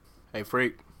Hey,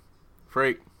 Freak.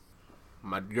 Freak.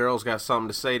 My girl's got something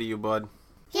to say to you, bud.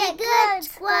 Get good,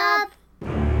 Squab.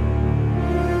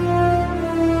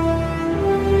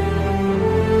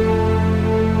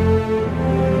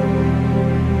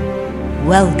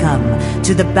 Welcome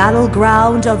to the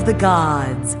battleground of the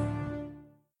gods.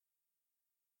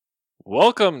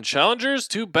 Welcome, challengers,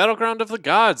 to Battleground of the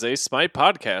Gods, a Smite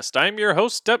podcast. I'm your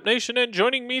host, Step Nation, and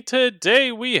joining me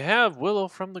today we have Willow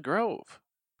from the Grove.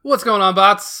 What's going on,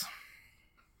 bots?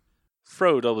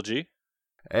 Fro Double G.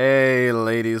 Hey,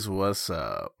 ladies, what's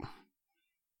up?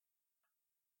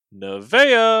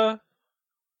 Nevaeh.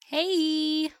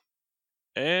 Hey.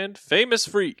 And Famous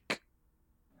Freak.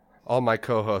 All my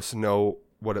co-hosts know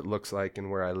what it looks like and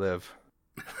where I live.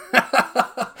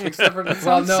 Except for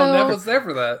Sounds so- Nev was there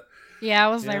for that. Yeah, I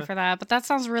was there for that, but that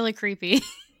sounds really creepy.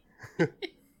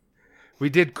 We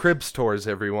did cribs tours,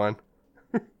 everyone.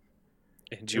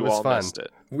 And you was all fun. missed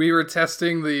it. We were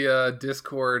testing the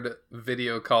Discord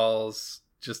video calls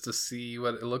just to see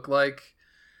what it looked like,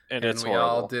 And and it's we horrible.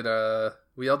 all did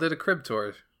a crib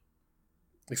tour,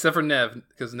 except for Nev,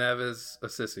 because Nev is a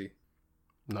sissy.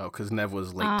 No, because Nev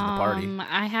was late to the party.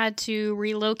 I had to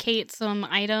relocate some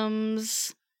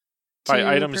items. By to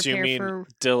items, you prepare mean for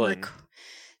Dylan.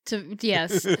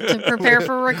 to prepare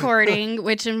for recording,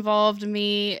 which involved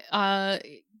me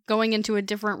going into a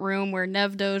different room where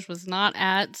Nev Doge was not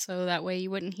at, so that way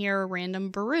you wouldn't hear a random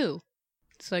Baru.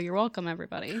 So you're welcome,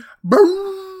 everybody.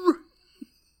 Brrr!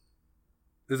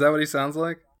 Is that what he sounds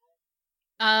like?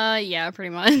 Yeah, pretty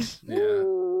much. Yeah.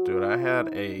 Dude, I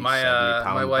had a My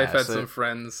 70-pound my wife had basset. some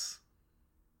friends.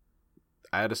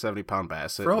 I had a 70-pound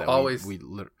basset. Bro, that always-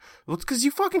 Well, it's because you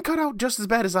fucking cut out just as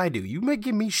bad as I do. You may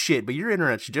give me shit, but your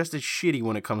internet's just as shitty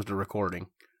when it comes to recording.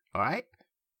 All right?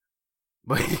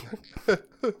 But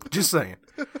just saying.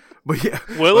 But yeah,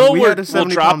 Willow we had a will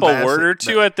 70-pound drop a basset word or that-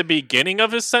 two at the beginning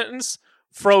of his sentence.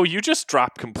 Fro, you just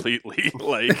dropped completely.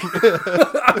 Like,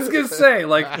 I was gonna say,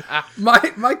 like,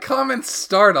 my comments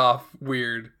start off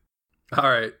weird. All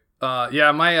right,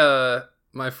 yeah, my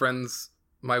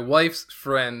wife's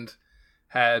friend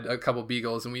had a couple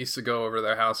beagles, and we used to go over to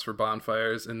their house for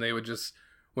bonfires, and they would just,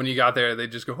 when you got there,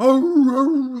 they'd just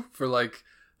go for like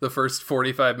the first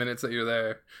 45 minutes that you're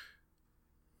there.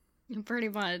 Pretty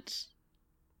much.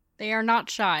 They are not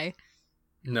shy.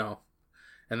 No,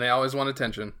 and they always want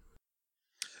attention.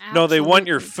 no, they want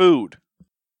your Absolutely. food.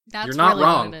 That's You're not really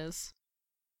wrong. what it is.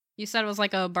 You said it was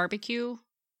like a barbecue?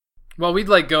 Well, we'd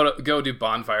like go do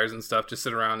bonfires and stuff, just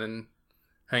sit around and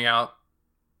hang out.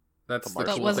 That's the But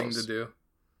cool was thing it- to do.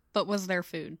 But was there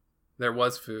food? There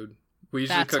was food. We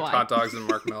usually That's cooked why. hot dogs and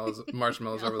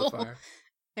marshmallows over the No. fire.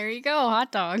 There you go,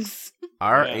 hot dogs.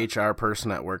 Our Yeah. HR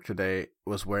person at work today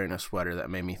was wearing a sweater that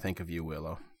made me think of you,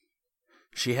 Willow.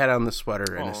 She had on the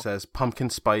sweater, and it Aw. says, "Pumpkin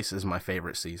spice is my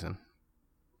favorite season."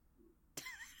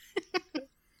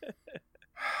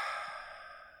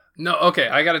 No, okay,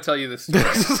 I got to tell you this story.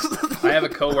 I have a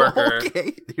coworker.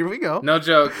 Okay, here we go. No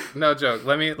joke.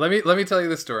 Let me tell you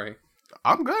this story.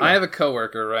 I'm good. I have a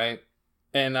coworker, right?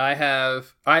 And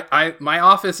my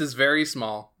office is very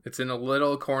small. It's in a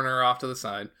little corner off to the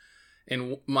side.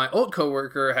 And my old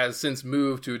coworker has since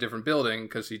moved to a different building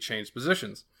because he changed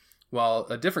positions. While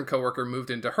a different coworker moved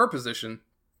into her position,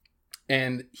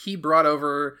 and he brought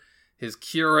over his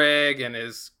Keurig and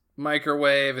his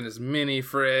microwave and his mini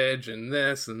fridge and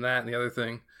this and that and the other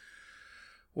thing.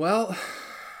 Well,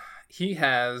 he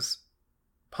has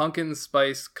pumpkin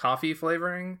spice coffee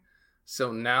flavoring.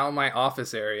 So now my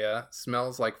office area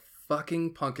smells like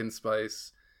fucking pumpkin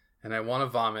spice, and I want to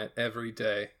vomit every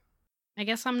day. I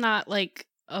guess I'm not like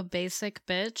a basic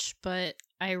bitch, but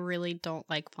I really don't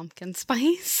like pumpkin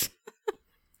spice.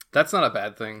 That's not a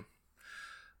bad thing.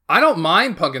 I don't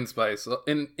mind pumpkin spice.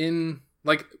 In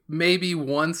like maybe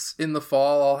once in the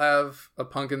fall I'll have a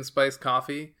pumpkin spice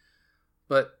coffee,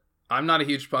 but I'm not a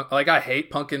huge I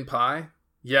hate pumpkin pie.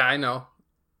 Yeah, I know.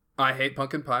 I hate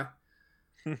pumpkin pie.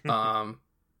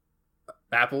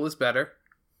 Apple is better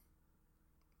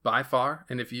by far,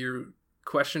 and if you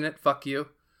question it, fuck you.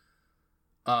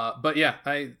 But yeah,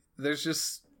 there's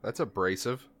just That's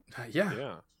abrasive. yeah.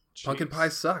 Yeah. Pumpkin Jeez. pie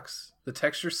sucks. The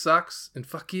texture sucks, and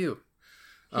fuck you.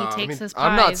 He I takes mean, his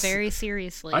I'm pie not very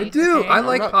seriously. I do. okay? I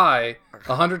like not- pie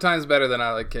 100 times better than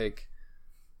I like cake.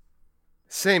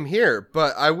 Same here,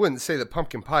 but I wouldn't say that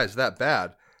pumpkin pie is that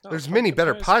bad. No, There's many pumpkin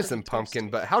better pie is pies pretty than pumpkin,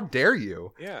 tasty. but how dare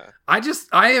you? Yeah.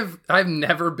 I've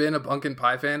never been a pumpkin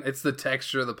pie fan. It's the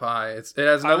texture of the pie. It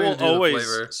has I nothing will to do with the always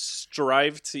flavor.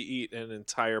 strive to eat an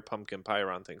entire pumpkin pie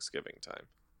around Thanksgiving time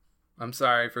I'm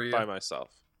sorry for you. by myself.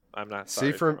 I'm not See,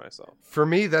 sorry for for- myself. For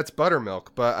me, that's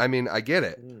buttermilk, but I mean, I get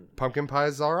it. Mm. Pumpkin pie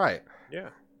is all right. Yeah.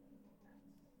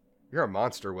 You're a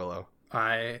monster, Willow.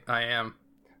 I am.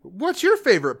 What's your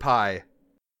favorite pie?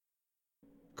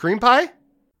 Cream pie?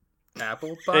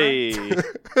 Apple pie? Hey.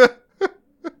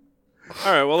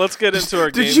 All right, well, let's get into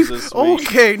our games this week.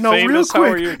 Okay, no, Famous, real how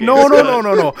are quick. your games,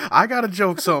 No. bud? I got to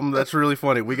joke something that's really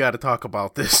funny. We got to talk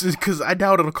about this because I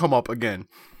doubt it'll come up again.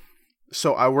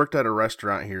 So I worked at a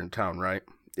restaurant here in town, right?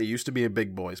 It used to be a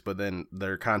Big Boys, but then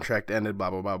their contract ended, blah,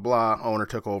 blah, blah, blah. Owner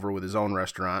took over with his own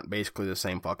restaurant, basically the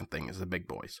same fucking thing as the Big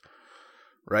Boys,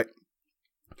 right?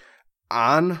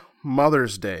 On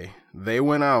Mother's Day, they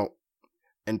went out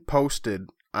and posted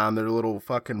on their little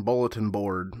fucking bulletin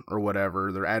board or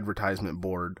whatever, their advertisement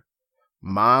board,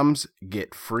 moms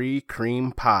get free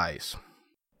cream pies.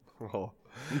 Oh,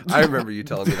 I remember you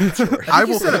telling me that story. I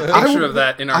will send a picture of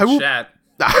that in our chat.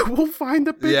 I will find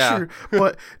the picture. Yeah.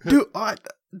 But, dude,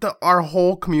 our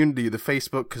whole community, the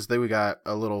Facebook, because we got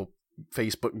a little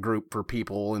Facebook group for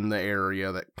people in the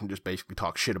area that can just basically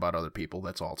talk shit about other people.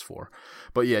 That's all it's for.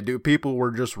 But yeah, dude, people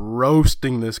were just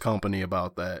roasting this company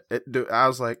about that. Dude, I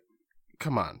was like,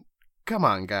 come on,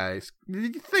 guys.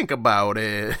 Think about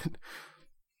it.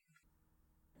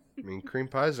 I mean, cream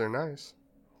pies are nice.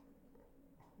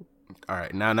 All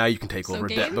right, now you can take over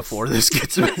games? Debt before this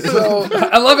gets. So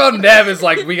I love how Nev is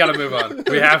like, we gotta move on.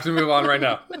 We have to move on right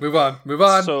now. Move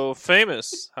on. So,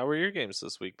 Famous, how were your games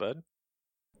this week, bud?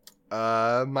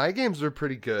 My games are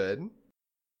pretty good.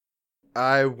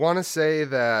 I want to say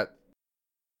that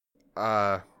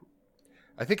I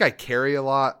think I carry a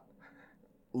lot.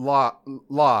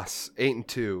 Loss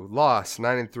 8-2, loss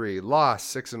 9-3, loss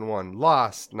 6-1,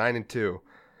 loss 9-2,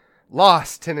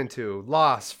 loss 10-2,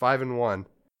 loss 5-1.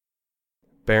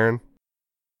 Baron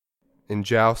in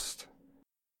Joust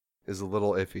is a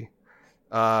little iffy.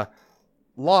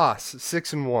 Loss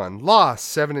 6-1, loss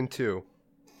 7-2.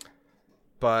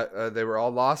 But they were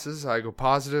all losses. I go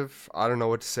positive. I don't know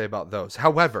what to say about those.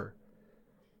 However,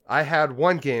 I had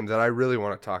one game that I really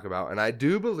want to talk about, and I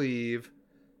do believe,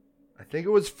 I think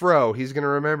it was Fro. He's going to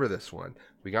remember this one.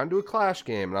 We got into a Clash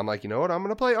game, and I'm like, you know what? I'm going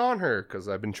to play On Her, because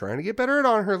I've been trying to get better at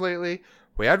On Her lately.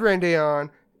 We had Rende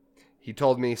on. He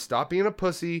told me, stop being a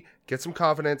pussy, get some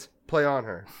confidence, play On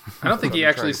Her. I don't think he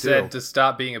actually said to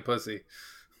stop being a pussy.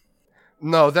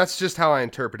 No, that's just how I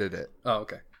interpreted it. Oh,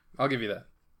 okay. I'll give you that.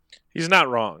 He's not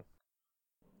wrong.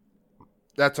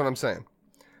 That's what I'm saying.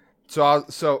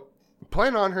 So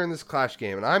playing On Her in this Clash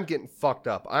game, and I'm getting fucked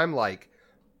up. I'm like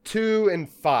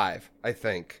 2-5, I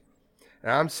think.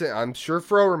 And I'm sure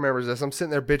Fro remembers this. I'm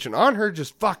sitting there bitching. On Her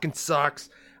just fucking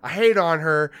sucks. I hate On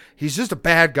Her. He's just a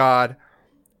bad god.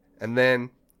 And then,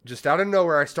 just out of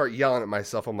nowhere, I start yelling at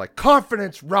myself. I'm like,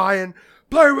 confidence, Ryan!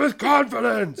 Play with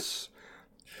confidence!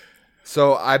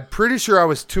 So, I'm pretty sure I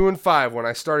was 2-5 when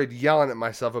I started yelling at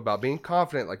myself about being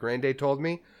confident, like Rande told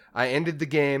me. I ended the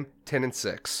game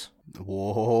 10-6.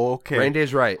 Okay.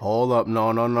 Rande's right. Hold up.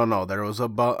 No. There was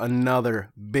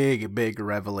another big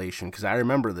revelation, because I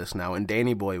remember this now, and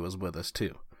Danny Boy was with us,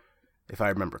 too, if I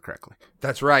remember correctly.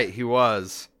 That's right, he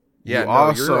was. Yeah,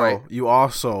 you're right. He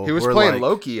was playing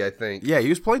Loki, I think. Yeah, he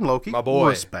was playing Loki. My boy.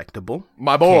 Respectable.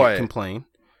 My boy. Can't complain.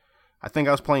 I think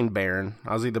I was playing Baron.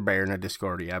 I was either Baron or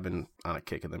Discordia. I've been on a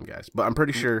kick of them guys. But I'm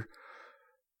pretty sure...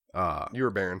 you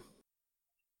were Baron.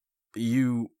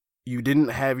 You didn't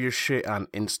have your shit on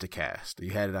Instacast. You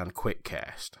had it on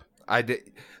Quickcast. I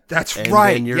did. That's and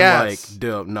right. And you're yes. like,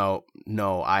 dude,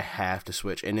 no, I have to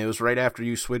switch. And it was right after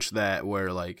you switched that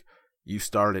where, like, you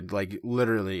started, like,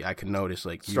 literally, I could notice,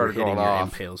 like, you were hitting your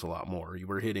impales a lot more. You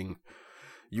were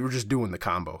just doing the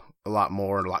combo a lot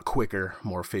more, a lot quicker,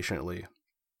 more efficiently.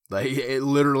 Like, it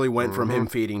literally went from him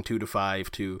feeding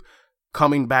 2-5 to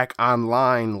coming back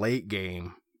online late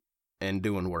game and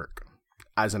doing work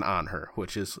as an On Her,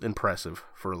 which is impressive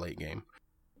for a late game.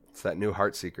 It's that new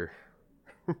Heartseeker.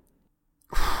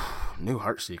 New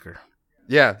Heartseeker.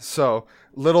 Yeah, so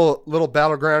little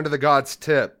Battleground of the Gods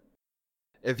tip.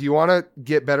 If you want to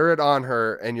get better at On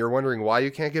Her and you're wondering why you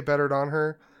can't get better at On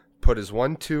Her, put his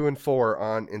 1, 2, and 4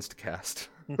 on Instacast.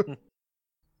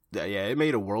 Yeah, it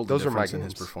made a world of difference in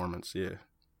his performance. Yeah,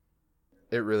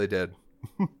 it really did.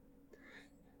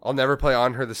 I'll never play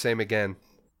On Her the same again.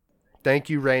 Thank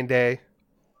you, Rain Day.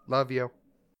 Love you.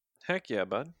 Heck yeah,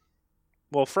 bud.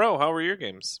 Well, Fro, how were your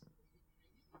games?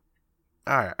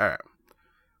 All right.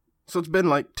 So it's been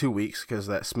like 2 weeks because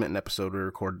that Smitten episode we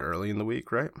recorded early in the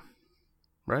week, right?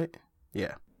 Right?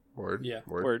 Yeah. Word. Yeah.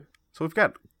 Word. So we've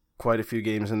got quite a few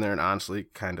games in there, and honestly,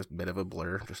 kind of a bit of a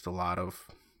blur. Just a lot of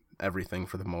everything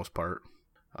for the most part,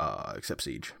 except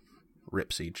Siege.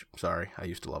 Rip Siege. Sorry, I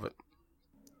used to love it.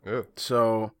 Ew.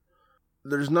 So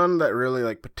there's none that really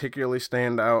like particularly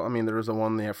stand out. I mean, there was the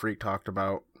one that Freak talked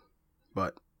about,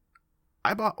 but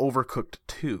I bought Overcooked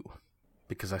 2.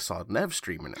 because I saw Nev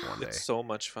streaming it one day. It's so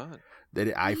much fun.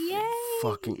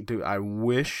 Fucking dude, I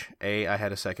wish I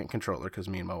had a second controller because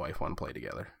me and my wife want to play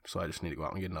together. So I just need to go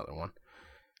out and get another one.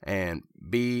 And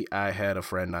B, I had a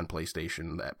friend on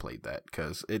PlayStation that played that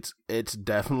because it's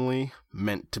definitely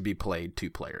meant to be played 2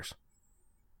 players.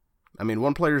 I mean,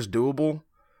 1 player is doable,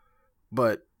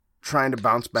 but trying to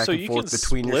bounce back and forth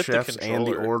between your chefs and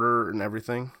the order and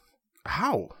everything.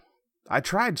 How? I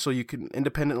tried so you can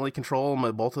independently control them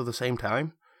at both at the same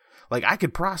time. Like, I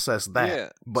could process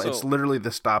that, but it's literally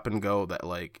the stop and go that,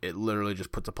 like, it literally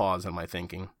just puts a pause in my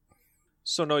thinking.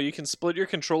 So, no, you can split your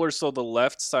controller so the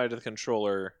left side of the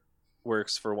controller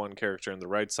works for one character and the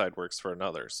right side works for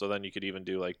another. So then you could even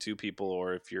do, like, 2 people,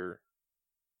 or if your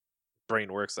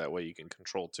brain works that way, you can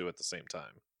control 2 at the same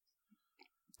time.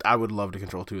 I would love to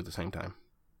control 2 at the same time.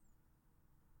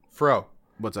 Fro,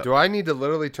 what's up? Do I need to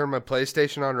literally turn my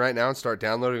PlayStation on right now and start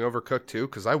downloading Overcooked 2?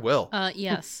 Because I will.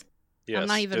 Yes. Yes, I'm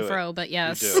not even Fro, it. but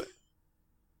yes. You do it.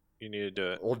 You need to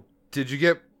do it. Well, did you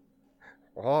get...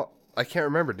 Well, I can't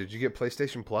remember. Did you get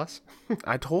PlayStation Plus?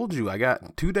 I told you, I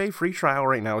got 2-day free trial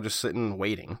right now just sitting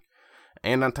waiting.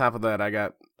 And on top of that, I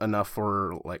got enough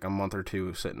for like a month or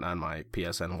 2 sitting on my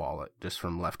PSN wallet just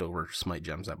from leftover Smite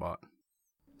gems I bought.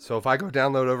 So if I go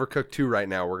download Overcooked 2 right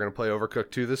now, we're going to play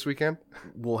Overcooked 2 this weekend?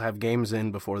 We'll have games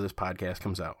in before this podcast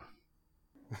comes out.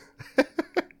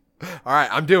 All right,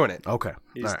 I'm doing it. Okay.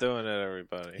 He's doing it,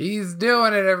 everybody. He's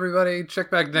doing it, everybody. Check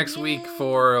back next week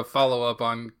for a follow-up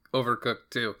on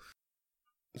Overcooked 2.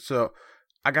 So,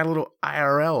 I got a little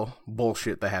IRL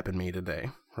bullshit that happened to me today,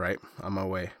 right? On my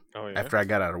way. Oh, yeah? After I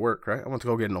got out of work, right? I went to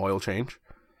go get an oil change.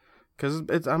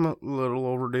 Because I'm a little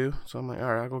overdue. So I'm like,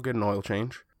 all right, I'll go get an oil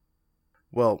change.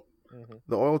 Well,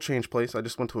 the oil change place, I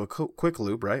just went to a quick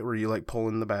loop, right? Where you like pull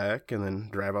in the back and then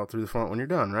drive out through the front when you're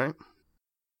done, right?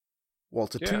 Well,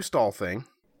 it's a 2-stall thing,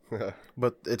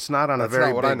 but it's not on a very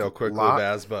big lot. That's not what I know quick lube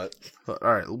as, but... All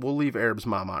right, we'll leave Arab's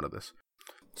mom out of this.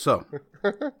 So,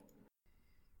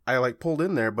 I like pulled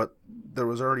in there, but there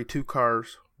was already 2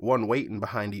 cars, one waiting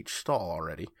behind each stall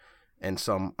already, and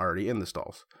some already in the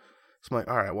stalls. So I'm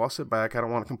like, all right, well, I'll sit back. I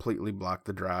don't want to completely block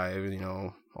the drive, you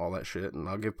know, all that shit, and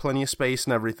I'll give plenty of space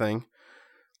and everything.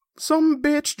 Some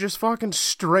bitch just fucking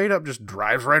straight up just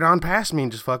drives right on past me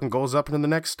and just fucking goes up into the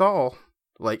next stall.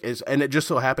 And it just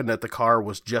so happened that the car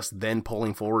was just then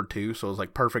pulling forward too, so it was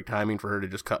like perfect timing for her to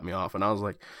just cut me off. And I was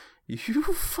like, you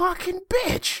fucking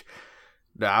bitch.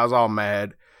 I was all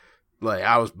mad. Like,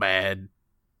 I was mad.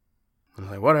 I was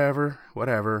like,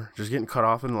 whatever. Just getting cut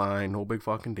off in line, no big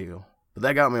fucking deal. But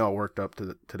that got me all worked up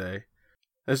today.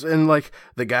 And like,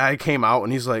 the guy came out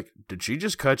and he's like, did she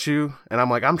just cut you? And I'm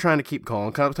like, I'm trying to keep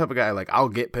calm. Kind of type of guy, like, I'll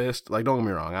get pissed. Like, don't get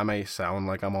me wrong, I may sound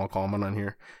like I'm all calm on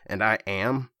here, and I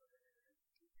am.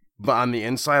 But on the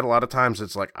inside, a lot of times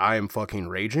it's like I am fucking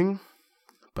raging,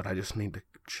 but I just need to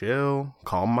chill,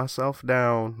 calm myself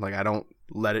down. Like, I don't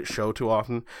let it show too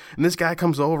often. And this guy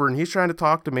comes over and he's trying to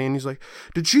talk to me and he's like,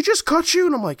 did she just cut you?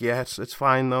 And I'm like, yeah, it's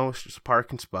fine though. It's just a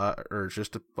parking spot, or it's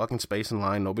just a fucking space in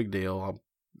line. No big deal. I'm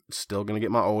still going to get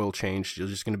my oil changed.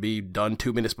 She's just going to be done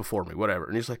 2 minutes before me, whatever.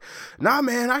 And he's like, nah,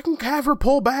 man, I can have her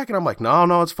pull back. And I'm like,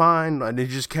 no, it's fine. And he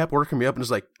just kept working me up and it's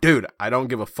like, dude, I don't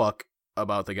give a fuck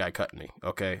about the guy cutting me,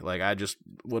 okay? Like, I just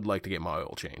would like to get my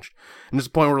oil changed. And it's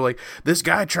the point where, like, this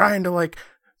guy trying to, like,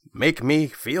 make me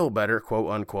feel better, quote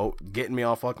unquote, getting me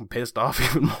all fucking pissed off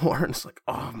even more. And it's like,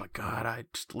 oh my god,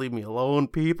 just leave me alone,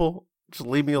 people. Just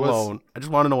leave me alone. I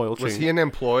just want an oil change. Was he an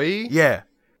employee? Yeah.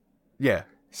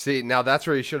 See, now that's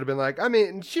where you should have been like, I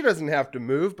mean, she doesn't have to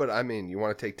move, but I mean, you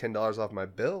want to take $10 off my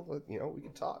bill? You know, we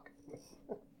can talk.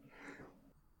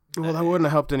 Well, that wouldn't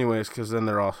have helped anyways, because then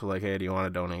they're also like, hey, do you want to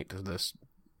donate to this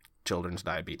children's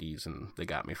diabetes? And they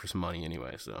got me for some money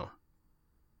anyway, so.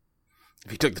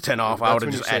 If you took the 10 off, I would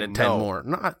have just added 10 more.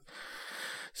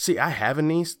 See, I have a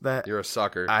niece that... You're a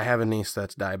sucker. I have a niece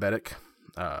that's diabetic,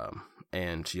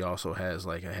 and she also has,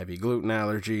 like, a heavy gluten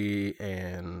allergy,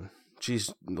 and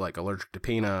she's, like, allergic to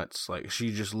peanuts. Like,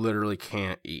 she just literally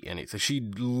can't eat anything. She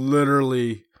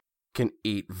literally can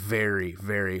eat very,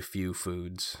 very few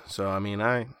foods. So, I mean,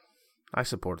 I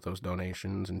support those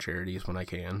donations and charities when I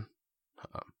can.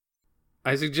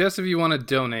 I suggest if you want to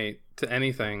donate to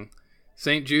anything,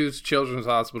 St. Jude's Children's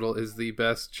Hospital is the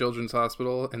best children's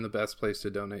hospital and the best place to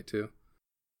donate to.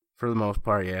 For the most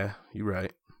part, yeah, you're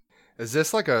right. Is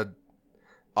this like a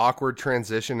awkward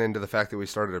transition into the fact that we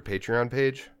started a Patreon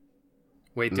page?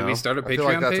 Wait, did we start a Patreon page? I feel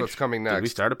like that's what's coming next. Did we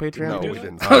start a Patreon? No, we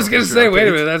didn't. I was going to say, wait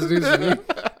a minute, that's news to me.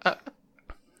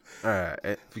 All right.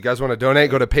 If you guys want to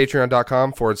donate, go to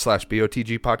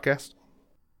patreon.com/BOTG podcast.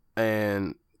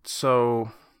 And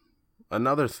so,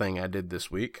 another thing I did this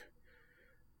week,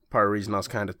 Part of the reason I was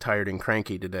kind of tired and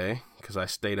cranky today, because I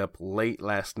stayed up late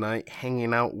last night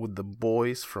hanging out with the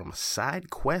boys from Side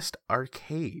Quest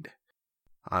Arcade.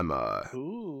 I'm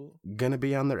gonna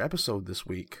be on their episode this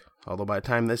week. Although by the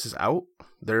time this is out,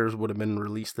 theirs would have been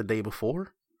released the day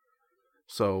before.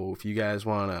 So if you guys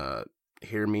want to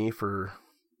hear me for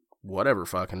whatever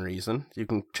fucking reason, you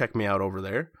can check me out over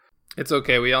there. It's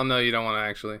okay. We all know you don't want to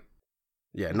actually.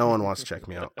 Yeah, no one wants to check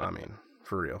me out. I mean,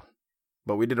 for real.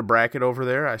 But we did a bracket over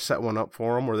there. I set one up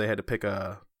for them where they had to pick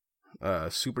a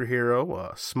superhero,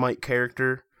 a Smite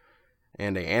character,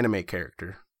 and an anime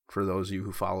character for those of you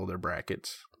who follow their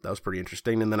brackets. That was pretty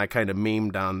interesting. And then I kind of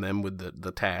memed on them with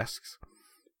the tasks.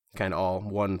 Kind of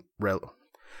all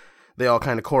they all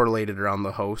kind of correlated around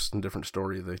the host and different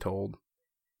stories they told.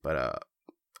 But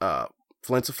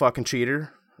Flint's a fucking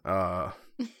cheater. The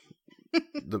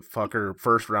fucker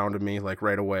first rounded me like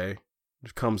right away.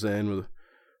 Just comes in with a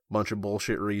bunch of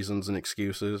bullshit reasons and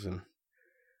excuses, and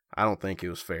I don't think it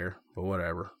was fair, but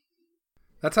whatever.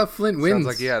 That's how Flint wins. Sounds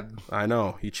like he had. I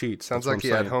know, he cheats. Sounds like he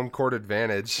had home court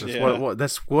advantage.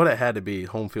 That's what it had to be,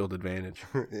 home field advantage.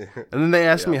 Yeah. And then they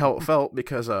asked me how it felt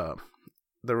because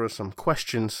there were some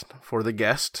questions for the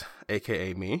guest,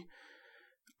 aka me,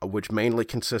 which mainly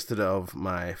consisted of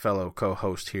my fellow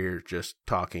co-host here just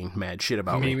talking mad shit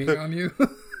about me. Memeing on you?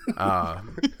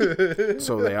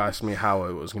 So they asked me how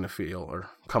it was going to feel, or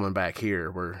coming back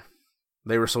here, where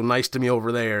they were so nice to me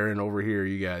over there, and over here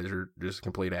you guys are just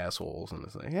complete assholes. And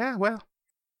it's like, yeah, well,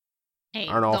 hey,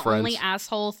 aren't all the friends. only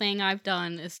asshole thing I've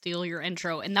done is steal your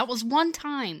intro, and that was one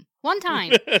time. One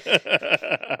time.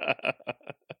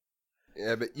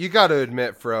 Yeah, but you got to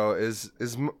admit, Fro, as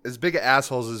big of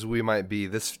assholes as we might be,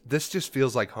 this just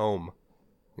feels like home,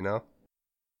 you know?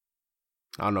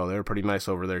 I don't know, they were pretty nice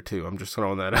over there too. I'm just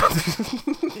throwing that out.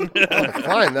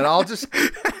 Fine, then I'll just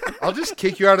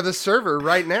kick you out of the server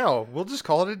right now. We'll just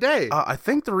call it a day. I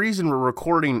think the reason we're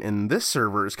recording in this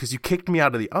server is because you kicked me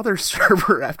out of the other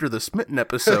server after the Smitten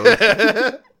episode.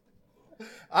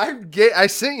 I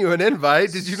sent you an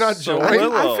invite. Did you not join?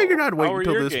 I figured I'd wait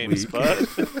until this games, week.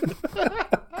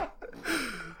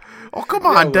 Oh, come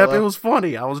on, Depp. It was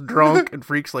funny. I was drunk, and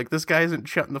Freak's like, this guy isn't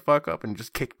shutting the fuck up, and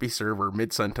just kicked me server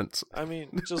mid-sentence. I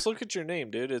mean, just look at your name,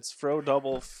 dude. It's Fro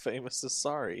Double Famous as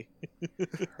Sorry.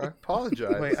 I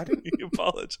apologize. Wait, I didn't. You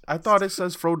apologize. I thought it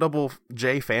says Fro Double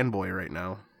J Fanboy right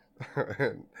now.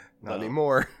 Not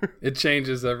anymore. It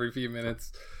changes every few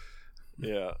minutes.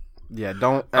 Yeah. Yeah,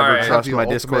 don't ever trust my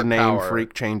Discord name. Power.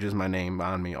 Freak changes my name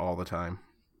on me all the time.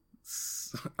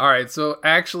 All right, so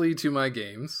actually to my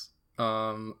games.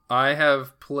 I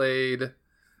have played,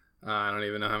 I don't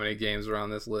even know how many games are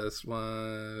on this list.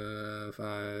 1,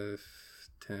 5,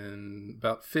 10,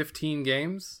 about 15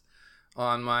 games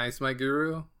on my Smite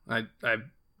Guru. I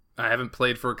haven't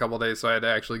played for a couple days, so I had to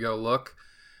actually go look.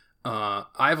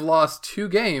 I've lost 2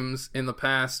 games in the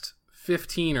past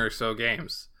 15 or so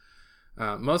games.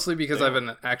 Mostly because I've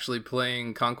been actually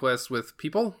playing Conquest with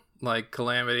people like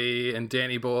Calamity and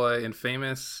Danny Boy and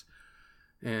Famous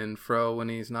and Fro when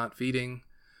he's not feeding.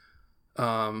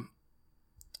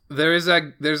 There's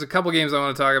a couple games I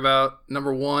want to talk about.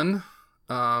 Number 1,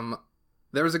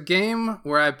 there was a game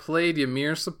where I played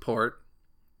Ymir support,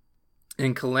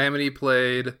 and Calamity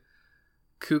played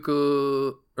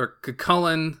Cuchulainn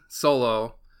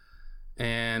solo,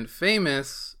 and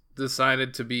Famous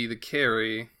decided to be the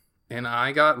carry, and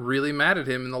I got really mad at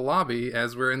him in the lobby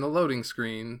as we're in the loading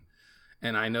screen,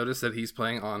 and I noticed that he's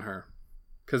playing Anhur.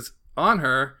 Because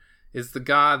Anhur is the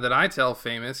god that I tell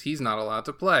Famous he's not allowed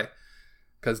to play,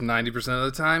 because 90% of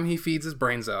the time he feeds his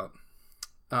brains out.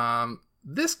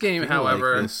 This game,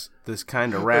 however, like this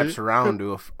kind of wraps around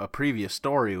to a previous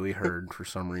story we heard for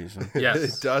some reason. Yes,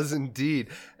 it does indeed,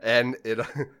 and it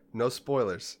no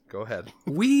spoilers. Go ahead.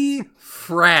 We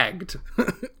fragged.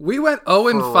 We went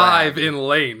 0-5 in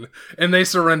lane, and they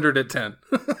surrendered at 10.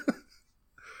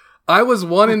 I was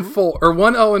 1-4 or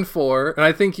 1-0-4, and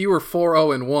I think you were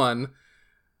 4-0-1.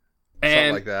 And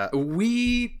something like that.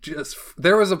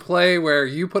 There was a play where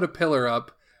you put a pillar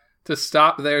up to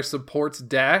stop their support's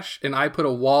dash, and I put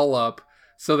a wall up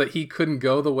so that he couldn't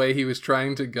go the way he was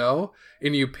trying to go,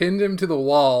 and you pinned him to the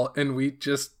wall, and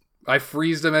I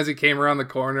freezed him as he came around the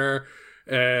corner,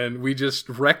 and we just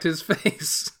wrecked his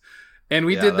face. And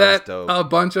we did that a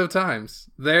bunch of times.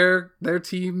 Their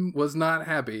team was not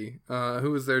happy.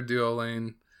 Who was their duo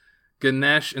lane?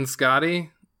 Ganesh and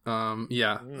Scotty?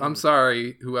 I'm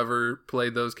sorry, whoever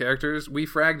played those characters. We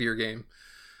fragged your game.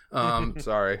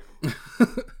 Sorry.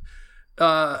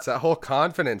 It's that whole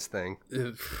confidence thing.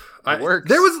 It works.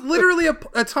 There was literally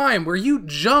a time where you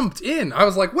jumped in. I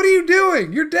was like, what are you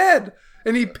doing? You're dead.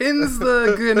 And he pins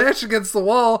the Ganesh against the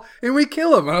wall, and we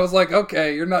kill him. And I was like,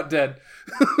 okay, you're not dead.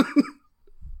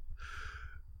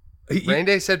 Rain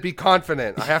Day said, "Be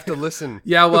confident. I have to listen."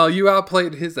 Yeah, well, you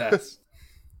outplayed his ass.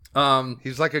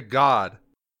 He's like a god.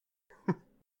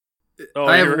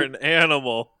 Oh, you're an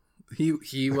animal. He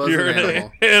was You're an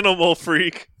animal. Animal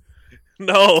freak.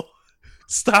 No,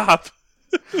 stop.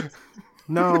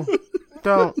 No,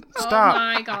 don't stop. Oh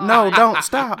my god. No, don't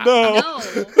stop. No. No.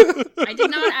 I did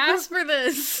not ask for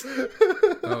this.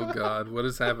 Oh god, what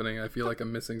is happening? I feel like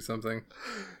I'm missing something.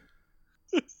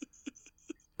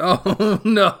 Oh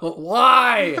no!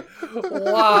 Why?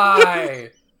 Why?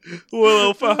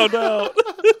 Willow found out.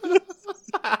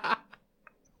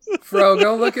 Fro,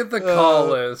 go look at the call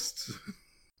list.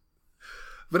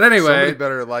 But anyway, Somebody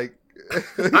better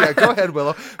yeah, go ahead,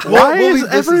 Willow. Why We'll is leave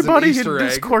this as an everybody in Easter egg.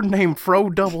 Discord named Fro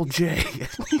Double J?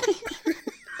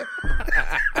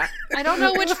 I don't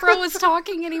know which Fro is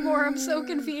talking anymore. I'm so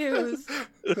confused.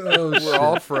 oh, We're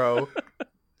all Fro.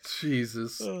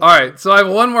 Jesus. All right, so I have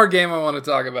one more game I want to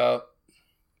talk about.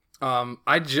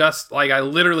 I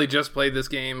literally just played this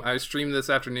game. I streamed this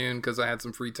afternoon because I had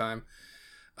some free time.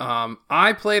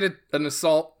 I played an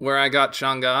assault where I got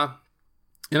Chang'e,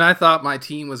 and I thought my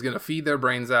team was going to feed their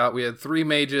brains out. We had 3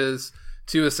 mages,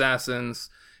 2 assassins,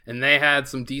 and they had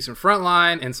some decent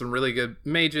frontline and some really good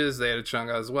mages. They had a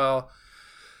Chang'e as well.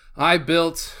 I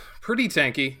built pretty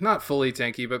tanky, not fully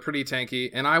tanky, but pretty tanky,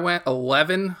 and I went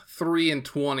 11, 3, and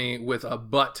 20 with a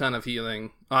butt ton of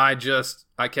healing. I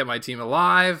kept my team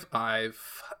alive. I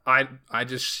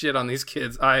just shit on these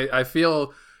kids. I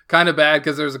feel kind of bad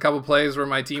because there's a couple plays where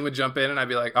my team would jump in and I'd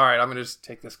be like, all right, I'm going to just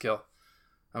take this kill.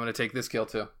 I'm going to take this kill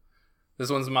too. This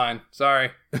one's mine.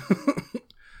 Sorry.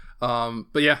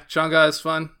 But yeah, Chang'e is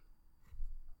fun.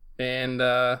 And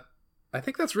I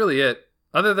think that's really it.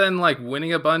 Other than like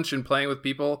winning a bunch and playing with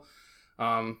people,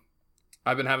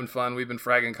 I've been having fun. We've been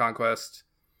fragging Conquest.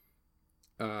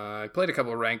 I played a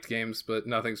couple of ranked games, but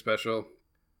nothing special.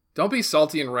 Don't be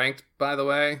salty in ranked, by the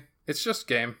way. It's just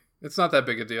game. It's not that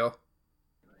big a deal.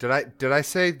 Did I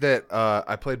say that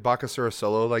I played Bakasura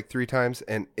solo like 3 times,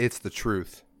 and it's the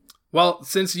truth? Well,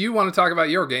 since you want to talk about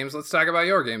your games, let's talk about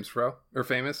your games, Fro. Or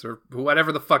Famous, or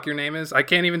whatever the fuck your name is. I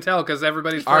can't even tell because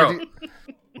everybody's Fro.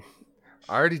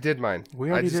 I already did mine.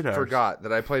 I just forgot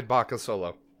that I played Baka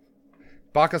solo.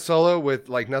 Baka solo with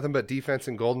like nothing but defense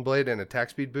and Golden Blade and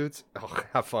attack speed boots. Oh,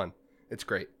 have fun. It's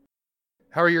great.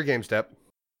 How are your games, Depp?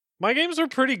 My games are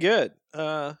pretty good.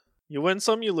 You win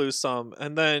some, you lose some,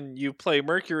 and then you play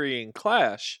Mercury in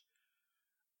Clash,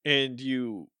 and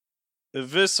you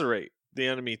eviscerate the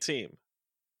enemy team.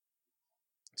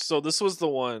 So this was the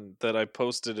one that I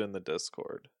posted in the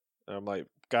Discord. And I'm like,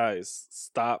 guys,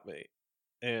 stop me.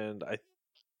 And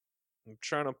I'm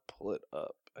trying to pull it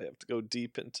up. I have to go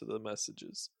deep into the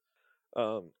messages.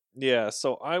 Yeah,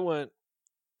 so I went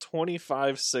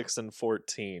 25, 6, and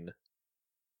 14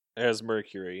 as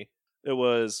Mercury.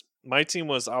 My team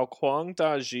was Alquang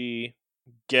Daji,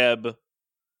 Geb,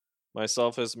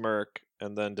 myself as Merc,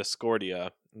 and then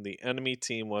Discordia. And the enemy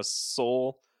team was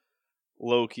Soul,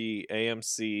 Loki,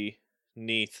 AMC,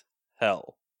 Neath,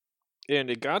 Hell.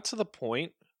 And it got to the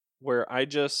point where I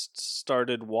just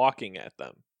started walking at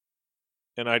them.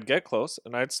 And I'd get close,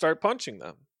 and I'd start punching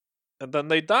them. And then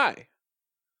they'd die.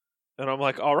 And I'm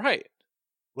like, all right,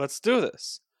 let's do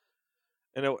this.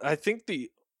 And I think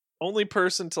the only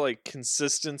person to like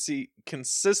consistently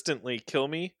kill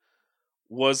me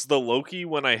was the Loki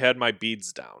when I had my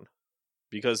beads down.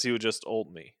 Because he would just ult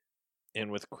me.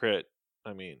 And with crit,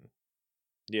 I mean,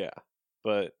 yeah.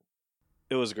 But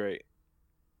it was great.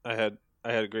 I had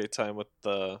a great time with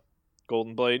the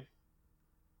Golden Blade.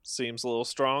 Seems a little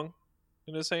strong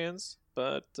in his hands,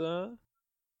 but Golden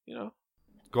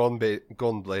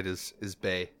Blade is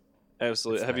bae.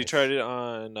 Absolutely. It's Have you nice. tried it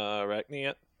on Arachne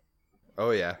yet?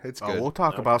 Oh yeah, it's good. We'll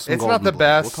talk about some It's Golden not the Blade.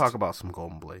 best. We'll talk about some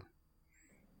Golden Blade.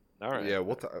 All right. Yeah,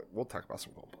 we'll talk about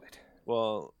some Golden Blade.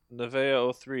 Well,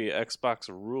 Nevea 03 Xbox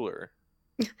Ruler.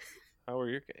 How are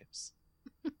your games?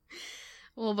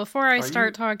 Well, before I Are start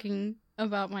you- talking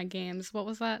about my games, what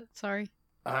was that? Sorry.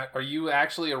 Are you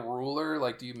actually a ruler?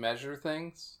 Like, do you measure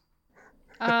things?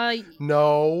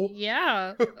 No.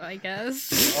 Yeah, I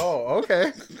guess. Oh,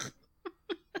 okay.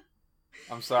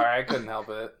 I'm sorry, I couldn't help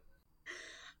it.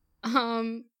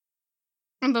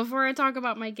 Before I talk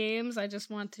about my games, I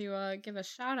just want to give a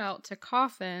shout out to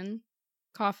Coffin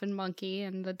Monkey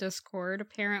in the Discord.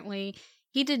 Apparently,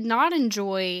 he did not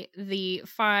enjoy the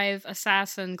 5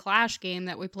 assassin clash game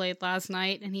that we played last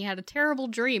night, and he had a terrible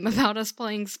dream about us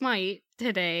playing Smite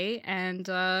today, and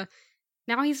now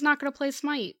he's not going to play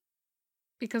Smite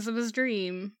because of his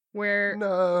dream.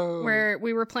 where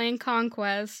we were playing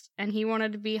Conquest, and he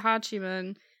wanted to be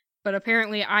Hachiman, but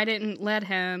apparently I didn't let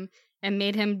him and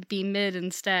made him be mid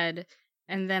instead.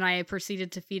 And then I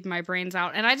proceeded to feed my brains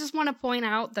out. And I just want to point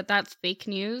out that that's fake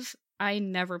news. I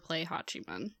never play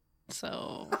Hachiman.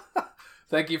 So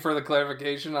thank you for the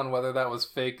clarification on whether that was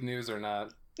fake news or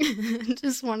not.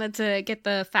 just wanted to get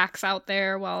the facts out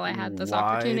there while I had this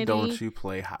opportunity. Why don't you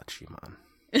play Hachiman?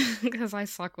 Because I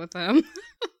suck with them.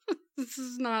 This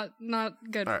is not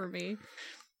good for me.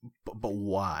 But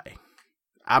why?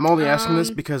 I'm only asking this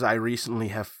because I recently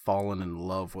have fallen in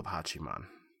love with Hachiman.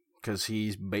 Because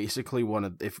he's basically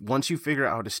once you figure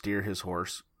out how to steer his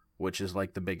horse, which is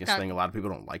like the biggest thing a lot of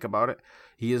people don't like about it,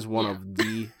 he is one of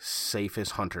the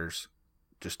safest hunters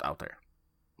just out there.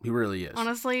 He really is.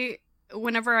 Honestly,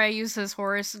 whenever I use his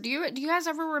horse, do you guys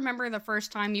ever remember the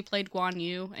first time you played Guan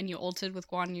Yu and you ulted with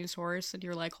Guan Yu's horse and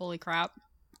you're like, holy crap?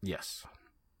 Yes.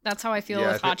 That's how I feel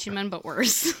with Hachiman, but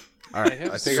worse. All right,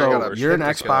 I think so you're an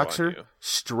Xboxer.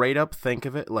 Straight up think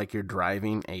of it like you're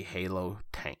driving a Halo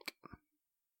tank.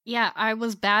 Yeah, I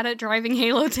was bad at driving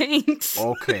Halo tanks.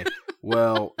 Okay,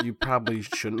 well, you probably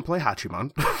shouldn't play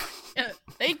Hachiman.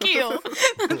 Thank you.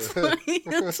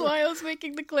 That's why I was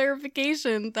making the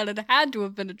clarification that it had to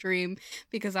have been a dream,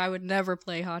 because I would never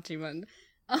play Hachiman.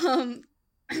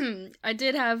 I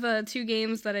did have 2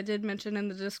 games that I did mention in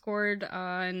the Discord.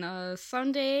 On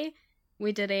Sunday,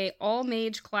 we did a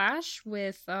all-mage clash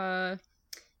with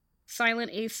Silent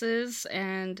Aces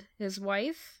and his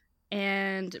wife,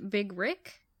 and Big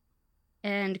Rick,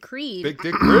 and Creed. Big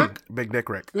Dick Rick? Big Dick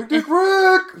Rick. Big Dick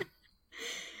Rick!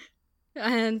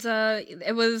 And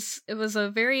it was a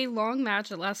very long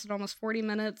match. It lasted almost 40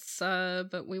 minutes,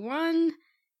 but we won.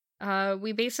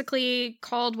 We basically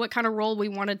called what kind of role we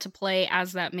wanted to play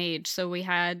as that mage. So we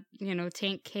had,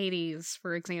 Tank Hades,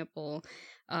 for example,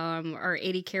 our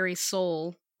 80 carry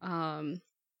Soul, and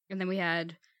then we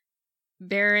had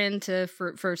Baron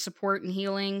for support and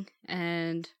healing,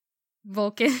 and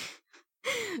Vulcan.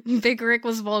 Big Rick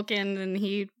was Vulcan, and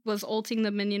he was ulting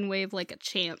the minion wave like a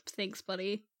champ. Thanks,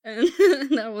 buddy. And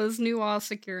that was Nuwa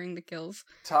securing the kills.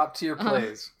 Top tier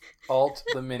plays. Alt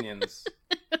the minions.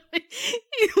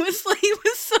 He was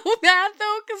so mad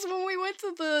though, because when we went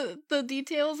to the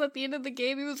details at the end of the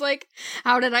game, he was like,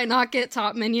 "How did I not get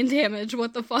top minion damage?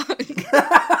 What the fuck?"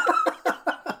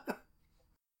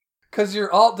 Because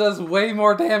your alt does way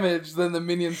more damage than the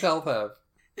minions' health have.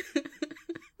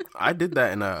 I did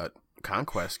that in a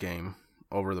Conquest game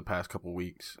over the past couple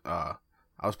weeks. I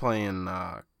was playing,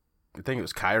 I think it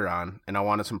was Chiron, and I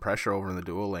wanted some pressure over in the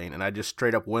dual lane, and I just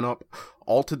straight up went up,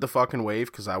 ulted the fucking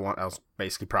wave, because I was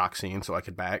basically proxying so I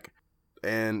could back.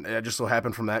 And it just so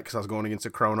happened from that, because I was going against a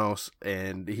Kronos,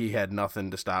 and he had nothing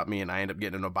to stop me, and I ended up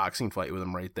getting in a boxing fight with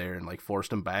him right there, and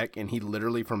forced him back, and he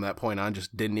literally from that point on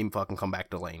just didn't even fucking come back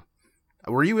to lane.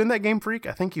 Were you in that game, Freak?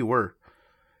 I think you were.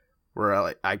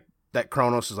 Where that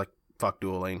Kronos is like, fuck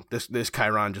dual lane. This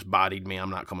Chiron just bodied me.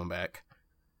 I'm not coming back.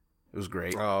 It was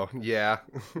great. Oh, yeah.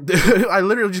 I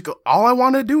literally just go, all I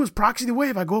wanted to do was proxy the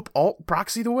wave. I go up, alt,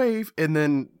 proxy the wave, and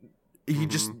then he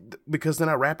just, because then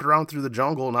I wrapped around through the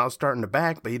jungle and I was starting to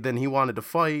back, but then he wanted to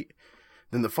fight.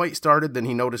 Then the fight started, then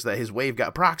he noticed that his wave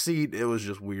got proxied. It was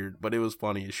just weird, but it was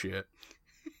funny as shit.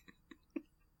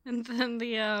 And then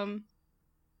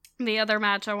the other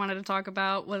match I wanted to talk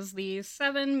about was the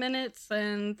 7 minutes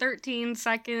and 13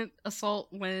 second assault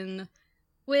win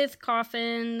with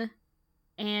Coffin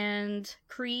and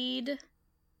Creed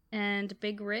and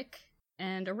Big Rick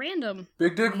and a random.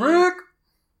 Big Dick Rick!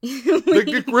 Big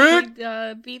Dick Rick!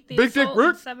 Beat the Big assault Dick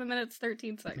Rick! in 7 minutes,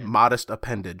 13 seconds. Modest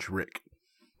appendage, Rick.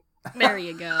 There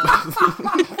you go.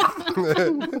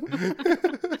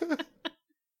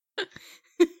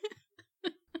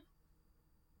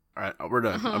 Alright, we're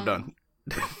done. I'm done.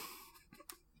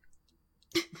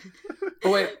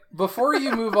 Oh, wait, before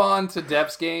you move on to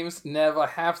Depth's games, Nev, I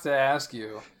have to ask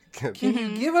you, can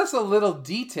you give us a little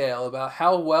detail about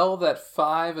how well that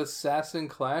 5 assassin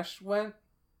clash went?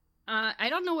 I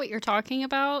don't know what you're talking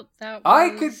about.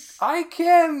 I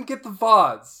can get the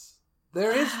VODs.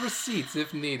 There is receipts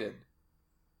if needed.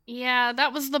 Yeah,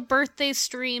 that was the birthday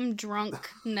stream drunk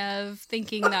Nev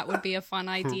thinking that would be a fun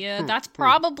idea. That's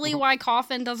probably why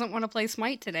Coffin doesn't want to play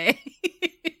Smite today.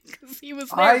 Because he was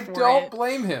there I for don't it.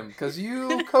 blame him, because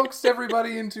you coaxed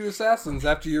everybody into Assassins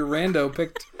after your rando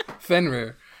picked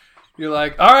Fenrir. You're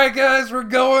like, alright guys, we're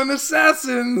going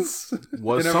Assassins!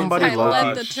 Was And somebody everyone's I like,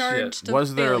 led Loki? the charge shit. to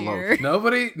Was there a failure.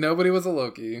 Loki? Nobody was a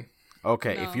Loki.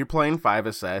 Okay, No. if you're playing 5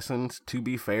 assassins, to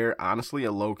be fair, honestly,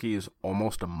 a Loki is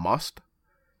almost a must.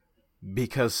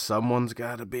 Because someone's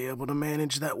got to be able to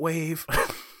manage that wave.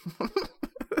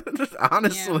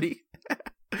 Honestly.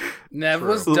 Nev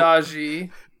was True.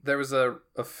 Daji. There was a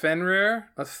Fenrir,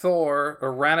 a Thor, a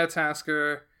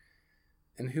Ratatoskr,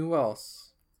 and who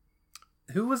else?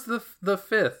 Who was the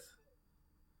fifth?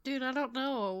 Dude, I don't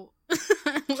know.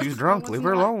 She's drunk. I was Leave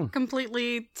her not alone.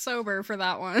 Completely sober for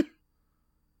that one.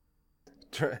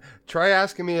 Try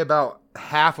asking me about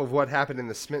half of what happened in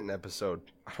the Smitten episode.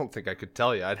 I don't think I could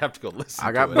tell you. I'd have to go listen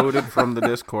I got to it. booted from the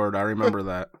Discord. I remember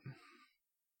that.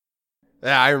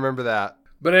 Yeah, I remember that.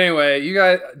 But anyway, you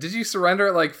guys, did you surrender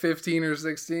at like 15 or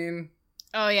 16?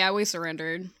 Oh yeah, we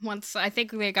surrendered. Once I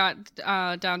think they got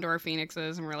down to our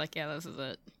phoenixes and we're like, yeah, this is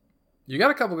it. You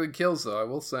got a couple good kills though, I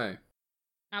will say.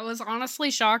 I was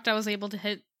honestly shocked I was able to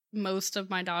hit most of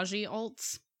my Daji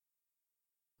ults.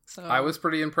 So I was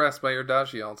pretty impressed by your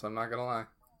Daji ult, I'm not gonna lie.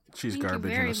 She's Thank you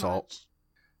garbage very in assault.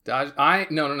 much.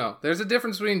 No. There's a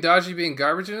difference between Daji being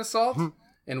garbage in assault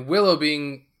and Willow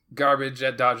being garbage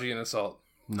at Daji in assault.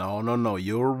 No.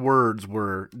 Your words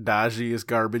were Daji is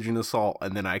garbage in assault,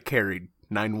 and then I carried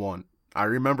 9-1. I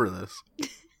remember this.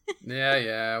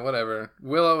 Yeah, whatever.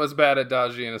 Willow was bad at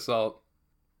Daji in assault.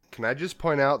 Can I just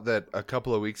point out that a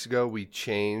couple of weeks ago we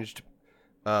changed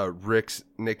Rick's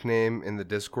nickname in the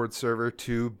Discord server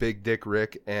to Big Dick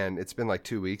Rick, and it's been like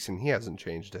 2 weeks and he hasn't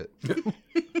changed it.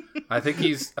 I think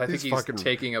he's fucking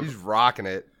taking a. He's rocking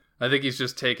it. I think he's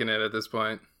just taking it at this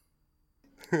point.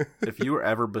 If you were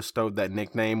ever bestowed that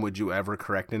nickname, would you ever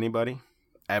correct anybody?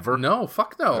 Ever? No,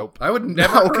 fuck no. Nope. I would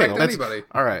never Okay, correct that's- anybody.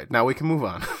 All right, now we can move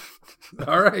on.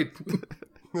 All right.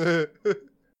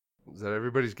 Is that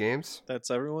everybody's games?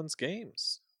 That's everyone's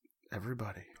games.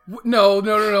 Everybody. No.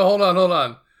 Hold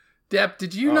on. Depp,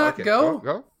 did you not okay. go?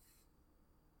 Go.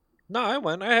 No, I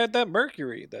went. I had that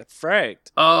Mercury that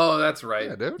fragged. Oh, that's right.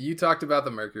 Yeah, dude. You talked about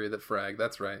the Mercury that fragged.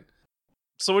 That's right.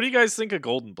 So what do you guys think of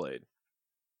Golden Blade?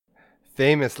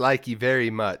 Famous like you very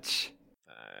much.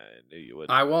 I knew you would.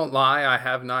 I won't lie. I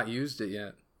have not used it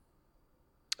yet.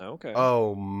 Okay.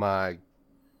 Oh my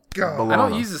god. Belong. I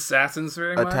don't Lana. use assassins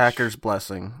very much. Attacker's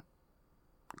Blessing.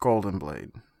 Golden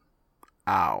Blade.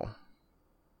 Ow.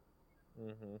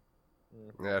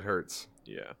 Mm-hmm. That hurts.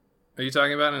 Yeah. Are you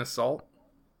talking about an assault?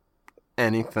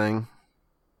 Anything.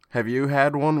 Have you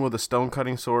had one with a stone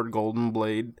cutting sword, golden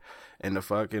blade, and a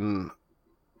fucking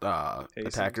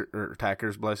Hastened.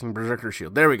 attacker's blessing, berserker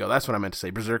shield? There we go. That's what I meant to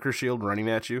say. Berserker shield running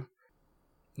at you.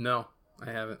 No,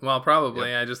 I haven't. Well,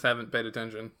 probably. I just haven't paid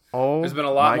attention. Oh, There's been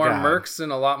a lot my more God. mercs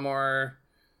and a lot more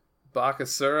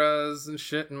Bakasuras and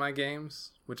shit in my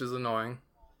games, which is annoying.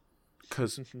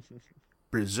 Because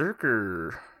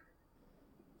berserker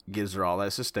gives her all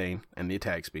that sustain and the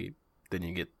attack speed. Then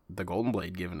you get the golden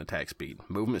blade giving attack speed,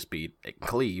 movement speed. It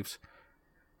cleaves,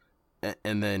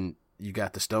 and then you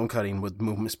got the stone cutting with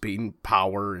movement speed and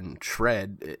power and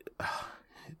shred.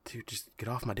 Dude, just get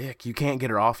off my dick. You can't get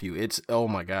her off you. It's, oh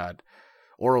my God.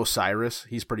 Or Osiris,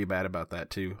 he's pretty bad about that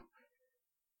too.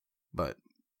 But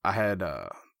I had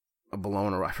a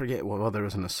Bologna, I forget, well, there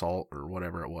was an assault or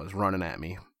whatever it was, running at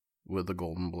me with the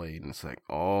golden blade. And it's like,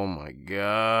 oh my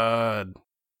God.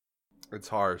 It's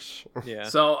harsh. Yeah.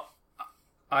 So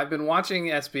I've been watching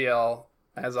SPL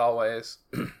as always,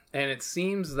 and it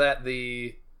seems that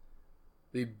the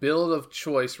build of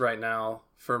choice right now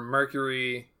for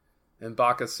Mercury and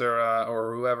Bakasura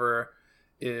or whoever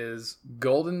is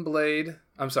Golden Blade.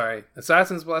 I'm sorry,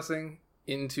 Assassin's Blessing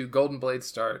into Golden Blade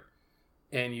start,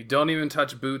 and you don't even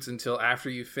touch boots until after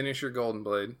you finish your Golden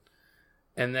Blade,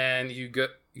 and then you get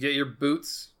your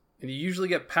boots, and you usually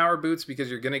get power boots because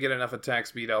you're gonna get enough attack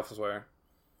speed elsewhere.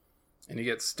 And you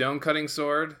get Stone Cutting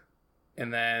Sword,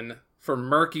 and then for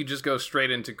Merc you just go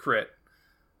straight into crit.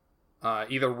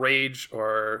 Either Rage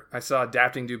or I saw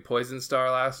Adapting do Poison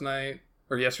Star last night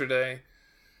or yesterday.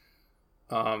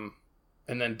 And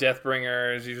then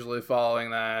Deathbringer is usually following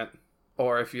that.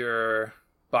 Or if you're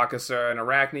Bakasura and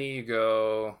Arachne, you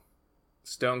go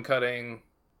Stone Cutting,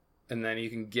 and then you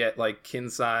can get like Kin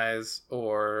Size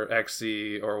or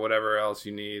XC or whatever else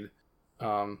you need.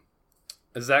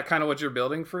 Is that kind of what you're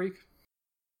building, Freak?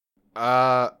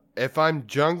 If I'm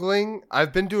jungling,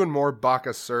 I've been doing more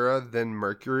Bakasura than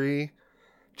Mercury,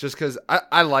 just because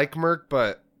I like Merc,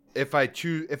 but if I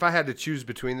had to choose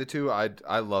between the two,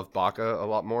 I love Baka a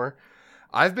lot more.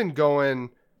 I've been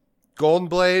going Golden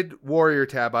Blade, Warrior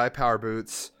Tabi, Power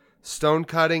Boots, Stone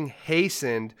Cutting,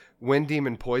 Hastened, Wind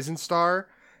Demon, Poison Star,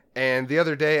 and the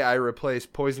other day I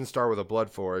replaced Poison Star with a Blood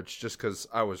Forge just because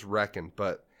I was wrecking,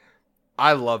 but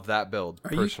I love that build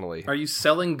personally. Are you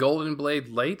selling Golden Blade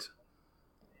late?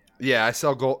 Yeah, I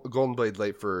sell Golden Blade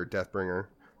late for Deathbringer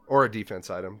or a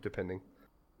defense item, depending.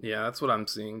 Yeah, that's what I'm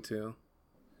seeing too.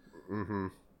 Mm-hmm.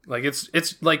 Like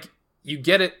it's like you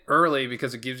get it early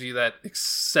because it gives you that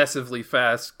excessively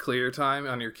fast clear time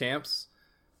on your camps.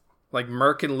 Like,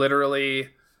 Merc can literally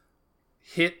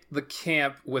hit the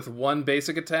camp with one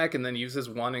basic attack and then use his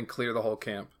one and clear the whole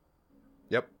camp.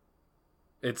 Yep.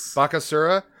 It's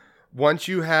Bakasura, once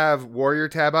you have Warrior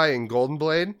Tabi and Golden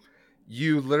Blade,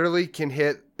 you literally can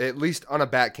hit, at least on a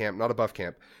bat camp, not a buff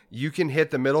camp, you can hit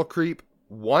the middle creep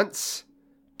once,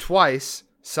 twice,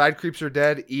 side creeps are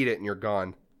dead, eat it, and you're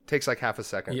gone. Takes like half a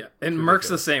second. Yeah, and Merc's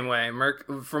the same way.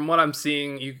 Merc, from what I'm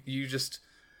seeing,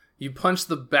 you punch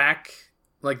the back,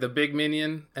 like the big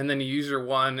minion, and then you use your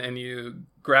one and you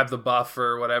grab the buff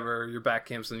or whatever, your back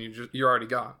camps, and you're already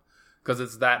gone. Because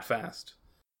it's that fast.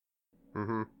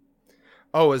 Mm-hmm.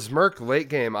 Oh, as Merc late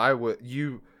game,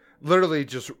 you literally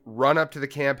just run up to the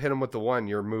camp, hit him with the one,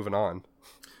 you're moving on.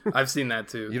 I've seen that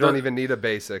too. You don't even need a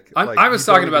basic. I was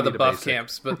talking about the buff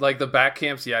camps, but like the back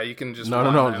camps, yeah, you can just no.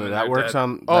 That works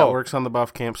on works on the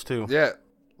buff camps too. Yeah,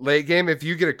 late game, if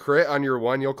you get a crit on your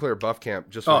one, you'll clear buff camp.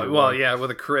 Just yeah,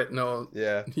 with a crit, no,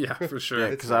 yeah, for sure. Yeah,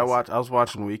 because I was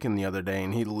watching Weekend the other day,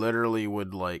 and he literally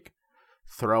would like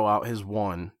throw out his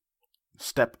one,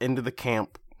 step into the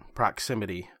camp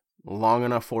proximity long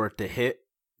enough for it to hit,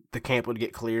 the camp would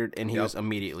get cleared, and he was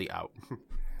immediately out.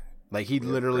 Like, he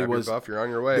literally was... Buff, you're on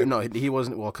your way. No, he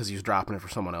wasn't... Well, because he was dropping it for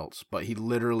someone else. But he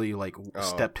literally,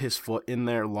 stepped his foot in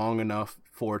there long enough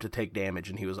for it to take damage,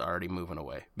 and he was already moving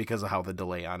away because of how the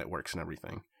delay on it works and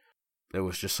everything. It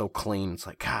was just so clean. It's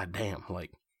like, god damn.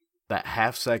 Like, that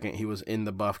half second he was in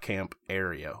the buff camp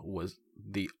area was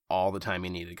all the time he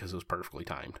needed because it was perfectly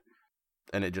timed.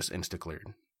 And it just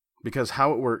insta-cleared. Because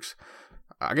how it works...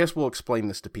 I guess we'll explain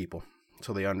this to people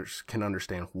so they can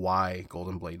understand why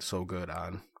Golden Blade's so good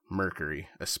on... Mercury,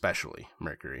 especially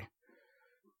Mercury.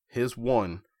 His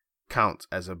one counts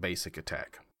as a basic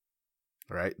attack.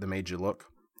 Right? The Made You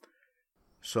Look.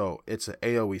 So it's an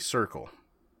AoE circle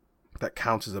that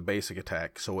counts as a basic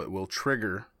attack, so it will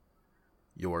trigger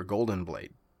your Golden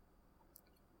Blade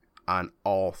on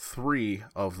all 3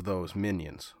 of those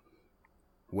minions,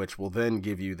 which will then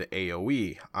give you the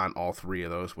AoE on all 3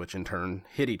 of those, which in turn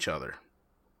hit each other.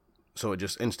 So it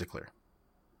just insta-clear.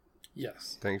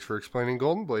 Yes. Thanks for explaining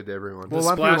Golden Blade to everyone. Well, a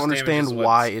lot of people don't understand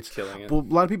why it's killing it. Well,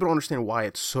 a lot of people don't understand why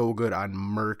it's so good on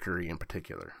Mercury in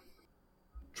particular.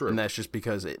 True. And that's just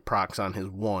because it procs on his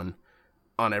one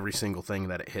on every single thing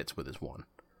that it hits with his one.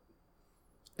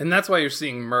 And that's why you're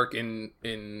seeing Merc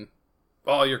in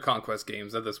all your Conquest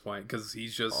games at this point, because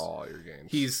he's just all your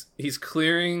games. He's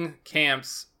clearing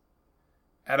camps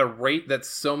at a rate that's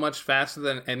so much faster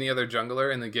than any other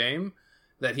jungler in the game.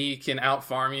 That he can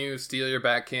out-farm you, steal your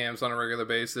back camps on a regular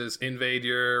basis, invade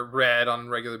your red on a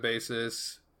regular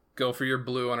basis, go for your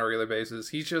blue on a regular basis.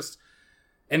 He's just...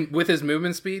 And with his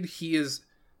movement speed, he is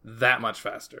that much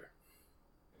faster.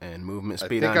 And movement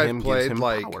speed on him gives him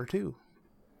power, too.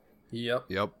 Yep.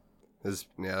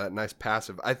 That nice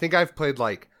passive. I think I've played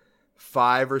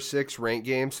 5 or 6 ranked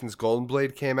games since Golden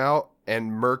Blade came out,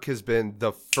 and Merc has been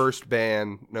the first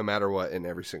ban, no matter what, in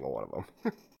every single one of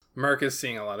them. Merc is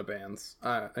seeing a lot of bans.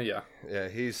 Yeah. Yeah,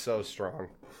 he's so strong.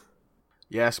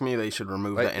 You ask me, they should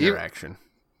remove the interaction.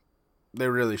 They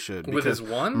really should. With his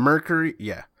one? Mercury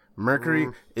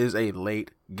is a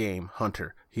late game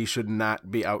hunter. He should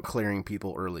not be out clearing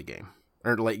people early game.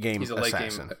 Or late game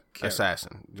assassin.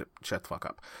 Assassin. Shut the fuck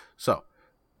up. So,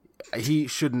 he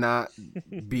should not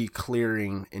be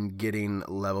clearing and getting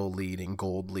level lead and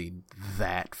gold lead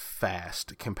that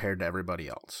fast compared to everybody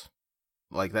else.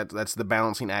 Like, that's the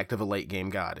balancing act of a late game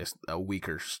god, is a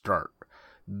weaker start.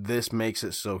 This makes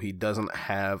it so he doesn't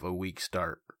have a weak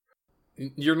start.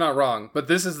 You're not wrong, but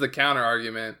this is the counter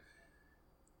argument.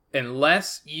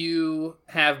 Unless you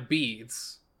have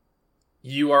beads,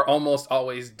 you are almost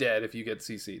always dead if you get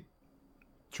CC'd.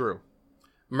 True.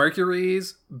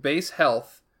 Mercury's base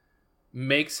health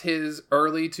makes his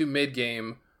early to mid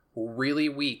game really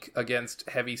weak against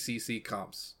heavy CC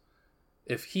comps.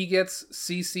 If he gets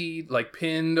CC'd, like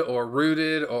pinned or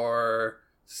rooted or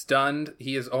stunned,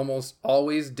 he is almost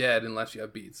always dead unless you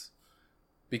have beads.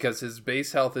 Because his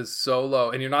base health is so low,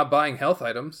 and you're not buying health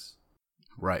items.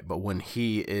 Right, but when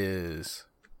he is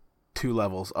 2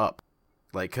 levels up,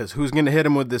 because who's going to hit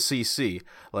him with the CC?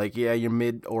 Your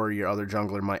mid or your other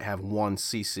jungler might have 1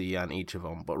 CC on each of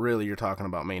them, but really you're talking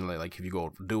about mainly, if you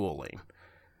go dual lane.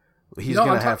 He's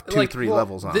going to have 2-3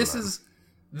 levels on this them.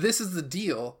 This is the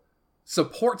deal.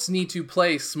 Supports need to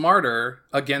play smarter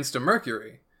against a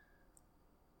Mercury.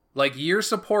 Your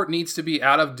support needs to be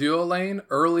out of duo lane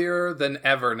earlier than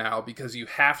ever now, because you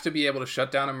have to be able to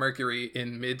shut down a Mercury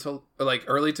in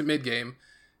early to mid game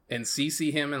and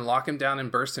CC him and lock him down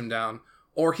and burst him down,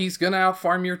 or he's gonna out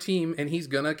farm your team and he's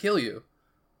gonna kill you.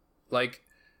 Like,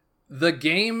 the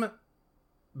game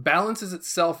balances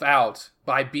itself out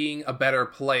by being a better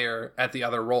player at the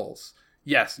other roles.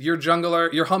 Yes, your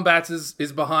jungler, your Humbats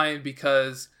is behind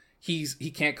because he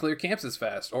can't clear camps as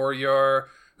fast, or your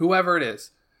whoever it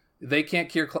is, they can't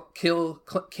kill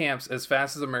camps as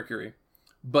fast as a Mercury.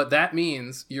 But that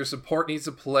means your support needs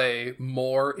to play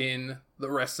more in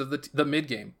the rest of the mid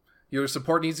game. Your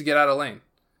support needs to get out of lane.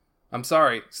 I'm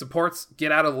sorry, supports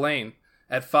get out of lane.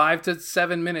 At 5 to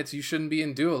 7 minutes, you shouldn't be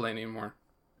in duo lane anymore.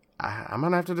 I'm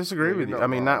gonna have to disagree with you. not I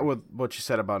mean, wrong. not with what you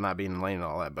said about not being in lane and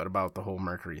all that, but about the whole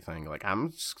Mercury thing. Like,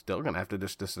 I'm still gonna have to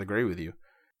just disagree with you.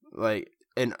 Like,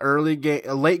 a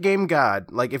late game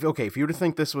god. Like, if you were to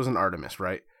think this was an Artemis,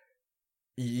 right?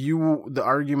 The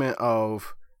argument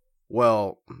of,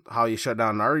 well, how you shut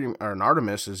down an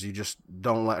Artemis is you just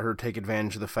don't let her take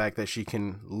advantage of the fact that she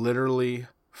can literally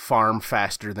farm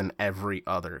faster than every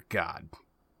other god.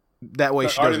 That way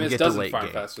But she doesn't Artemis get to doesn't late farm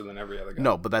game. faster than every other guy.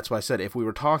 No, but that's why I said if we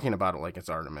were talking about it like it's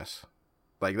Artemis.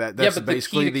 Like that's but the key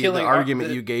basically to the killing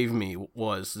argument you gave me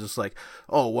was just like,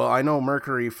 oh, well, I know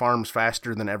Mercury farms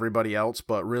faster than everybody else,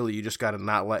 but really you just got to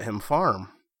not let him farm.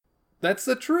 That's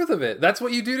the truth of it. That's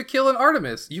what you do to kill an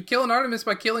Artemis. You kill an Artemis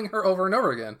by killing her over and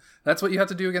over again. That's what you have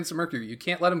to do against a Mercury. You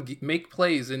can't let him make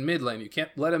plays in mid lane. You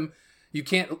can't let him.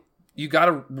 You got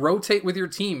to rotate with your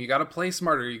team. You got to play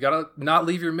smarter. You got to not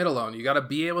leave your mid alone. You got to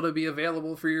be able to be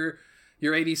available for your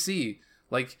ADC.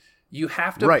 Like, you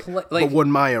have to Right. play. But when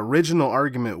my original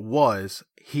argument was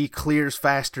he clears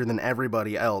faster than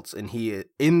everybody else, and he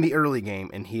in the early game,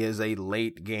 and he is a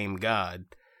late game god,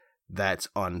 that's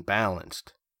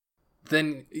unbalanced.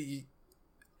 Then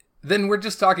we're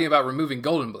just talking about removing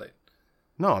Golden Blade.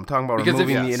 No, I'm talking about Because if-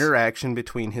 removing the yes. interaction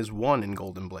between his 1 and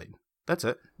Golden Blade. That's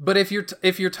it. But if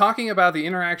you're talking about the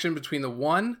interaction between the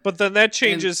 1, But then that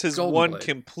changes And his Golden 1 Blade.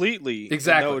 completely. and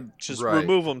Exactly. that would just Right.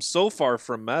 remove him so far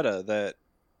from meta that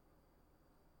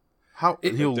He'll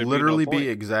there'd be no literally point. be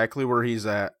exactly where he's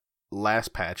at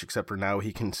last patch, except for now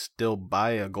he can still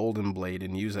buy a Golden Blade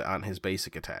and use it on his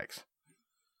basic attacks.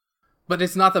 but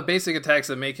it's not the basic attacks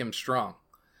that make him strong.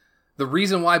 The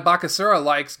reason why Bakasura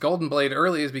likes Golden Blade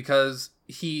early is because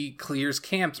he clears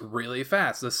camps really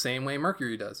fast, the same way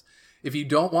Mercury does. If you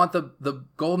don't want the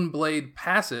Golden Blade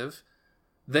passive,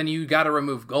 then you got to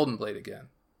remove Golden Blade again.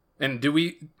 And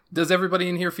does everybody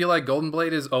in here feel like Golden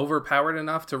Blade is overpowered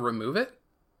enough to remove it?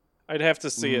 I'd have to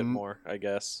see it more, I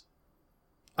guess.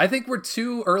 I think we're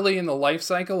too early in the life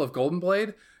cycle of Golden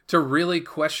Blade to really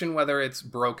question whether it's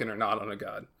broken or not on a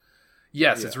god.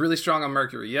 Yes, it's really strong on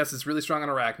Mercury. Yes, it's really strong on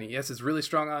Arachne. Yes, it's really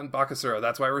strong on Bakasura.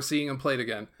 That's why we're seeing him played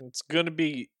again. It's going to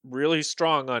be really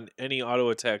strong on any auto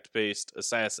attack based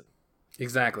assassin.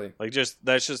 Exactly. Like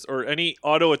or any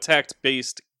auto attack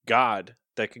based god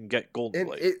that can get Golden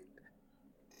Blade.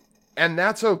 And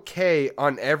that's okay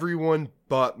on everyone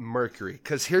but Mercury.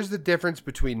 Because here's the difference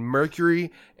between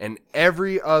Mercury and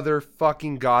every other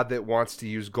fucking god that wants to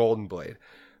use Golden Blade.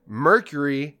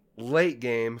 Mercury, late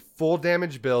game, full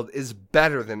damage build is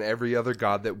better than every other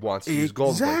god that wants to use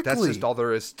Golden Blade. That's Exactly. just all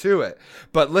there is to it.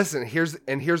 But listen, here's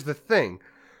the thing.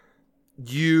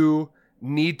 You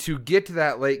need to get to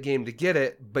that late game to get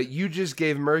it, but you just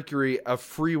gave Mercury a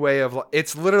free way of...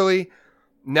 It's literally...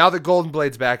 Now that Golden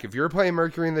Blade's back, if you're playing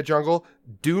Mercury in the jungle,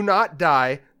 do not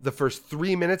die the first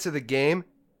 3 minutes of the game,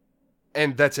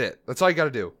 and that's it. That's all you got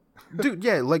to do. Dude,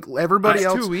 yeah, like everybody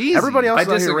That's else. too easy. Everybody else I is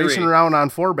out here disagree. racing around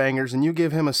on 4-bangers, and you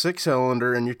give him a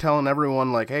 6-cylinder, and you're telling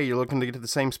everyone, like, hey, you're looking to get to the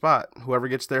same spot. Whoever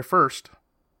gets there first.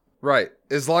 Right.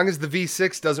 As long as the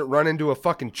V6 doesn't run into a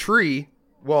fucking tree,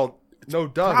 well, no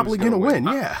duh. Probably who's gonna win,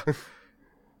 yeah.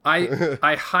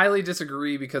 I highly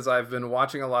disagree because I've been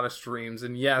watching a lot of streams,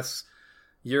 and yes,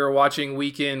 you're watching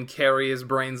Weekend carry his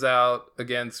brains out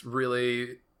against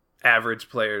really average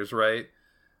players, right?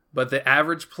 But the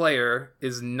average player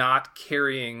is not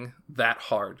carrying that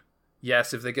hard.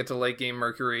 Yes, if they get to late game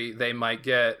Mercury, they might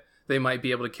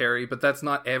be able to carry, but that's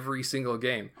not every single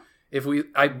game.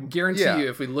 I guarantee Yeah. you,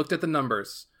 if we looked at the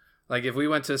numbers, like if we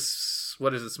went to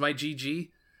Smite GG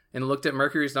and looked at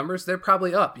Mercury's numbers, they're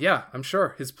probably up. Yeah, I'm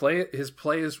sure his play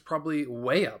is probably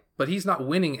way up, but he's not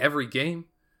winning every game.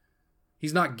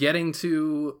 He's not getting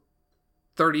to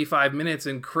 35 minutes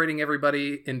and critting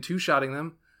everybody and two-shotting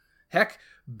them. Heck,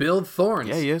 build Thorns.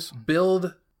 Yeah, he is.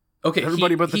 Build... Okay,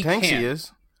 Everybody but the he tanks can, he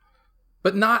is.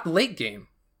 but not late game.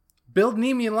 Build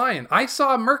Nemean Lion. I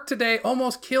saw Merc today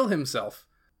almost kill himself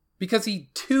because he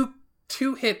two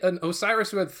hit an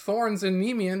Osiris who had Thorns and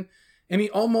Nemean, and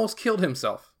he almost killed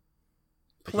himself.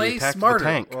 He Play attacked smarter. the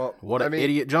tank. Well, What I an mean-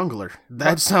 idiot jungler.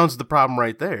 That sounds the problem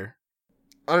right there.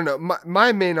 I don't know.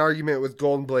 My main argument with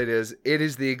Golden Blade is it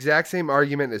is the exact same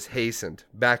argument as Hastened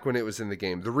back when it was in the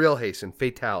game. The real Hastened,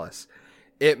 Fatalis.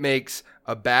 It makes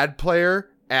a bad player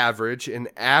average, an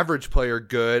average player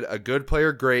good, a good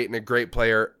player great, and a great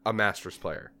player a Masters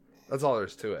player. That's all there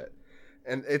is to it.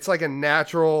 And it's like a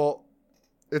natural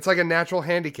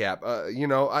handicap.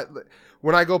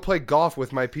 When I go play golf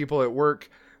with my people at work,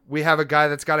 we have a guy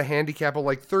that's got a handicap of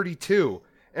like 32.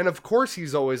 And of course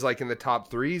he's always like in the top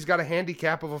 3. He's got a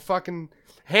handicap of a fucking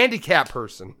handicap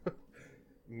person.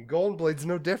 Golden Blade's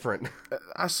no different.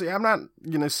 I see. I'm not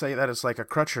gonna say that it's like a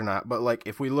crutch or not, but like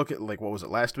if we look at like what was it,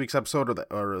 last week's episode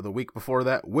or the week before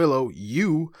that, Willow,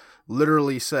 you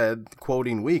literally said,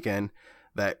 quoting Weekend,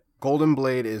 that Golden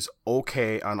Blade is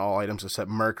okay on all items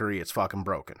except Mercury. It's fucking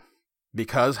broken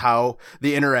because how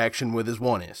the interaction with his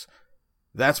one is.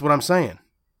 That's what I'm saying.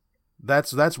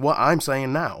 That's what I'm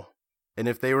saying now. And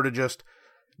if they were to just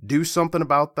do something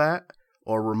about that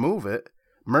or remove it,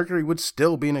 Mercury would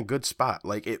still be in a good spot.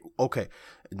 Okay,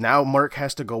 now Merc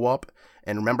has to go up,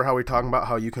 and remember how we were talking about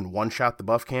how you can one-shot the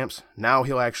buff camps? Now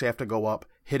he'll actually have to go up,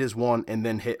 hit his one, and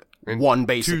then hit one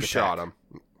basic attack. Two-shot him.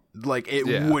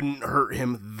 It wouldn't hurt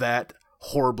him that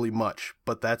horribly much,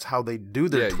 but that's how they do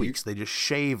their tweaks. They just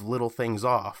shave little things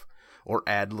off or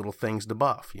add little things to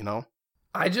buff, you know?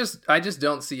 I just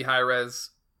don't see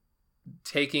Hi-Rez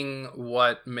taking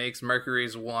what makes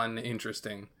Mercury's one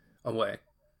interesting away.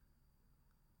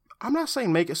 I'm not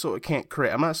saying make it so it can't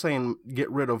crit. I'm not saying get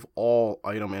rid of all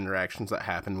item interactions that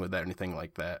happen with that or anything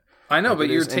like that. I know, but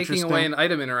you're taking away an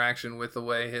item interaction with the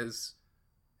way his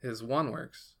one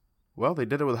works. Well, they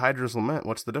did it with Hydra's Lament.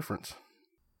 What's the difference?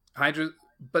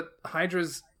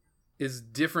 Hydra's is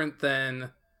different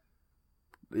than...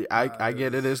 I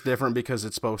get it is different because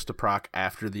it's supposed to proc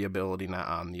after the ability, not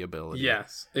on the ability.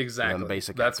 Yes, exactly. The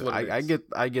basic That's what it is.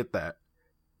 I get that.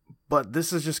 But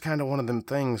this is just kind of one of them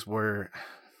things where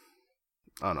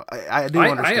I don't know. I do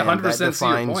understand I 100% that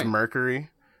defines Mercury.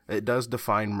 It does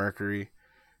define Mercury,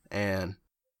 and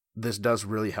this does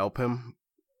really help him.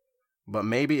 But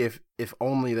maybe if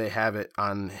only they have it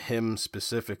on him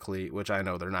specifically, which I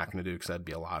know they're not going to do because that'd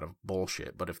be a lot of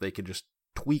bullshit. But if they could just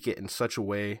tweak it in such a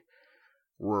way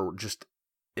where it just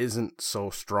isn't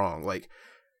so strong. Like,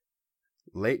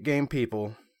 late game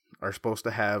people are supposed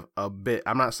to have a bit,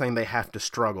 I'm not saying they have to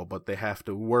struggle, but they have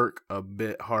to work a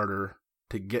bit harder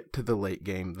to get to the late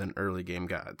game than early game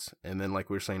gods. And then,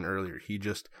 like we were saying earlier,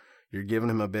 you're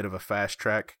giving him a bit of a fast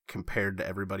track compared to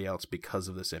everybody else because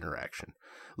of this interaction.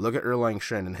 Look at Erlang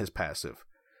Shen and his passive.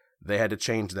 They had to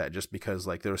change that just because,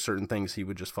 like, there were certain things he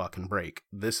would just fucking break.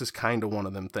 This is kind of one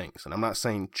of them things. And I'm not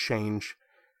saying change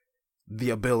the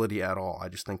ability at all. I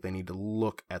just think they need to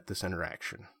look at this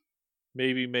interaction.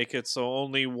 Maybe make it so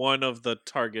only one of the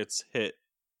targets hit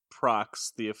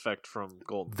procs the effect from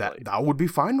Golden Blade. I would be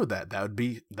fine with that. That'd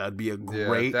be a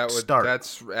great start.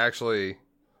 That's actually,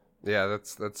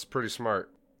 that's pretty smart.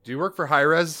 Do you work for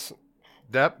Hi-Rez,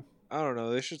 Depp? I don't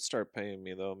know. They should start paying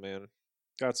me though, man.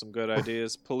 Got some good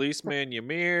ideas. Policeman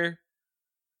Ymir,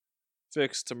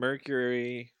 fixed to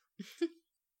Mercury.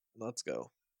 Let's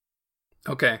go.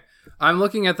 Okay, I'm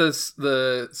looking at the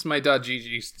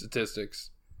Smite.gg statistics.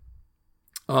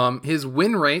 His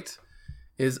win rate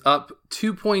is up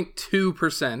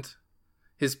 2.2%.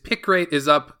 His pick rate is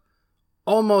up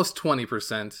almost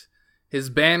 20%. His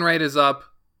ban rate is up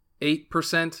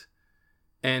 8%.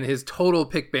 And his total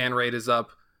pick ban rate is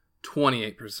up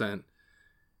 28%.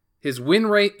 His win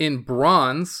rate in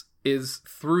bronze is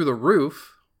through the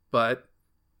roof, but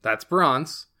that's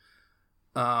bronze.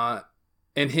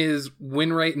 And his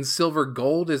win rate in silver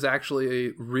gold is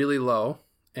actually really low.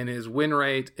 And his win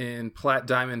rate in plat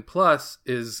diamond plus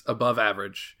is above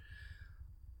average.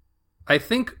 I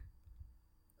think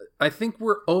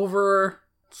we're over.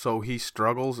 So he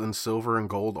struggles in silver and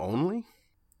gold only?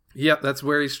 Yep, that's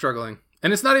where he's struggling.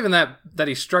 And it's not even that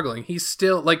he's struggling. He's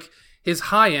still, like, his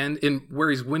high end in where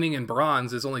he's winning in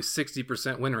bronze is only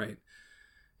 60% win rate.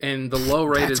 And the low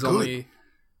rate is only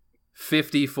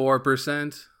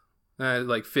 54%.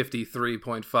 Like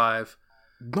 53.5.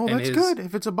 No, that's good.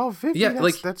 If it's above 50,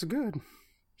 that's good.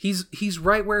 He's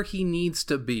right where he needs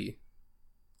to be.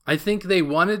 I think they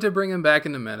wanted to bring him back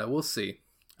into meta. We'll see.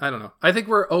 I don't know. I think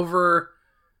we're over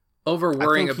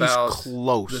worrying about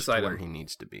close this to item. Where he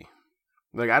needs to be.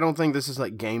 Like, I don't think this is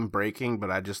like game breaking, but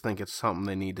I just think it's something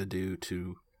they need to do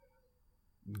to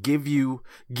give you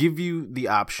the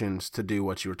options to do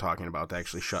what you were talking about, to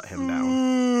actually shut him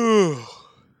down.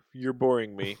 You're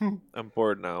boring me. I'm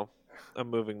bored now. I'm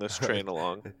moving this train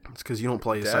along. It's because you don't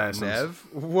play Assassins. Nev,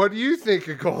 what do you think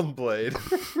of Golden Blade?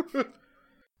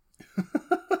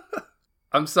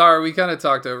 I'm sorry, we kind of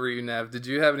talked over you, Nev. Did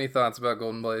you have any thoughts about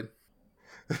Golden Blade?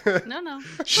 No.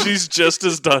 She's just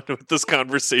as done with this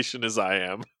conversation as I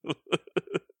am.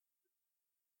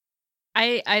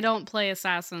 I don't play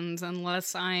Assassins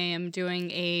unless I am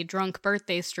doing a drunk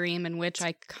birthday stream in which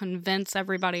I convince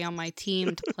everybody on my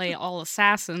team to play all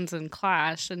Assassins in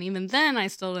Clash, and even then I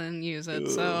still didn't use it,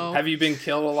 so... Have you been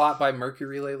killed a lot by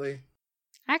Mercury lately?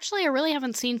 Actually, I really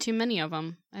haven't seen too many of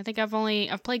them. I think I've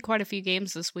played quite a few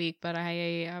games this week, but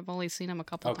I've only seen them a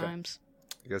couple times.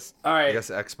 I guess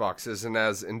Xbox isn't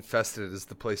as infested as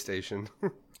the PlayStation.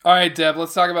 All right, Deb,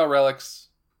 let's talk about relics.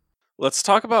 Let's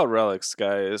talk about relics,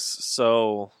 guys.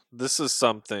 So, this is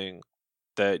something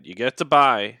that you get to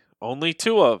buy only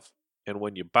 2 of, and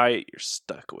when you buy it, you're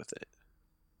stuck with it.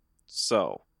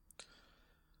 So,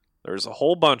 there's a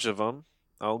whole bunch of them.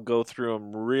 I'll go through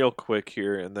them real quick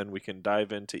here, and then we can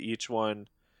dive into each one,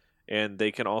 and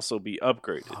they can also be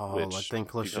upgraded, which I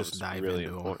think let's just dive really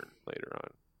into important them. later on.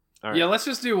 All right. Yeah, let's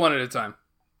just do one at a time.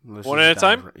 One at a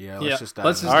time? Yeah, Yeah, let's just dive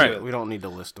let's into just it. do it. We don't need to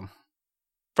list them.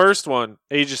 First one,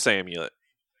 Aegis Amulet.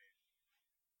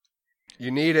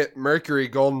 You need it. Mercury,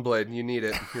 Golden Blade, you need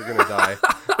it. You're going to die.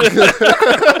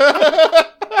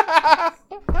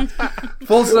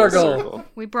 Full circle.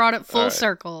 We brought it full All right.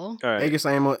 circle. All right. Aegis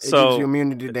Amulet, it So- gives you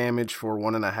immunity to damage for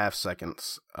 1.5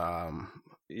 seconds.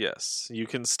 Yes, you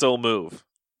can still move.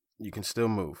 You can still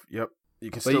move. Yep. You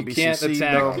can But still you be can't CC'd,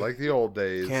 attack. though. Like the old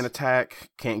days. Can't attack,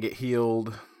 can't get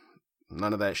healed,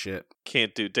 none of that shit.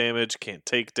 Can't do damage, can't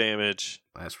take damage.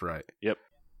 That's right.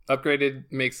 Upgraded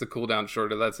makes the cooldown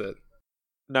shorter, that's it.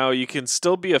 Now, you can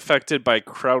still be affected by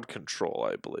crowd control,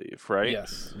 I believe, right?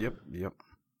 Yes. Yep.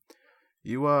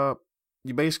 You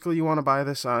basically you want to buy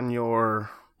this on your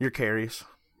carries,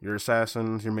 your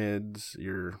assassins, your mids,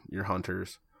 your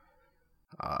hunters.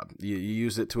 You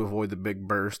use it to avoid the big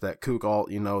burst. That Kook ult,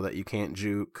 that you can't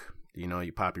juke.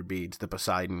 You pop your beads. The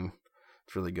Poseidon,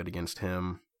 it's really good against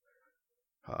him.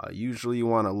 Usually you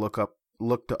want to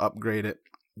look to upgrade it.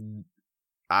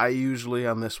 I usually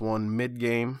on this one mid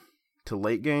game to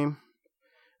late game,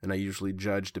 and I usually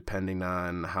judge depending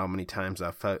on how many times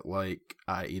I felt like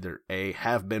I either A,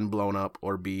 have been blown up,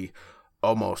 or B,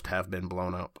 almost have been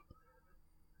blown up.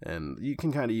 And you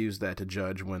can kind of use that to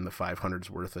judge when the 500's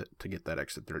worth it to get that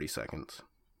extra 30 seconds.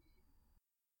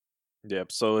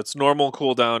 Yep, so its normal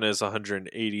cooldown is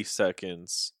 180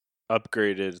 seconds.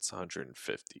 Upgraded, it's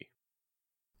 150.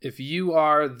 If you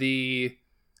are the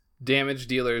damage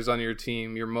dealers on your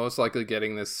team, you're most likely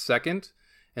getting this second,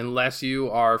 unless you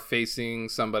are facing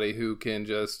somebody who can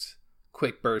just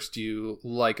quick burst you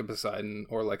like a Poseidon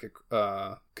or like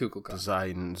a Kukulkan.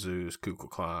 Poseidon, Zeus,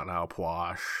 Kukulkan,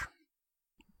 Alpwash.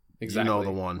 Exactly. You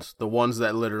know the ones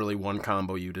that literally one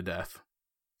combo you to death.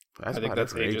 I think about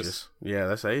that's it for Aegis. Yeah,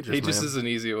 that's Aegis. Aegis man. is an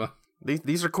easy one.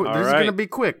 These are quick. All These are right. gonna be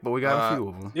quick, but we got a few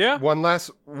of them. Yeah. One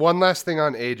last thing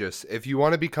on Aegis. If you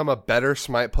want to become a better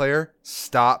Smite player,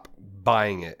 stop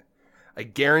buying it. I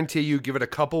guarantee you, give it a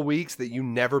couple weeks that you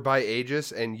never buy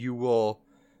Aegis, and you will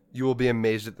be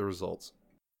amazed at the results.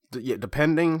 Yeah,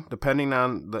 depending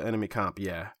on the enemy comp.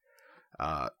 Yeah,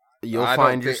 you'll I find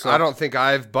don't think, yourself. I don't think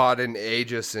I've bought an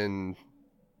Aegis in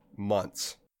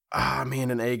months.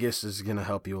 Man, an Aegis is gonna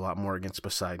help you a lot more against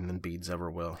Poseidon than beads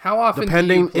ever will. How often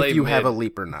Depending do you play if you mid? have a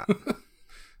leap or not.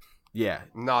 Yeah.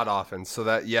 Not often. So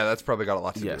that's probably got a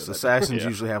lot to do Yes, with it. assassins Yeah.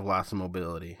 usually have lots of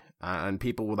mobility. And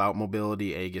people without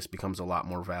mobility, Aegis becomes a lot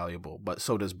more valuable. But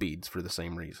so does beads for the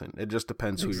same reason. It just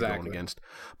depends who you're Exactly. going against.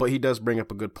 But he does bring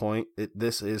up a good point.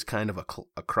 This is kind of a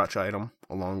crutch item,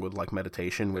 along with like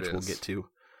meditation, which It we'll is. get to.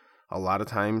 A lot of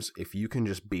times, if you can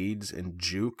just beads and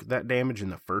juke that damage in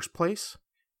the first place,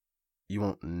 you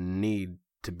won't need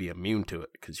to be immune to it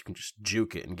because you can just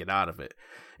juke it and get out of it.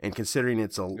 And considering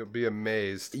it's You'll be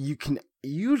amazed. you can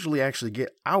usually actually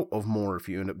get out of more if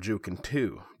you end up juking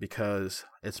too, because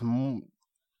it's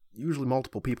usually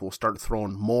multiple people will start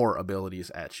throwing more abilities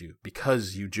at you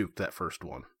because you juked that first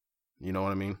one. You know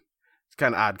what I mean? It's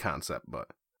kind of odd concept, but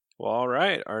Well, all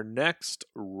right. Our next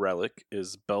relic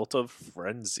is Belt of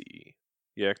Frenzy.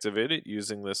 You activate it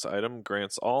using this item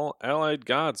grants all allied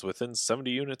gods within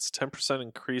 70 units 10%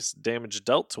 increased damage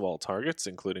dealt to all targets,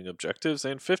 including objectives,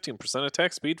 and 15%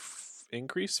 attack speed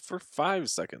increase for 5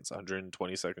 seconds,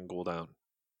 120 second cooldown.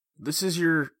 this is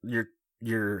your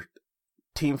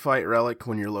team fight relic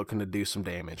when you're looking to do some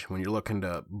damage, when you're looking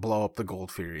to blow up the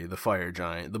Gold Fury, the Fire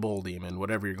Giant, the Bull Demon,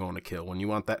 whatever you're going to kill, when you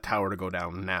want that tower to go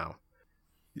down now.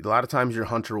 A lot of times your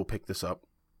hunter will pick this up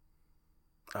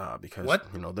because What?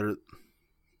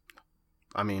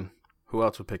 who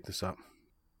else would pick this up?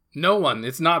 No one.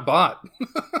 It's not bought.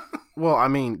 Well,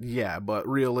 yeah, but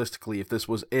realistically, if this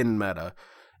was in meta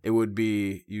it would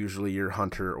be usually your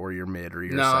hunter or your mid or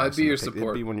your No, assassin. it'd be your It'd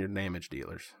support. be one of your damage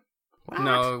dealers. What?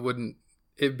 No, it wouldn't.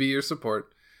 It'd be your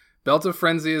support. Belt of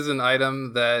Frenzy is an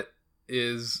item that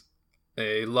is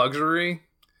a luxury,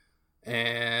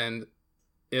 and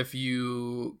if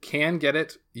you can get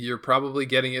it, you're probably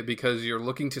getting it because you're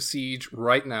looking to siege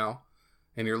right now,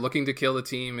 and you're looking to kill the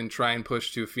team and try and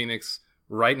push to Phoenix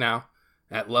right now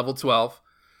at level 12.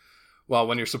 Well,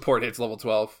 when your support hits level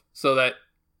 12, so that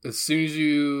as soon as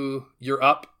you're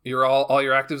up, you're all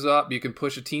your actives up, you can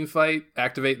push a team fight,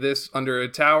 activate this under a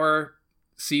tower,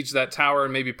 siege that tower,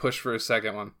 and maybe push for a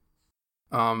second one.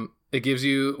 It gives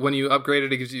you, when you upgrade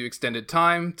it, it gives you extended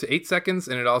time to 8 seconds,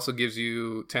 and it also gives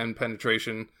you 10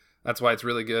 penetration. That's why it's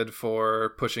really good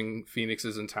for pushing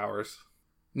phoenixes and towers.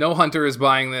 No hunter is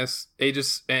buying this.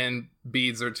 Aegis and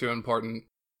beads are too important.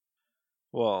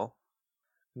 Well,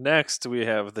 next we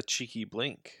have the Cheeky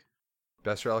Blink.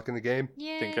 Best relic in the game.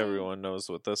 Yay. I think everyone knows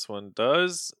what this one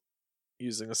does.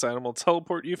 Using this item will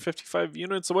teleport you 55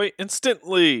 units away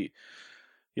instantly.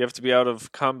 You have to be out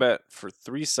of combat for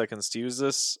 3 seconds to use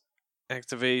this.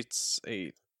 Activates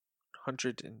a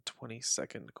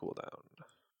 120-second cooldown.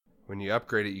 When you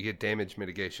upgrade it, you get damage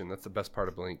mitigation. That's the best part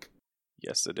of Blink,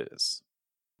 Yes, it is.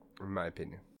 in my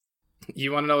opinion.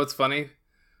 You want to know what's funny?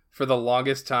 For the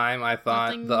longest time, I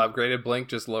thought Nothing- the upgraded blink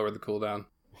just lowered the cooldown.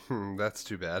 That's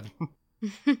too bad.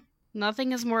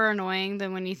 Nothing is more annoying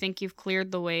than when you think you've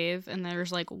cleared the wave and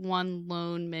there's like one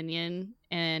lone minion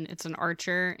and it's an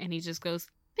archer and he just goes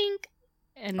bink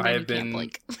and then I you have can't been-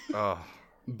 blink. Oh,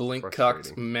 Blink cucked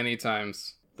Frustrating. many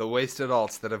times. the wasted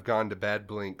alts that have gone to bad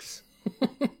blinks.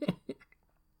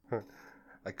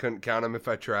 I couldn't count them if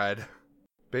I tried.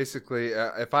 Basically,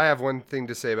 if I have one thing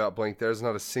to say about Blink, there's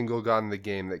not a single god in the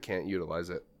game that can't utilize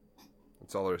it.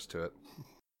 That's all there is to it.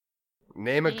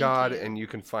 Name a Thank god you. and you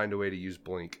can find a way to use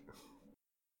Blink.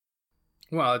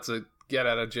 Well, it's a get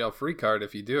out of jail free card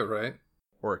if you do it right.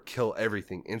 Or a kill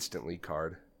everything instantly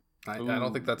card. I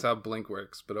don't think that's how Blink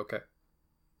works, but okay.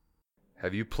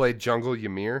 Have you played Jungle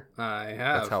Ymir? I have.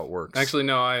 That's how it works. Actually,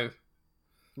 no, I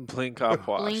Blink on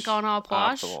wash. Blink on a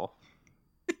wash? Optimal.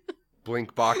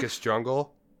 Blink Bacchus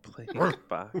Jungle. Blink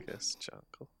Bacchus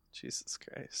Jungle. Jesus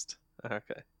Christ.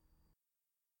 Okay.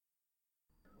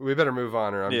 We better move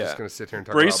on, or I'm Yeah. just going to sit here and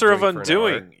talk Bracer about of Blink for an hour.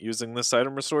 Undoing. Using this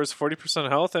item restores 40%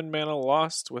 health and mana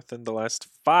lost within the last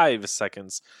 5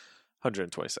 seconds.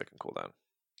 120-second cooldown.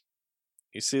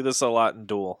 You see this a lot in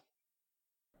Duel.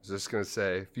 I was just going to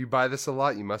say, if you buy this a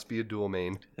lot, you must be a dual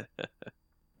main.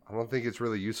 I don't think it's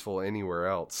really useful anywhere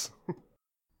else.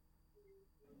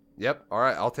 Yep,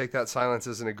 alright, I'll take that silence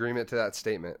as an agreement to that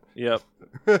statement. Yep.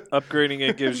 Upgrading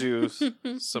it gives you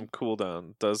some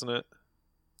cooldown, doesn't it?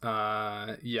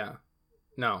 yeah.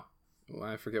 No.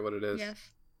 I forget what it is.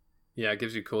 Yes. Yeah, it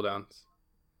gives you cooldowns.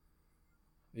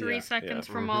 3 Yeah. seconds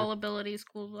from Mhm. all abilities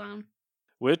cooldown.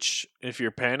 Which, if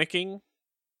you're panicking,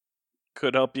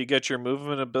 could help you get your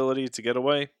movement ability to get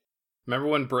away. Remember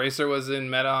when Bracer was in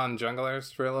meta on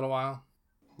junglers for a little while?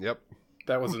 Yep,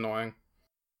 That was annoying.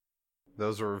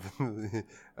 those were... it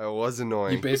was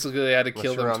annoying. You basically had to Unless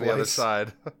kill you're them on twice. the other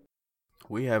side.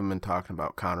 We haven't been talking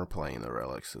about counterplaying the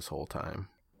relics this whole time.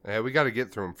 Yeah, we got to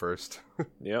get through them first.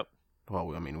 Yep.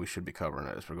 Well, I mean, we should be covering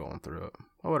it as we're going through it.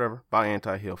 Oh, whatever. Buy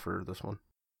anti-heal for this one.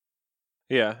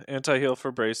 Yeah, anti-heal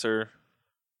for Bracer.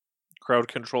 Crowd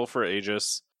control for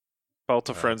Aegis. Belt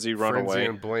of Frenzy, Runaway. Frenzy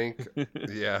and Blink.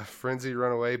 Yeah, Frenzy,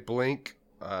 Runaway, Blink.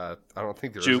 I don't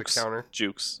think there is Jukes. a counter.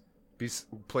 Jukes.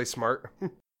 Play smart.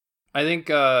 I think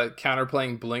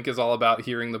counterplaying Blink is all about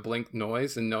hearing the Blink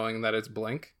noise and knowing that it's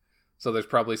Blink. So there's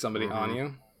probably somebody on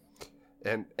you.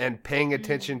 and paying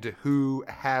attention to who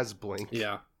has Blink.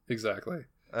 Yeah, exactly.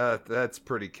 That's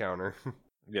pretty counter.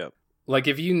 Yep. Like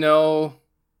if you know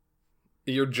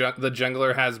the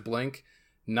jungler has Blink,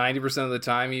 90% of the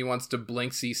time he wants to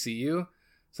Blink CC you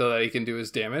so that he can do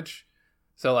his damage.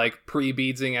 So like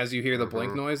pre-beadsing as you hear the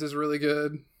Blink noise is really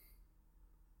good.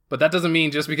 But that doesn't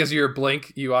mean just because you're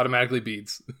Blink, you automatically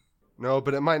beads. No,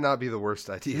 but it might not be the worst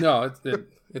idea. No,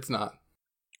 it's not.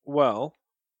 Well,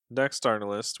 next on our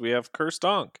list, we have Cursed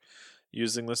Ankh.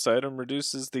 Using this item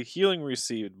reduces the healing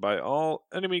received by all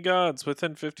enemy gods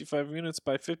within 55 units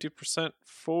by 50%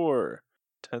 for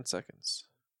 10 seconds.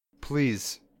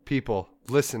 Please, people,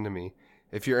 listen to me.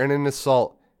 If you're in an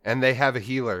assault and they have a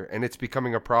healer and it's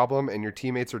becoming a problem and your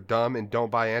teammates are dumb and don't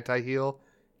buy anti-heal,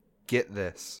 get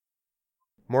this.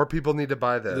 More people need to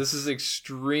buy this. This is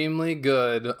extremely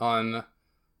good on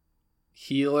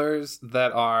healers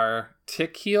that are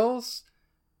tick heals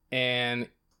and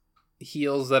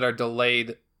heals that are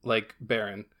delayed, like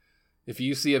Baron. If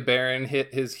you see a Baron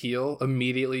hit his heal,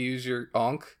 immediately use your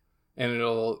Ankh and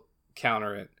it'll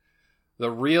counter it. The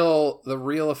real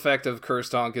effect of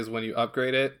Cursed Donk is when you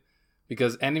upgrade it,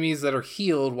 because enemies that are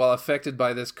healed while affected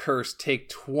by this curse take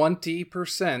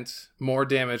 20% more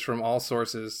damage from all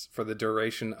sources for the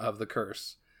duration of the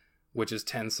curse, which is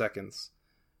 10 seconds.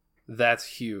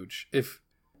 That's huge.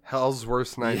 Hell's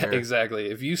worst nightmare. Yeah, exactly.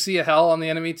 If you see a Hell on the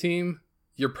enemy team,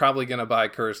 you're probably going to buy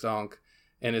Cursed Donk.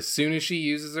 And as soon as she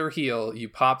uses her heal, you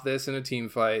pop this in a team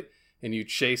fight and you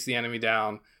chase the enemy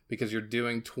down because you're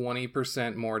doing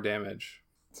 20% more damage.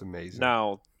 It's amazing.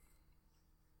 Now,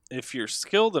 if you're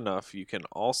skilled enough, you can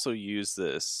also use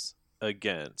this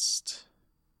against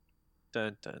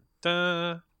dun, dun,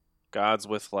 dun, gods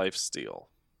with lifesteal.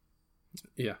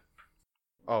 Yeah.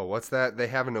 Oh, what's that? They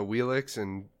have an Awilix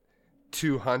and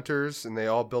 2 hunters, and they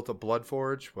all built a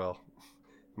Bloodforge? Well,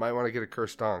 might want to get a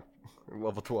Cursed Donk.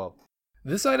 Level 12.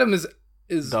 This item is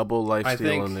Double I lifesteal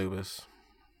think- Anubis.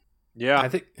 Yeah, I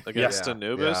think against Yeah,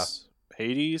 Anubis,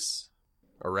 Hades.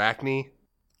 Arachne.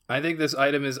 I think this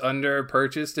item is under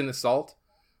purchased in Assault.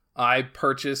 I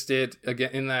purchased it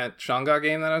again in that Shanga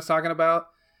game that I was talking about,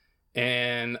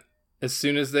 and as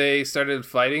soon as they started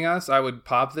fighting us, I would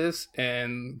pop this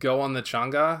and go on the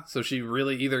Chang'e. So she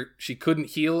really either she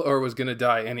couldn't heal or was gonna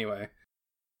die anyway.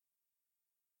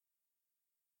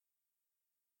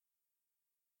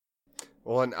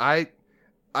 Well, and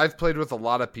I've played with a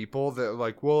lot of people that are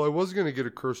like, well, I was going to get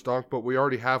a Cursed Donk, but we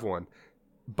already have one.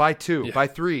 Buy 2, Yeah. buy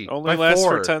 3, Only buy lasts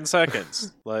 4. for 10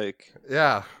 seconds. Like,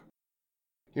 Yeah.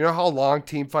 You know how long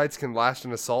team fights can last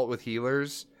in Assault with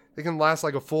healers? They can last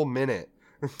like a full minute.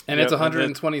 And Yep, it's and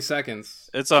 120 seconds.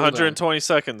 it's Cooldown. 120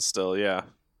 seconds still, yeah.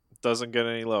 Doesn't get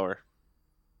any lower.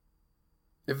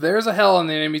 If there's a Hell on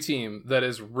the enemy team that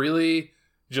is really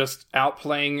just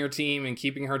outplaying your team and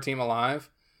keeping her team alive,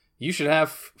 you should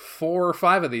have 4 or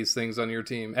 5 of these things on your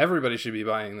team. Everybody should be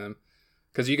buying them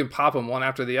because you can pop them one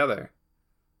after the other,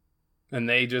 and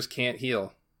they just can't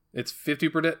heal. It's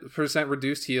 50%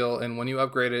 reduced heal, and when you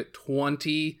upgrade it,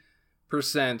 20%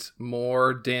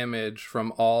 more damage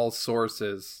from all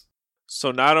sources.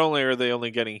 So not only are they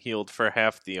only getting healed for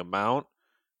half the amount,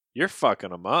 you're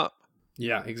fucking them up.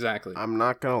 Yeah, exactly. I'm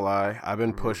not gonna lie. I've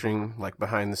been pushing, like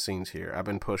behind the scenes here. I've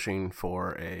been pushing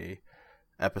for a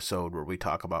episode where we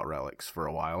talk about relics for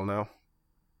a while now.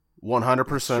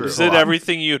 100%. Is it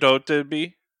everything you'd hoped it'd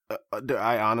be?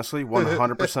 I honestly,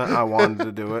 100%. I wanted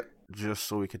to do it just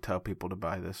so we could tell people to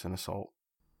buy this in Assault.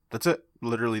 That's it.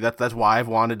 Literally, that's why I've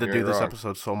wanted to You do ain't this wrong.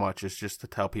 episode so much. Is just to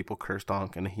tell people Cursed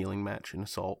Donk in a healing match in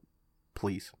Assault.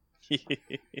 Please. I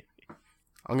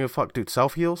don't give a fuck, dude.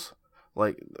 Self heals,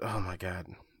 like, oh my god,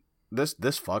 this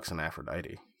fucks an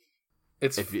Aphrodite.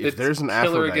 It's if it's there's an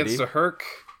killer Aphrodite- against a Herc.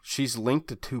 She's linked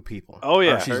to 2 people. Oh,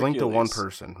 yeah, Or she's linked to 1 Hercules.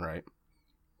 person, right?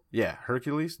 Yeah,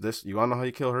 Hercules. This, you wanna know how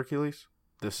you kill Hercules?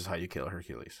 This is how you kill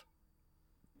Hercules.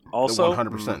 Also,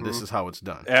 100%. This is how it's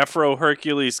done. Afro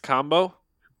Hercules combo,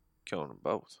 killing them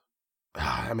both.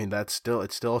 I mean, it's still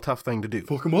a tough thing to do.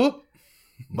 Fuck him up.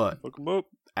 But Hook 'em up.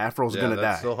 Afro's Yeah, gonna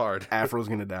that's die. still hard. Afro's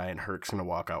gonna die, and Herc's gonna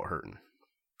walk out hurting.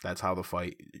 That's how the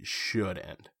fight should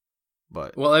end.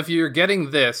 But Well, if you're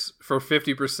getting this for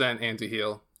 50%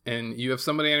 anti-heal, and you have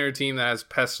somebody on your team that has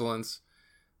Pestilence,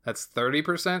 that's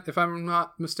 30%, if I'm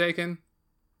not mistaken.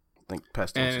 I think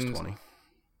Pestilence and- is 20.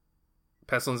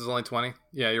 Pestilence is only 20?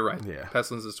 Yeah, you're right. Yeah.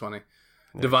 Pestilence is 20.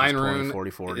 Yeah, Divine it's 20, Rune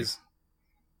 40, 40. is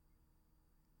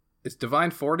Divine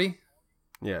 40?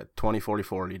 Yeah, 20, 40,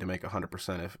 40 to make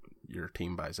 100% if your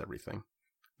team buys everything.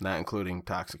 Not including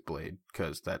Toxic Blade,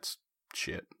 because that's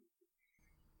shit.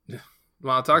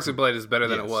 Well, Toxic Blade is better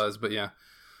than it Yes. was, but yeah.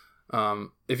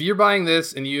 If you're buying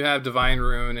this and you have Divine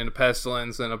Rune and a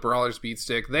Pestilence and a Brawler's Beat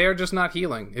Stick, they are just not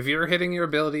healing. If you're hitting your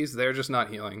abilities, they're just not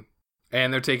healing.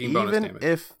 And they're taking bonus Even damage.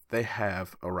 if they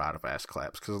have a Rod of Ass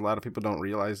Claps, because a lot of people don't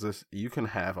realize this, you can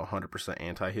have 100%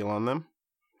 anti-heal on them,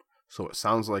 so it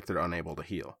sounds like they're unable to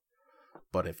heal.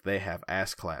 But if they have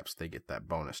Ass Claps, they get that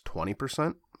bonus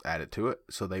 20% added to it,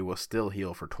 so they will still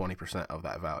heal for 20% of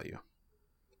that value.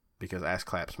 Because Ass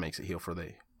Claps makes it heal for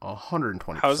the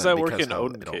 120%. How does that work because in how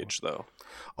Odin it'll- Cage, though?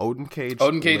 Odin Cage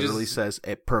literally is- says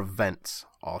it prevents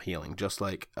all healing, just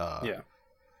like Yeah.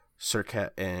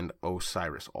 Serket and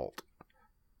Osiris ult.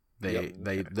 Yep.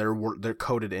 They're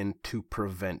coded in to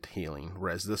prevent healing,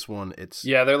 whereas this one it's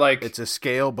Yeah, they're like... it's a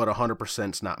scale, but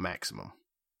 100% is not maximum.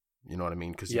 You know what I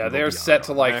mean? Because Yeah, they're set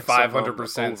to like Maximum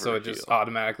 500%, so it just overheal.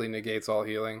 automatically negates all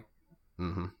healing.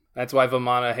 Mm-hmm. That's why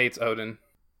Vamana hates Odin.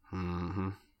 Mm-hmm.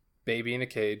 Baby in a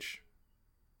cage.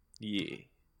 Yeah.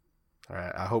 All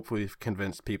right. I hope we've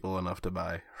convinced people enough to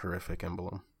buy Horrific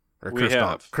Emblem or We Cursed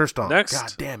Donk. have. Cursed Donk. Next.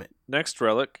 God damn it! Next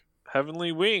relic,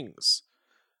 Heavenly Wings.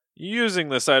 Using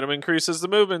this item increases the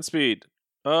movement speed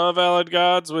of allied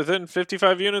gods within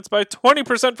 55 units by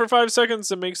 20% for 5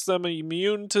 seconds and makes them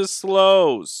immune to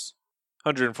slows.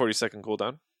 140 second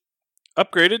cooldown.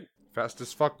 Upgraded. Fast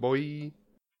as fuck, boy.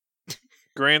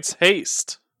 Grants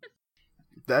haste.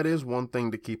 That is one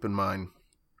thing to keep in mind.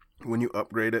 When you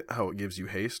upgrade it, how it gives you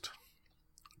haste.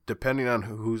 Depending on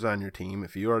who's on your team,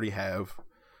 if you already have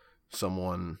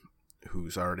someone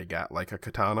who's already got like a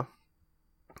katana,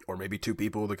 or maybe 2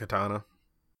 people with a katana,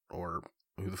 or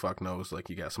who the fuck knows, like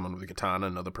you got someone with a katana,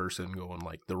 another person going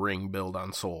like the ring build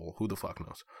on soul, who the fuck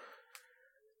knows.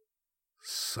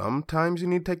 Sometimes you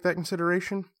need to take that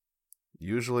consideration.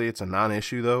 Usually it's a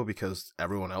non-issue though, because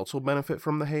everyone else will benefit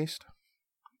from the haste.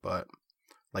 But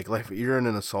like if you're in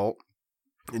an assault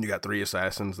and you got 3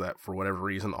 assassins that for whatever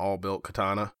reason all built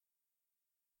katana,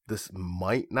 this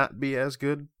might not be as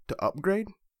good to upgrade,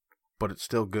 but it's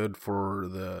still good for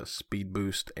the speed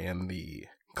boost and the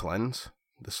cleanse,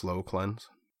 the slow cleanse.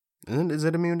 Is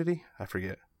it immunity? I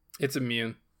forget. It's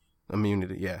immune.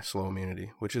 Immunity, yeah, slow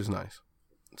immunity, which is nice.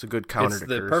 It's a good counter It's to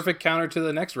the curse. perfect counter to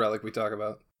the next relic we talk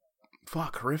about.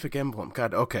 Fuck, Horrific Emblem.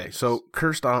 God, okay, so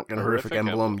Cursed Ankh and Horrific Horrific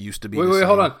Emblem Emblem. used to be Wait, the wait, same.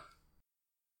 hold on.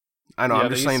 I know, Yeah, I'm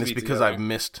they just used saying to this be because together. I've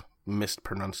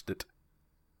mispronounced it.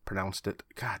 Pronounced it.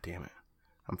 God damn it.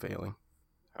 I'm failing.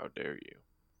 How dare you?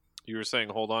 You were saying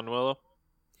hold on, Willow?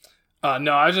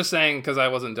 No, I was just saying because I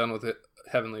wasn't done with it.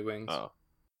 Heavenly Wings. Oh.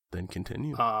 Then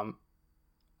continue.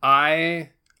 I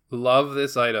love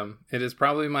this item. It is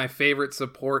probably my favorite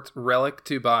support relic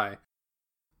to buy.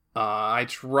 I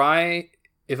try,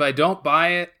 if I don't buy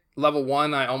it level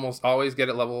 1, I almost always get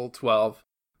it level 12.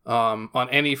 On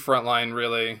any frontline,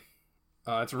 really.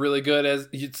 It's really good as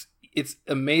it's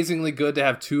amazingly good to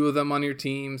have 2 of them on your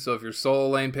team. So if your solo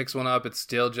lane picks one up, it's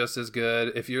still just as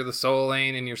good. If you're the solo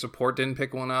lane and your support didn't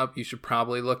pick one up, you should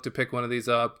probably look to pick one of these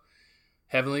up.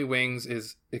 Heavenly Wings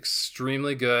is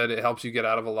extremely good. It helps you get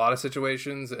out of a lot of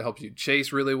situations. It helps you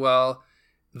chase really well.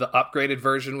 The upgraded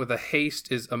version with a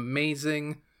haste is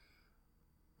amazing.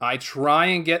 I try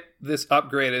and get this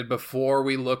upgraded before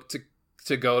we look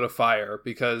to go to fire,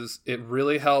 because it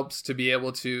really helps to be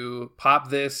able to pop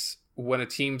this when a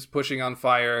team's pushing on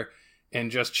fire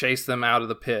and just chase them out of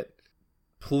the pit.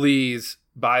 Please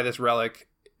buy this relic.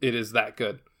 It is that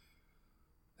good.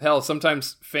 Hell,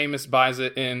 sometimes Famous buys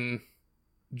it in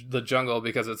the jungle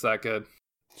because it's that good.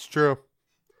 It's true.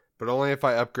 But only if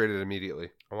I upgrade it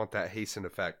immediately. I want that hasten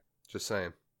effect. Just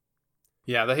saying.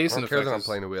 Yeah, the I hasten don't care that I'm effect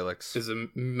playing a Wheelix. is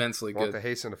immensely I want good. the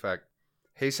hasten effect.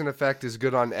 Hasten effect is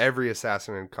good on every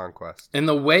assassin in Conquest. And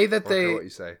the way that I don't care what you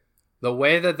say. the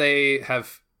way that they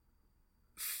have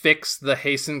fixed the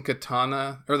hastened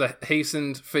katana or the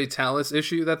hastened fatalis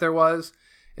issue that there was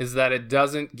is that it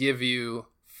doesn't give you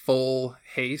full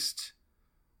haste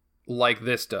like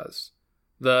this does.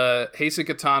 The hastened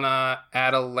katana,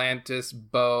 Atalantis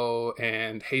bow,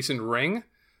 and hastened ring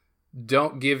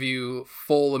don't give you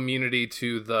full immunity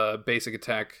to the basic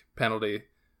attack penalty.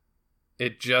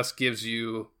 It just gives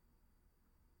you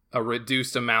a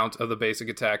reduced amount of the basic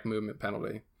attack movement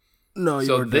penalty. No,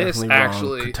 so you're this definitely wrong.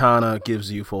 actually- Katana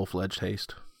gives you full-fledged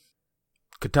haste.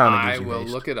 Katana I gives you will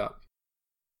haste. look it up.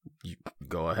 You,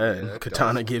 go ahead. Yeah, it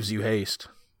Katana does. gives you haste.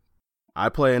 I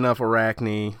play enough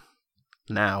Arachne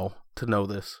now to know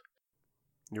this.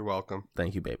 You're welcome.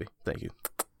 Thank you, baby. Thank you.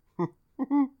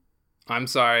 I'm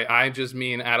sorry, I just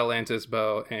mean Atalantis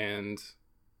bow and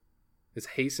is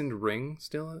hastened ring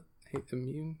still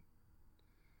immune?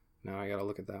 No, I gotta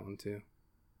look at that one too.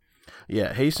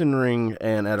 Yeah, Hasten Ring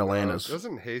and Atalantis.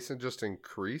 Doesn't hasten just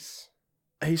increase?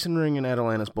 Hasten Ring and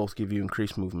Atalantis both give you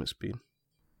increased movement speed.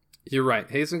 You're right.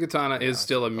 Hasten Katana is that's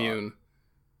still what I thought. immune.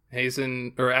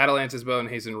 Hasten or Atalantis bow and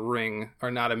Hasten ring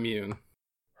are not immune.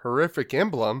 Horrific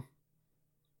Emblem.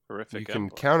 Horrific You can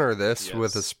Emblem. counter this Yes.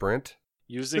 with a sprint.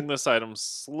 Using this item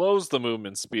slows the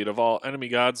movement speed of all enemy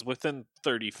gods within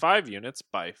 35 units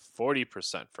by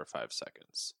 40% for 5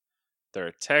 seconds. Their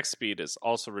attack speed is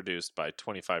also reduced by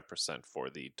 25% for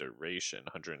the duration,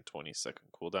 120 second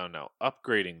cooldown. Now,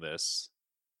 upgrading this,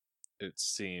 it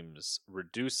seems,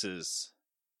 reduces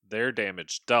their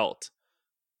damage dealt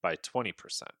by 20%.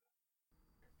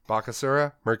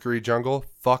 Bakasura, Mercury Jungle,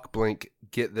 fuck Blink,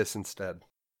 get this instead.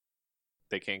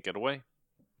 They can't get away.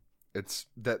 It's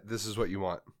that this is what you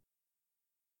want.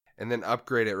 And then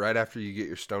upgrade it right after you get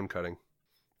your stone cutting.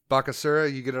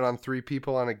 Bakasura, you get it on 3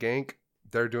 people on a gank.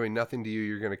 They're doing nothing to you.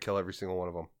 You're going to kill every single one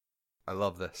of them. I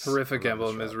love this. Horrific I love this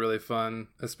Emblem is shot. really fun,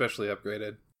 especially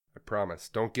upgraded. I promise.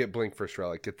 Don't get Blink First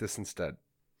Relic. Get this instead.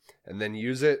 And then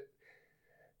use it.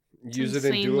 Use it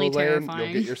in insanely dual lane.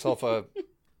 terrifying. You'll get yourself a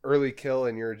early kill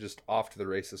and you're just off to the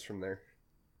races from there.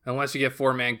 Unless you get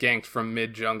 4-man ganked from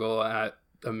mid jungle at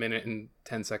a minute and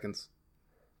 10 seconds.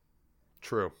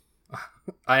 True.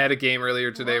 I had a game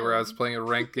earlier today where I was playing a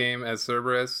ranked game as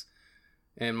Cerberus,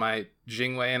 and my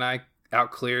Jingwei and I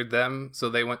outcleared them, so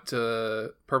they went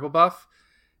to purple buff,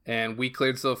 and we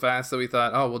cleared so fast that we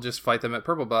thought, oh, we'll just fight them at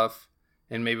purple buff,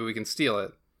 and maybe we can steal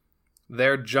it.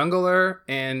 Their jungler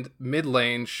and mid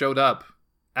lane showed up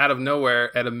out of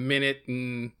nowhere at a minute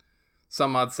and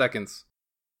some odd seconds.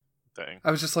 Dang.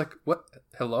 I was just like, what?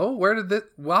 Hello? Where did this?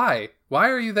 Why? Why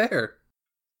are you there?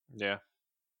 Yeah.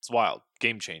 It's wild.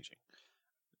 Game changing.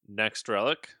 Next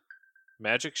relic,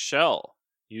 Magic Shell.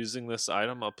 Using this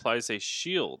item applies a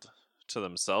shield to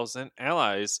themselves and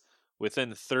allies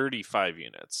within 35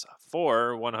 units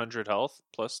for 100 health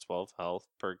plus 12 health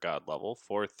per god level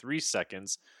for 3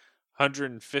 seconds,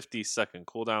 150 second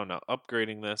cooldown. Now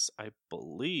upgrading this, I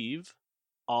believe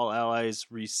all allies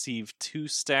receive 2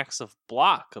 stacks of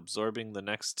block, absorbing the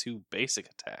next 2 basic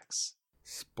attacks.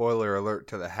 Spoiler alert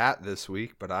to the hat this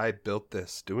week, but I built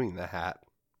this doing the hat.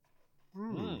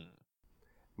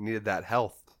 Needed that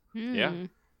health. Yeah.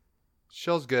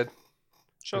 Shell's good.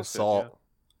 Shell's Assault. good,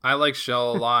 I like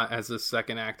Shell a lot as a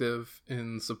second active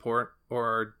in support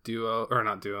or duo, or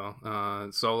not duo,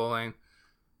 solo lane,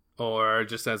 or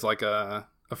just as like a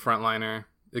frontliner.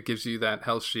 It gives you that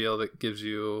health shield. It gives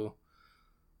you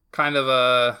kind of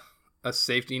a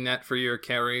safety net for your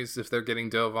carries. If they're getting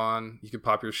dove on, you can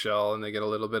pop your Shell and they get a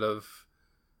little bit of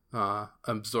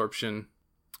absorption.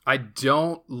 I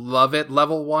don't love it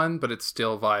level 1, but it's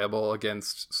still viable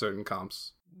against certain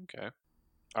comps. Okay.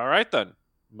 All right, then.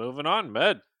 Moving on.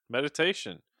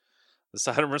 Meditation. This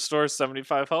item restores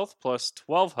 75 health plus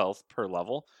 12 health per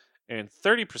level and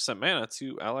 30% mana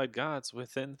to allied gods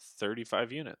within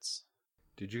 35 units.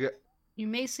 Did you get? You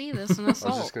may see this in I was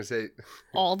Assault just gonna say.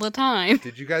 all the time.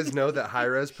 Did you guys know that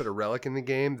Hi-Rez put a relic in the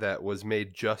game that was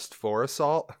made just for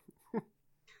Assault?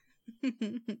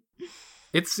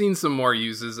 It's seen some more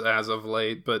uses as of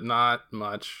late, but not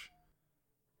much.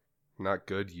 Not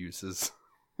good uses.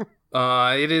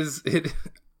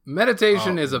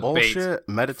 Meditation is a bullshit.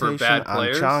 bait Meditation for bad on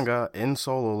players. Changa in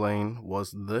solo lane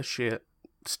was the shit.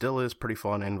 Still is pretty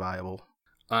fun and viable.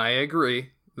 I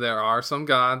agree. There are some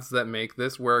gods that make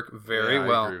this work very Yeah,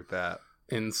 well I agree with that.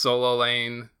 in solo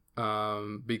lane,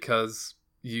 because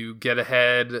you get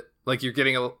ahead, like you're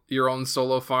getting your own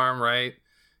solo farm, right?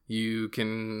 You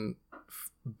can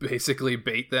basically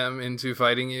bait them into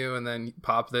fighting you and then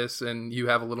pop this and you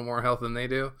have a little more health than they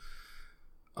do.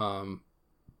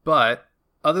 But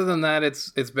other than that,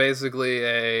 it's basically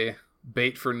a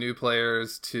bait for new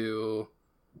players to,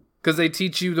 because they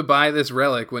teach you to buy this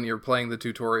relic when you're playing the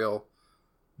tutorial.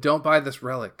 Don't buy this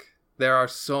relic. There are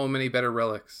so many better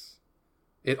relics.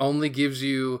 It only gives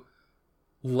you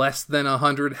less than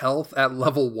 100 health at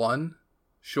level 1.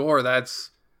 Sure, that's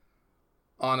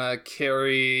on a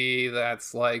carry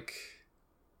that's like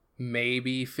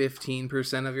maybe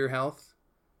 15% of your health.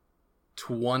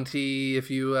 20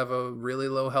 if you have a really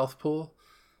low health pool.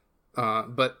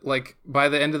 But like by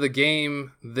the end of the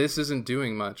game, this isn't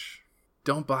doing much.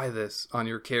 Don't buy this on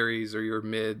your carries or your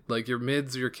mid. Like your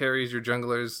mids, your carries, your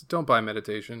junglers. Don't buy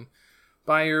meditation.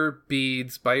 Buy your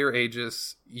beads, buy your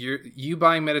Aegis. You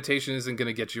buying meditation isn't going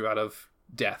to get you out of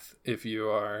death if you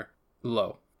are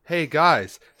low. Hey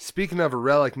guys, speaking of a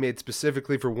relic made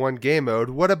specifically for one game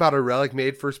mode, what about a relic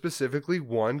made for specifically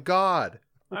one god?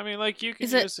 I mean, like, you can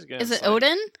Is use it it against, is it like,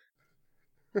 Odin?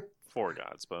 4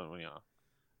 gods, but, you know.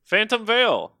 Phantom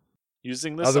Veil.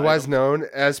 Using this Otherwise item. known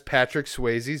as Patrick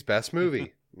Swayze's best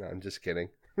movie. No, I'm just kidding.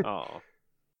 Oh.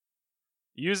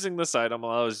 Using this item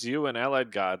allows you and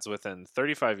allied gods within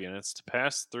 35 units to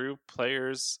pass through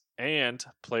players and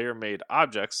player-made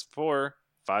objects for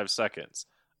 5 seconds.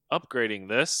 Upgrading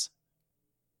this,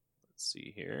 let's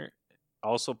see here,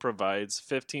 also provides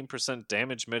 15%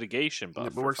 damage mitigation buff.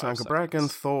 It for works on 5 Kabrakan,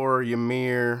 seconds. Thor,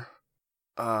 Ymir,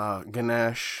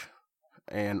 Ganesh,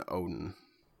 and Odin.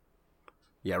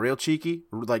 Yeah, real cheeky.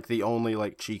 Like the only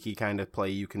like cheeky kind of play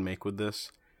you can make with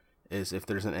this is if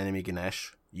there's an enemy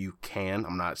Ganesh, you can.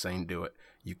 I'm not saying do it.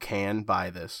 You can buy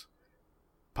this,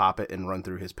 pop it, and run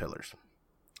through his pillars,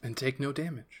 And take no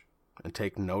damage. and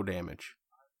take no damage.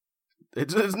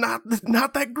 It's not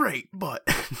that great, but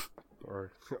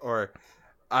Or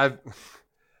I've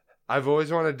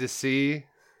always wanted to see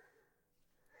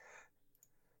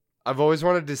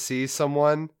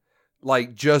someone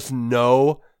like just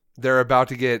know they're about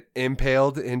to get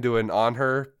impaled into an on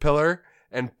her pillar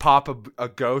and pop a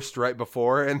ghost right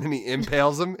before, and then he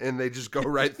impales them and they just go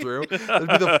right through. That'd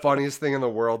be the funniest thing in the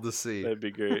world to see. That'd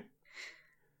be great.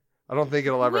 I don't think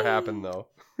it'll ever happen though.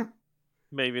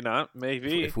 Maybe not.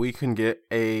 Maybe. if we can get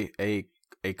a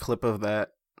clip of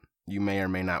that, you may or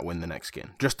may not win the next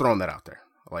skin. Just throwing that out there.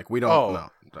 Like, we don't Oh, know.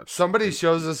 That's- Somebody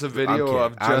shows us a video kidding.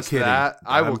 of I'm just kidding. that,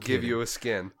 I I'm will give kidding. you a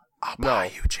skin. I'll No.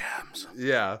 buy you gems.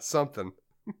 Yeah, something.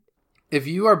 If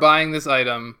you are buying this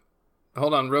item,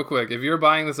 hold on real quick. If you're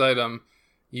buying this item,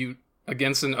 you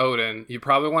against an Odin, you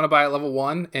probably want to buy it level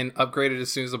 1 and upgrade it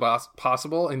as soon as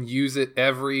possible and use it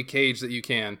every cage that you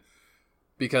can.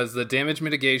 Because the damage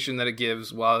mitigation that it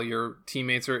gives while your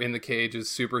teammates are in the cage is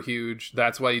super huge.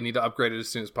 That's why you need to upgrade it as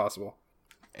soon as possible.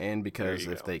 And because There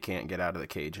you if go. they can't get out of the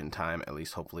cage in time, at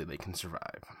least hopefully they can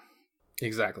survive.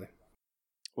 Exactly.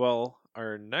 Well,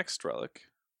 our next relic,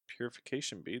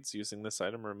 Purification Beads, using this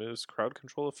item removes crowd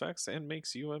control effects and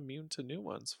makes you immune to new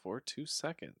ones for 2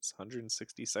 seconds.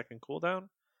 160-second cooldown.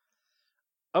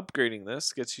 Upgrading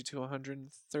this gets you to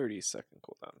 130-second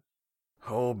cooldown.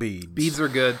 Oh, beads. Beads are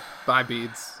good. Buy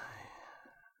beads.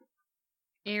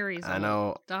 Aries I ult.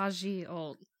 know. Daji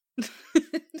ult.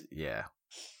 Yeah.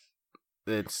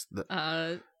 It's the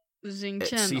Xing it's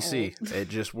Chen CC. ult. It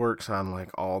just works on like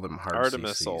all them hard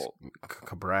Artemis CCs. ult.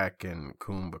 Kabrak and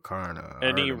Kumbhakarna.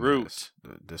 Any Artemis,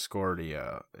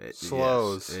 Discordia.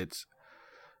 Slows. It's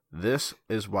this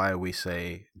is why we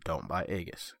say don't buy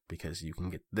Aegis, because you can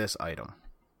get this item.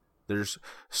 There's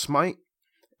Smite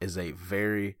is a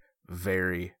very,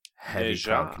 very heavy Deja.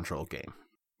 crowd control game.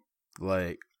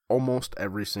 Like almost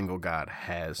every single god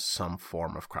has some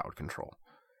form of crowd control.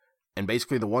 And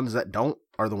basically the ones that don't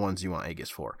are the ones you want Aegis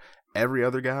for. Every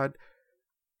other god,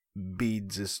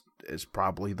 beads is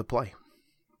probably the play.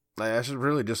 Like, that's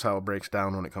really just how it breaks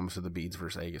down when it comes to the beads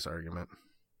versus Aegis argument.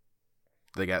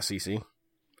 They got CC.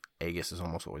 Aegis is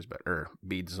almost always better. Or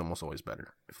beads is almost always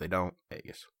better. If they don't,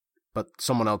 Aegis. But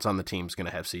someone else on the team is going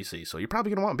to have CC, so you're probably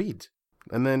going to want beads.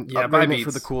 And then Yeah, buy upgrading it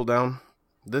for beads. the cooldown.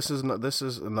 This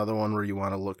is another one where you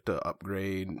want to look to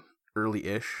upgrade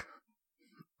early-ish.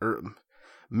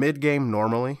 Mid-game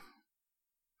normally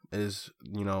is,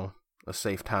 a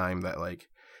safe time that, like,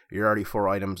 you're already 4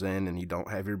 items in and you don't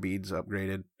have your beads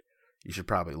upgraded. You should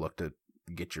probably look to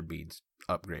get your beads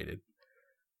upgraded.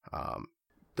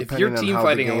 If you're Depending on team how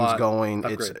fighting the a game's lot, going,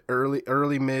 upgrade. it's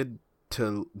early mid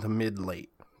to the mid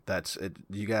late. That's it.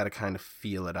 You got to kind of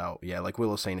feel it out. Yeah, like Will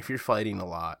was saying, if you're fighting a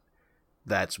lot,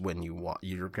 that's when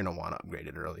you're gonna want to upgrade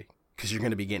it early, because you're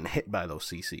gonna be getting hit by those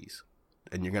CCs,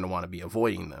 and you're gonna want to be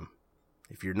avoiding them.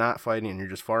 If you're not fighting and you're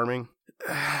just farming,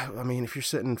 I mean, if you're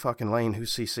sitting in fucking lane,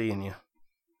 who's CCing you?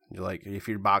 You're like, if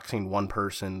you're boxing one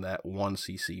person, that one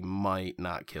CC might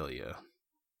not kill you.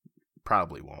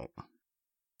 Probably won't.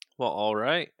 Well,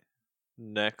 alright.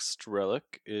 Next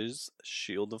relic is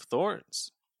Shield of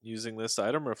Thorns. Using this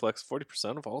item reflects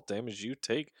 40% of all damage you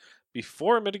take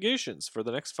before mitigations for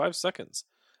the next 5 seconds.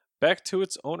 Back to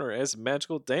its owner as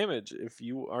magical damage if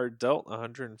you are dealt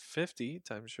 150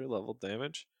 times your level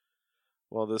damage.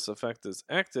 While this effect is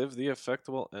active, the effect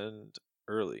will end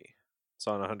early. It's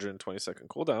on 120-second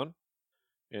cooldown.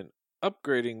 In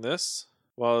upgrading this,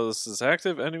 while this is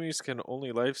active, enemies can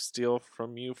only lifesteal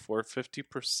from you for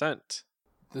 50%.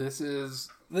 This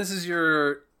is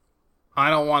your I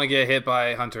don't want to get hit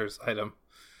by hunters item.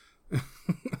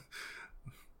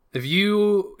 If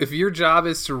your job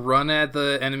is to run at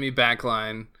the enemy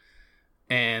backline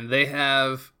and they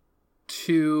have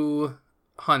 2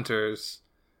 hunters,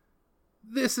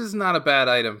 this is not a bad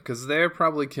item because they're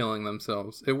probably killing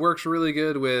themselves. It works really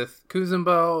good with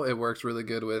Kuzumbo. It works really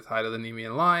good with Hide of the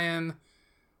Nemean Lion,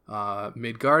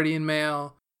 Midgardian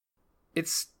Male.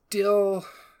 It's still...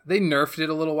 They nerfed it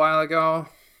a little while ago,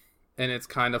 and it's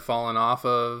kind of fallen off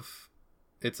of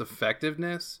its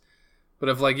effectiveness. But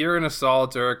if, like, you're in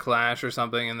Assault or a Clash or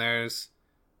something and there's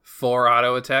 4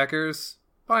 auto attackers,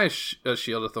 buy a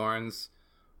Shield of Thorns.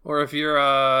 Or if you're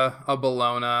a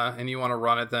Bellona and you want to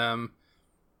run at them,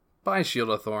 buy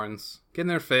Shield of Thorns. Get in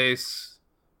their face,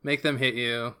 make them hit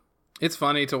you. It's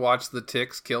funny to watch the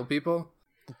ticks kill people.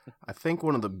 I think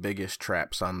one of the biggest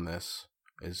traps on this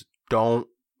is don't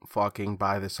fucking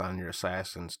buy this on your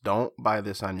assassins. Don't buy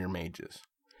this on your mages.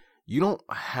 You don't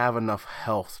have enough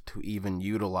health to even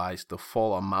utilize the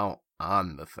full amount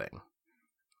on the thing.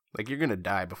 Like, you're going to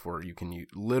die before you can,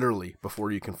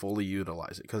 before you can fully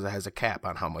utilize it, because it has a cap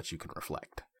on how much you can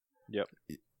reflect. Yep.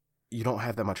 You don't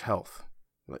have that much health.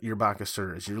 Your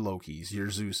Bakasuras, your Lokis, your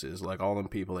Zeuses, like all them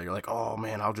people that you're like, oh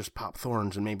man, I'll just pop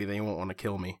thorns and maybe they won't want to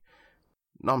kill me.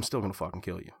 No, I'm still going to fucking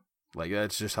kill you. Like,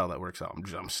 that's just how that works out.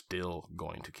 I'm still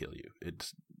going to kill you.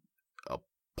 It's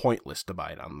pointless to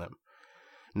buy it on them.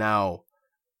 Now,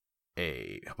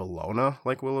 a Bellona,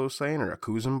 like Willow was saying, or a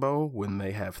Kuzumbo, when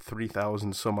they have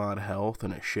 3,000 some odd health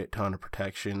and a shit ton of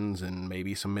protections and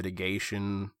maybe some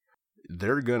mitigation,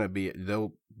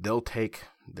 they'll take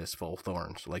this full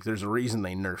thorns. Like, there's a reason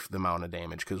they nerfed the amount of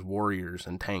damage, because warriors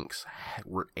and tanks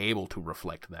were able to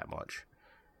reflect that much.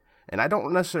 And I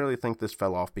don't necessarily think this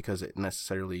fell off because the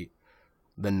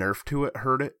nerf to it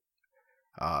hurt it.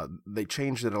 They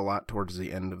changed it a lot towards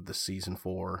the end of the season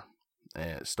 4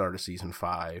 and start of season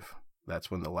 5.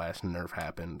 That's when the last nerf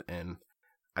happened, and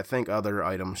I think other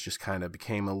items just kind of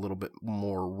became a little bit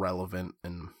more relevant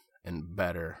and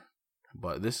better.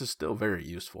 But this is still very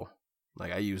useful.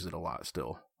 Like, I use it a lot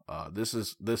still. This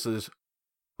is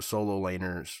solo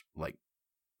laners' like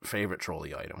favorite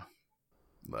trolley item.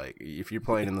 Like, if you're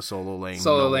playing in the solo lane,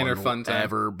 solo laner fun time.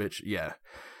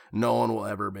 No one will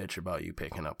ever bitch about you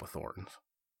picking up a thorns.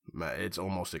 It's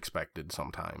almost expected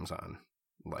sometimes on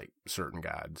like certain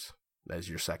gods as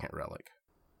your second relic.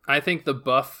 I think the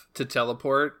buff to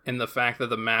teleport and the fact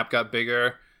that the map got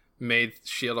bigger made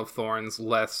Shield of Thorns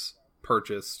less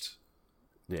purchased.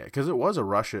 Yeah, because it was a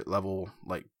rush it level,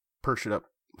 like, perch it up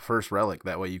first relic.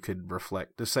 That way you could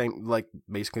reflect the same, like,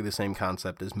 basically the same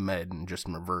concept as med and just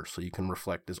in reverse, so you can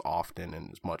reflect as often and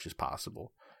as much as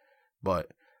possible.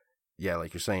 But, yeah,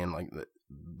 like you're saying, like,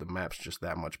 the map's just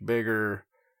that much bigger,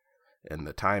 and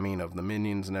the timing of the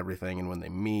minions and everything, and when they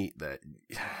meet, that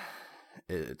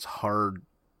it's hard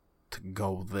to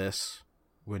go this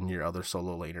when your other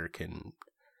solo laner can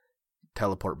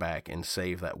teleport back and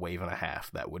save that wave and a half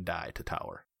that would die to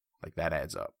tower. Like, that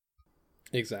adds up.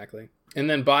 Exactly. And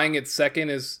then buying it second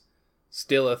is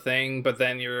still a thing, but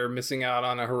then you're missing out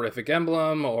on a horrific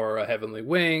emblem or a Heavenly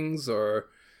Wings or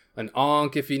an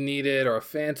Ankh if you need it, or a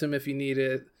Phantom if you need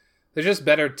it. There's just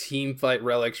better team fight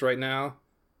relics right now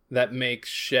that make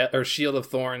Shield of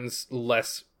Thorns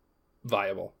less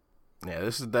viable. Yeah,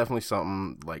 this is definitely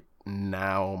something, like,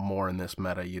 now more in this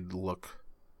meta you'd look,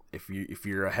 if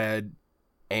you're ahead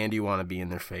and you want to be in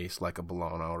their face like a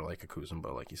Bologna or like a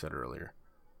Kuzumba, like you said earlier,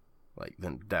 like,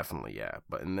 then definitely, yeah.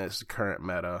 But in this current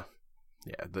meta,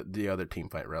 yeah, the other team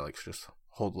fight relics just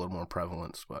hold a little more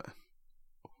prevalence, but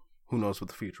who knows what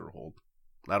the future will hold.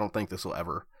 I don't think this will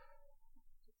ever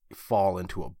fall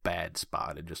into a bad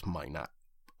spot. It just might not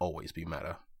always be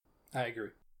meta. I agree.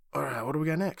 All right, what do we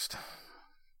got next?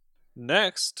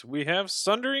 Next, we have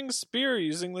Sundering Spear.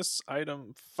 Using this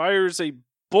item, fires a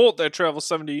bolt that travels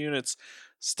 70 units,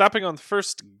 stopping on the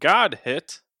first god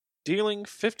hit, dealing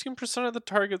 15% of the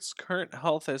target's current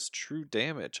health as true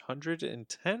damage,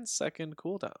 110-second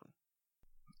cooldown.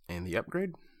 And the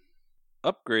upgrade?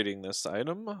 Upgrading this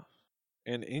item,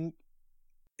 and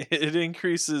it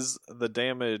increases the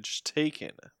damage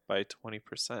taken by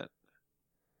 20%.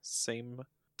 Same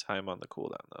time on the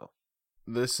cooldown, though.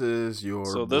 This is your...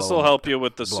 So this will help you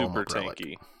with the super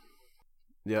tanky.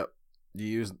 Yep. You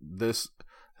use this...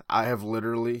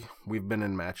 we've been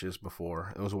in matches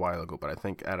before. It was a while ago, but I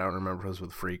don't remember if it was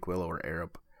with Freak, Willow, or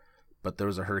Arab. But there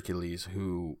was a Hercules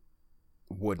who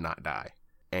would not die.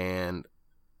 And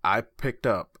I picked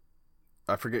up,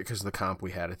 I forget because of the comp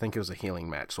we had, I think it was a healing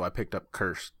match. So I picked up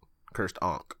Cursed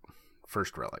Ankh,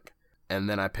 first relic. And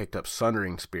then I picked up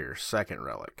Sundering Spear, second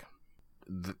relic.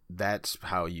 That's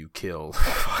how you kill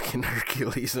fucking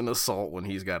Hercules in Assault when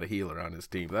he's got a healer on his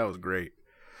team. That was great.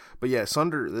 But yeah,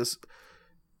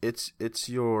 it's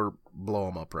your blow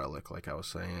 'em up relic, like I was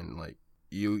saying. Like,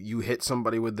 you hit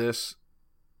somebody with this,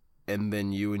 and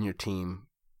then you and your team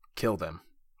kill them.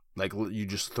 Like, you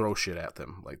just throw shit at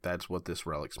them. Like, that's what this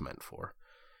relic's meant for.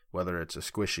 Whether it's a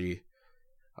squishy,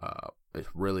 it's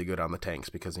really good on the tanks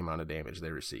because of the amount of damage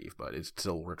they receive, but it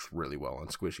still works really well on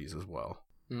squishies as well.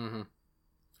 Mm-hmm.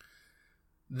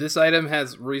 This item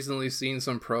has recently seen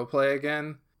some pro play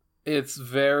again. It's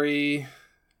very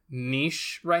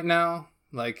niche right now.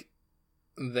 Like,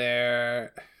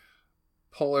 their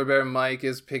Polar Bear Mike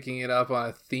is picking it up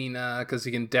on Athena because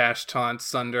he can dash taunt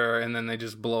Sunder, and then they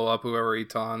just blow up whoever he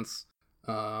taunts.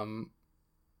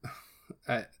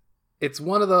 It's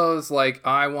one of those, like,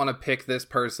 I want to pick this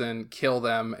person, kill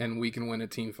them, and we can win a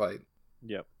team fight.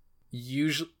 Yep.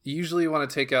 Usually you want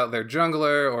to take out their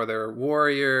jungler or their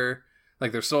warrior,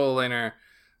 like their solo laner,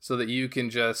 so that you can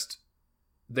just...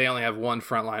 They only have one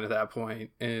front line at that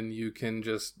point, and you can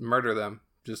just murder them.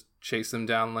 Just chase them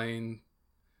down lane,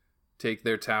 take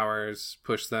their towers,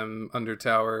 push them under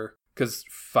tower, because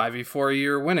 5v4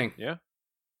 you're winning. Yeah.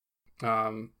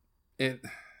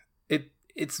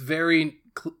 It's very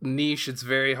niche. It's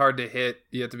very hard to hit.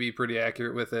 You have to be pretty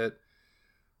accurate with it.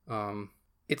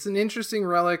 It's an interesting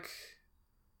relic.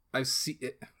 I see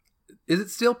it. Is it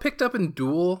still picked up in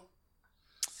Duel?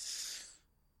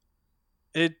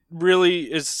 It really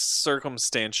is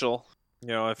circumstantial.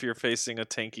 You know, if you're facing a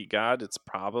tanky god, it's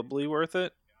probably worth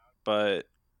it. But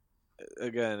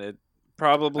again, it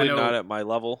probably not at my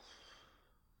level.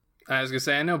 I was gonna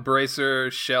say, I know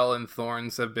Bracer, Shell, and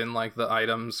Thorns have been like the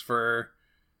items for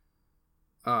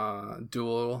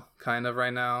Duel kind of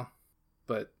right now,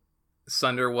 but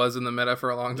Sunder was in the meta for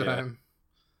a long time.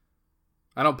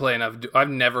 I don't play enough. I've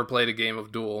never played a game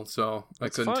of Duel, so I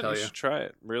couldn't tell You you. should try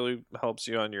it. Really helps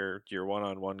you on your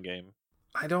one-on-one game.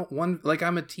 I don't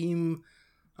I'm a team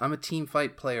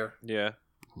fight player. Yeah.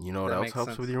 You know what That else makes helps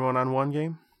sense. with your one-on-one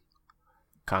game?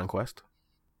 Conquest.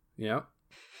 Yeah.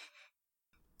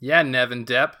 Yeah, Nevin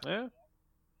Depp. Yeah.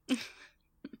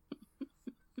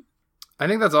 I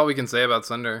think that's all we can say about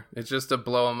Sunder. It's just to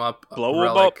blow him up. Blow him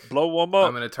relic. up. Blow him I'm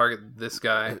up. going to target this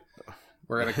guy.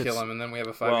 We're going to kill him, and then we have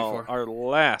a 5v4. Well, our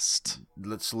last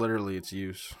That's literally its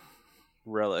use.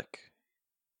 relic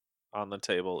on the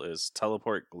table is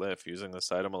Teleport Glyph. Using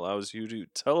this item allows you to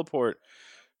teleport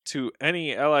to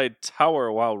any allied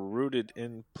tower while rooted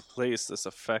in place. This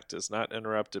effect is not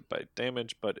interrupted by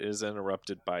damage, but is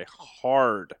interrupted by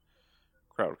hard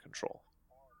crowd control.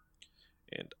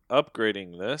 And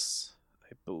upgrading this,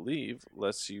 I believe,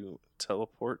 lets you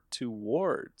teleport to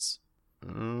wards.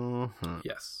 Mm-hmm.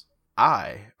 Yes.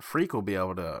 Freak will be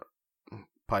able to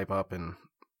pipe up and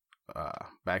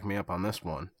back me up on this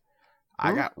one.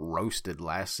 I got roasted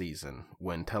last season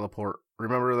when Teleport.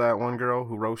 Remember that one girl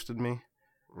who roasted me?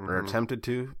 Or attempted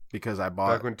to, because I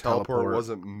bought Back when Teleport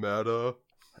wasn't meta.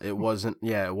 It wasn't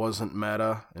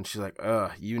meta, and she's like,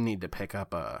 you need to pick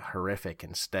up a horrific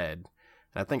instead.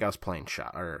 And I think I was playing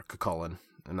Cucullin,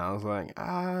 and I was like,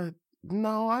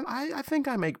 no, I think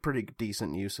I make pretty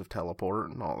decent use of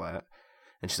Teleport and all that.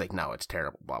 And she's like, no, it's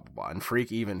terrible, blah blah blah. And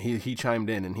Freak even he chimed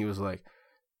in and he was like,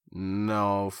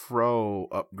 no, Fro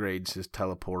upgrades his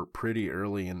Teleport pretty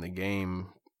early in the game.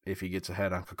 If he gets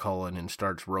ahead on Cucullin and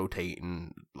starts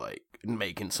rotating, like,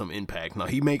 making some impact. Now,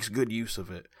 he makes good use of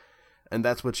it, and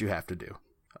that's what you have to do.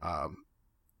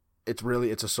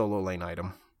 It's a solo lane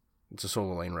item. It's a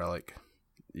solo lane relic.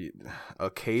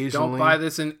 Occasionally... Don't buy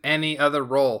this in any other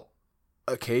role.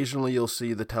 Occasionally, you'll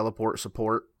see the teleport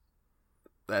support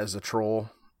as a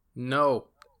troll. No.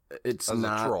 It's As a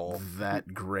not troll.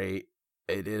 that great.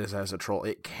 It is as a troll.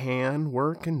 It can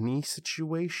work in these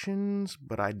situations,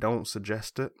 but I don't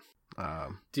suggest it.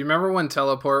 Do you remember when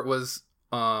Teleport was,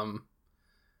 it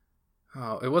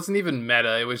wasn't even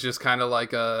meta. It was just kind of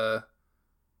like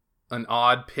an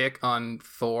odd pick on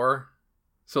Thor.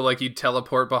 So like you'd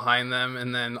teleport behind them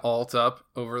and then ult up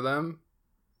over them.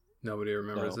 Nobody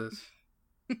remembers No. this.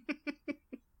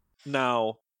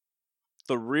 Now,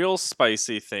 the real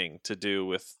spicy thing to do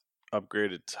with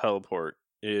upgraded Teleport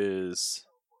is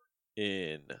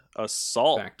in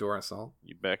Assault. Backdoor assault.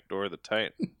 You backdoor the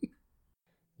Titan.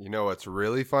 You know what's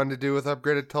really fun to do with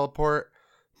upgraded Teleport?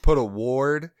 Put a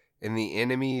ward in the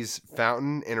enemy's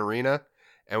fountain in arena,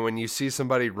 and when you see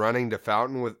somebody running to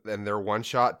fountain and they're one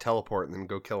shot, teleport and then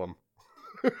go kill them.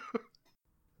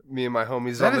 Me and my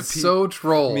homies That on is the so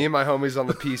troll. Me and my homies on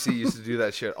the PC used to do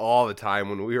that shit all the time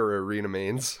when we were arena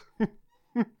mains.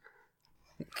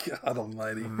 God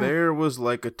almighty. There was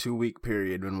like a 2-week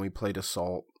period when we played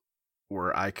Assault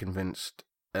where I convinced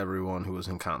everyone who was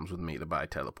in comms with me to buy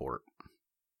Teleport.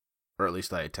 Or at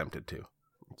least I attempted to.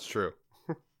 It's true.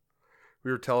 We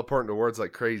were teleporting to wards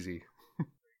like crazy.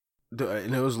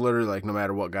 And it was literally like no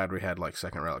matter what god we had, like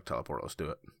second relic teleport, let's do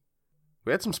it.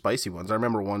 We had some spicy ones. I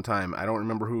remember one time, I don't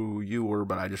remember who you were,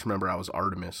 but I just remember I was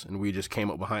Artemis, and we just came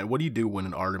up behind. What do you do when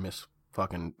an Artemis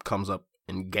fucking comes up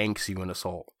and ganks you in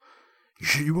Assault?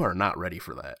 You are not ready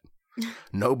for that.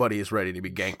 Nobody is ready to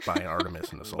be ganked by an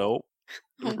Artemis in Assault. Nope.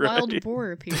 A Right. wild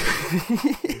boar appears.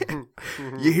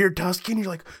 You hear Tusky and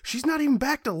you're like, she's not even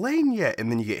back to lane yet.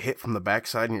 And then you get hit from the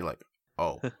backside and you're like,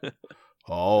 oh.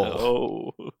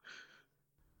 Oh.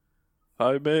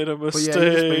 I made a But yeah,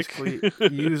 you mistake. just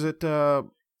basically use it,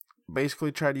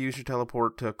 basically try to use your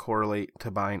teleport to correlate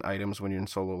to buying items when you're in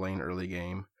solo lane early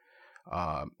game.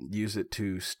 Use it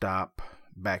to stop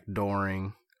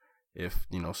backdooring if,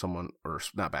 someone, or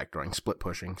not backdooring, split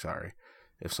pushing, sorry.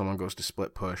 If someone goes to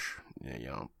split push,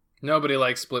 Nobody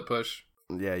likes split push.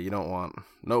 yeah,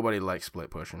 nobody likes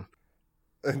split pushing.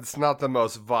 It's not the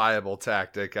most viable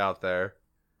tactic out there.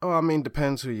 Oh, I mean,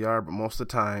 depends who you are, but most of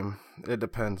the time, it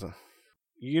depends on...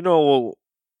 You know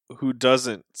who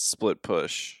doesn't split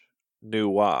push?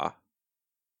 Nuwa.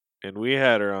 And we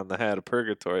had her on the Hat of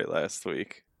Purgatory last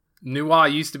week.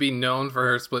 Nuwa used to be known for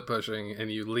her split pushing,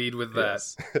 and you lead with that.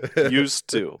 Yes. Used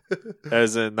to.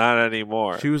 As in, not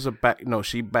anymore. She was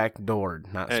she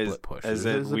backdoored, not split push. As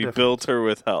There's in, a we difference. built her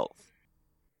with health.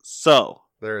 So,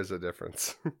 There is a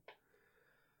difference.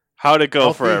 how'd it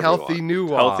go for everyone? Healthy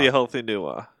Nuwa. Healthy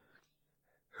Nuwa.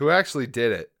 Who actually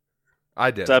did it? I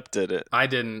did. Depp did it. I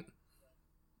didn't.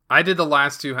 I did the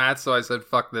last 2 hats, so I said,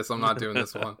 fuck this, I'm not doing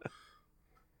this one.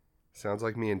 Sounds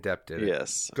like me and Depp did it.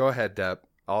 Yes. Go ahead, Depp.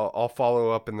 I'll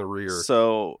follow up in the rear.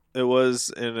 So it was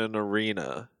in an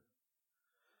arena,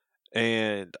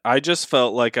 and I just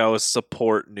felt like I was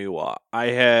support Nuwa. I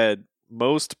had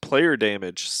most player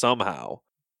damage somehow,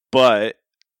 but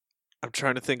I'm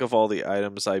trying to think of all the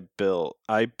items I built.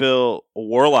 I built a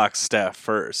Warlock staff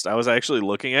first. I was actually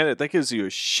looking at it. That gives you a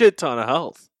shit ton of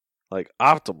health. Like,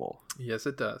 optimal. Yes,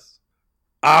 it does.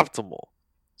 Optimal.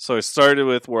 So I started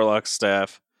with Warlock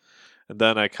staff, and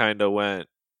then I kind of went...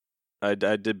 I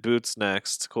did boots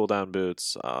next, cooldown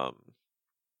boots.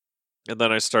 And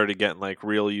then I started getting, like,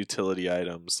 real utility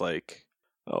items, like...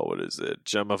 Oh, what is it?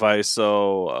 Gem of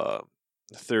ISO,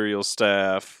 Ethereal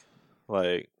staff,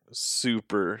 like,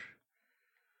 super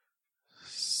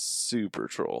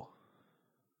troll.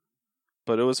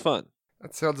 But it was fun.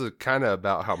 That sounds kind of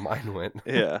about how mine went.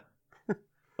 Yeah.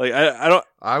 Like,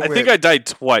 I think I died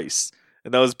twice.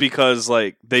 And that was because,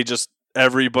 like,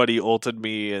 everybody ulted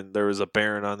me and there was a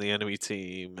Baron on the enemy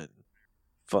team and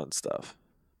fun stuff.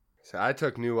 So I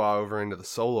took Nuwa over into the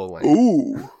solo lane.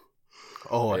 Ooh.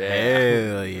 Oh, Yeah.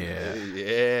 hell yeah.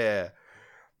 Yeah.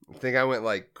 I think I went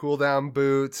like cooldown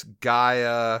boots,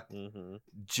 Gaia, Mm-hmm.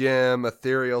 Gem,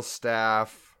 Ethereal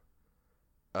Staff,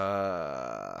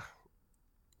 and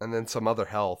then some other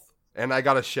health. And I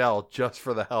got a shell just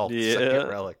for the health. Yeah. Second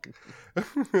relic.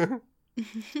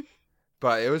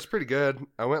 But it was pretty good.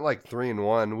 I went like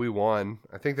 3-1. We won.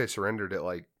 I think they surrendered at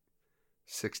like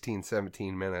 16,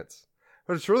 17 minutes.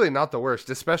 But it's really not the worst,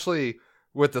 especially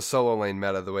with the solo lane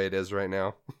meta the way it is right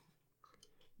now.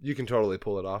 You can totally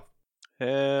pull it off.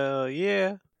 Hell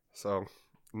yeah. So,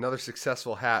 another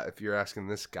successful hat if you're asking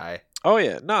this guy. Oh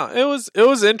yeah. No, it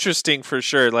was interesting for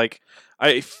sure. Like,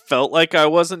 I felt like I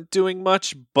wasn't doing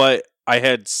much, but I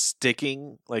had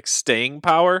staying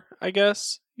power, I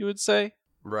guess you would say.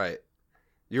 Right.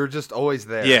 You were just always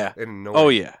there. Yeah. And annoying. Oh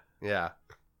yeah. Yeah.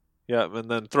 Yeah, and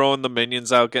then throwing the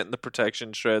minions out, getting the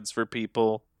protection shreds for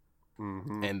people.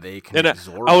 Mm-hmm. And they can And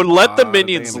absorb I would a let the lot of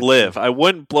minions damage. live. I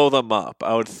wouldn't blow them up.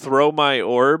 I would throw my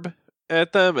orb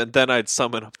at them, and then I'd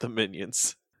summon up the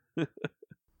minions.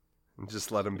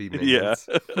 Just let them be Yeah. minions.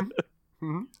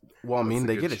 Mhm. Well, I mean, That's a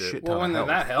they good get a shit. shit Well, ton when of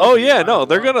they're health. that healthy, Oh yeah, might no, as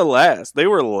they're well. gonna last. They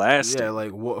were lasting. Yeah,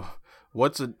 like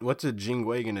what's a Jing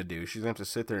Wei gonna do? She's gonna have to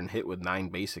sit there and hit with 9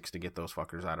 basics to get those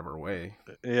fuckers out of her way.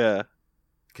 Yeah.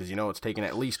 Because it's taking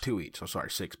at least 2 each. So sorry,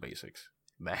 6 basics.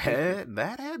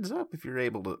 That adds up if you're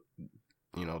able to,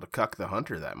 to cuck the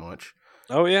hunter that much.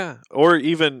 Oh yeah. Or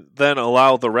even then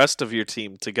allow the rest of your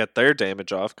team to get their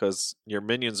damage off because your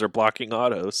minions are blocking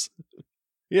autos.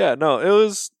 Yeah, no, it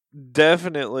was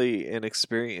definitely an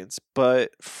experience.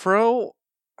 But Fro,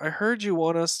 I heard you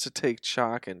want us to take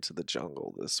Chalk into the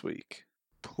jungle this week.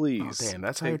 Please. Oh damn,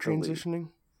 that's how you're take the lead. transitioning.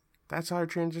 That's how you're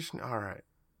transitioning. All right.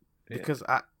 Yeah. Because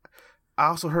I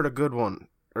also heard a good one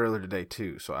earlier today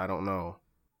too. So I don't know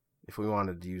if we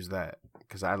wanted to use that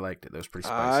because I liked it. That was pretty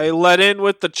spicy. I let in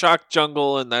with the Chalk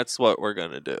jungle, and that's what we're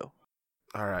gonna do.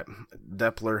 All right,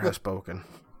 Depler has spoken.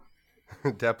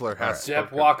 Depler has Jeff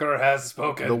spoken. Walker has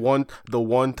spoken. The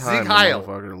one time the Heil.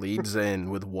 motherfucker leads in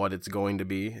with what it's going to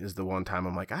be is the one time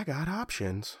I'm like, I got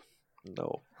options.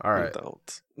 No, All right. you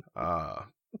don't.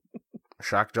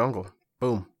 Shock Jungle.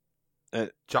 Boom.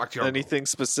 Chalk jungle. Anything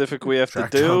specific we have to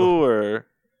Shock do, jungle. or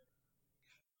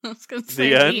I was gonna say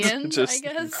the end? I just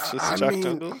guess. I Chalk mean,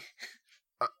 jungle.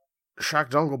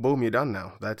 Shock Jungle, boom, you're done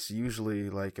now. That's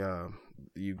usually like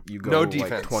you go No like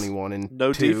defense. 21 and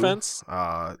No 2. defense?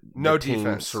 No the team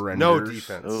defense. surrenders. No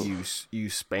defense. Oh. You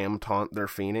spam taunt their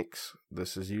Phoenix.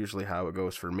 This is usually how it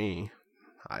goes for me.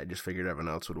 I just figured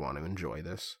everyone else would want to enjoy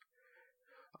this.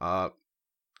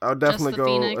 I'll definitely the go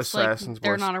Phoenix, like, Assassin's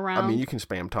they're Blessing. not I around? mean, you can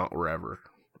spam taunt wherever.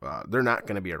 They're not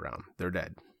going to be around. They're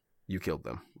dead. You killed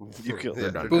them. You killed Yeah,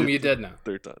 them. done. Boom, you dead now.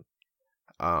 They're done.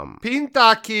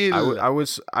 Pentakill. I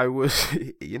was, I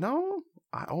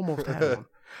almost had one.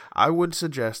 I would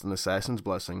suggest an Assassin's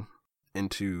Blessing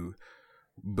into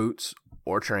boots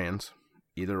or trans,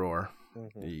 either or.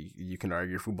 Mm-hmm. You can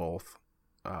argue for both.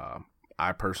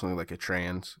 I personally like a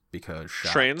trans because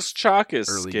Shock's Trans Chalk is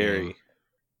early scary. game-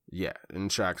 Yeah,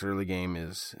 and Shock's early game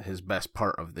is his best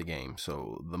part of the game.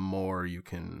 So the more you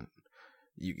can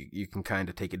kind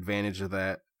of take advantage of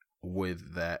that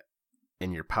with that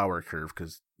in your power curve,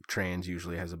 because trans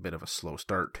usually has a bit of a slow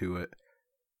start to it.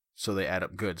 So they add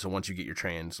up good. So once you get your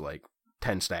trans like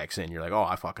 10 stacks in, you're like, oh,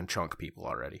 I fucking chunk people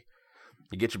already.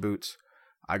 You get your boots.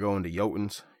 I go into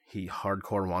Jotuns. He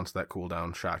hardcore wants that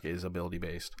cooldown. Shock is ability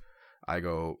based. I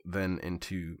go then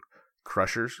into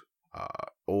Crushers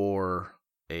or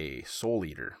a Soul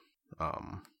Eater.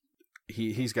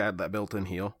 He's got that built-in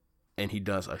heal, and he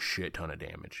does a shit ton of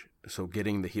damage. So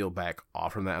getting the heal back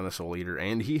off from that on the Soul Eater,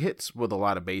 and he hits with a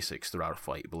lot of basics throughout a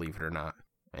fight, believe it or not.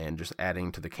 And just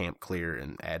adding to the camp clear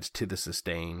and adds to the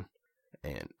sustain.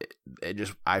 And it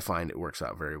just, I find it works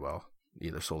out very well.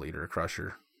 Either Soul Eater or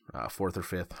Crusher, 4th or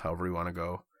 5th, however you want to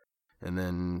go. And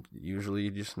then usually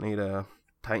you just need a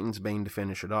Titan's Bane to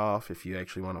finish it off if you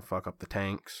actually want to fuck up the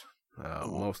tanks.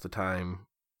 Most of the time,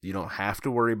 you don't have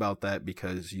to worry about that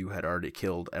because you had already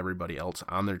killed everybody else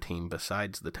on their team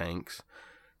besides the tanks,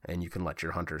 and you can let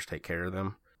your hunters take care of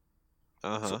them.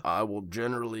 So I will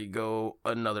generally go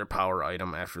another power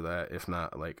item after that, if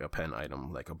not like a pen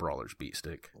item, like a Brawler's Beat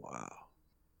Stick. Wow.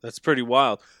 That's pretty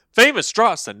wild. Famous,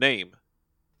 draw us a name.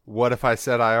 What if I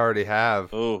said I already have?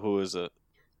 Oh, who is it?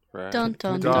 Right. Dun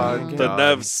dun Dun, dun. The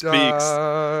Nev speaks.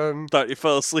 dun. Thought you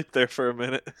fell asleep there for a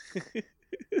minute.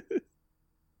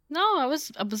 No, I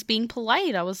was being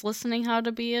polite. I was listening how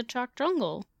to be a chalk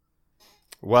jungle.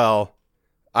 Well,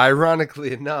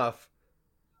 ironically enough,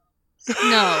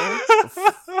 No.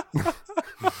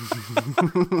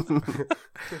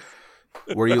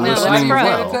 Were you No, listening that's Pay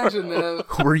right. well? attention, Nev.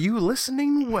 Were you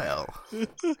listening well?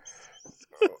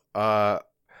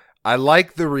 I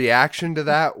like the reaction to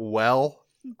that. Well,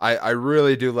 I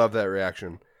really do love that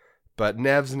reaction. But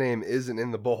Nev's name isn't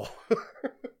in the bowl.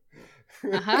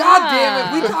 God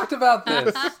damn it! We talked about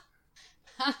this.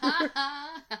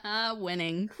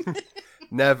 Winning.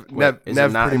 Nev Is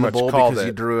it not pretty in the much bowl called because it.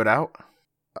 you drew it out?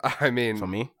 I mean, So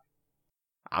me?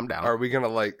 I'm down. are we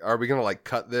gonna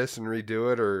cut this and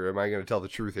redo it, or am I gonna tell the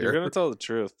truth here? You're going to tell the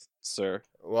truth, sir.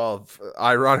 Well,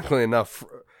 ironically enough,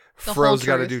 The whole Fro's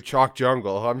got to truth. do Chalk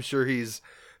Jungle. I'm sure he's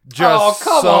just Oh,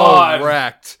 come so on.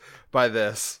 wrecked by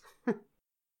this.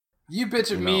 You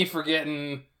bitch at No. me for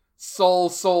getting Soul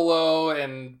Solo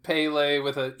and Pele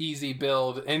with an easy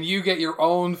build, and you get your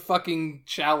own fucking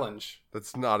challenge.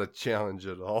 That's not a challenge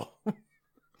at all.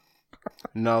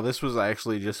 No, this was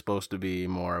actually just supposed to be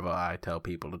more of a I tell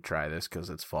people to try this because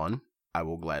it's fun. I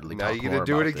will gladly Now talk you're gonna more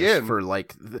do about it this again. for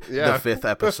like Yeah. the 5th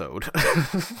episode.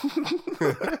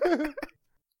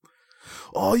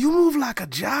 Oh, you move like a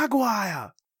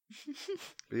jaguar.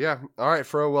 But yeah, all right,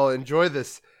 Fro. Well, enjoy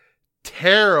this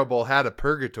terrible Hat of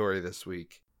Purgatory this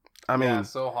week. I mean, Yeah,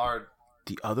 so hard.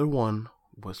 the other one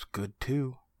was good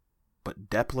too, but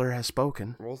Depler has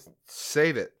spoken. We'll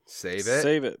save it. Save it.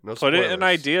 Save it. No Put it in spoilers.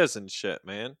 ideas and shit,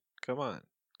 man. Come on.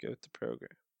 Get with the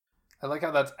program. I like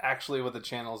how that's actually what the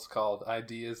channel's called.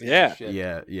 Ideas and Yeah.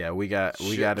 shit. Yeah, we got a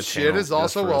Shit channel is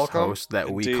also just for us welcome. hosts that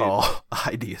we Indeed. call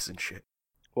ideas and shit.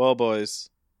 Well, boys,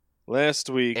 last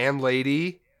week. And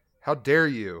lady, how dare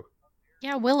you?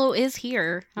 Yeah, Willow is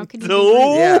here. How could you be No!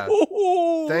 rude? Yeah.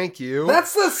 Thank you.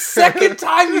 That's the second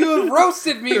time you have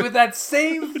roasted me with that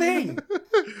same thing.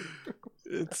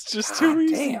 It's just too God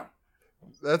easy. damn.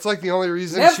 That's like the only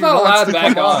reason Nev's she not wants allowed to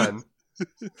back come on.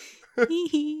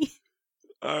 on.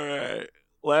 All right.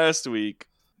 Last week.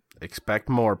 Expect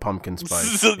more pumpkin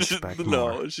spice. Expect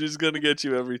No, more. she's going to get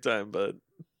you every time, bud.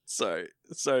 Sorry.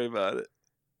 Sorry about it.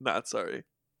 Not sorry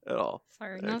at all.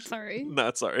 Sorry, not Actually, sorry.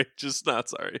 Not sorry. Just not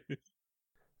sorry.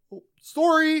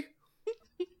 Sorry.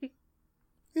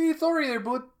 Hey, sorry there,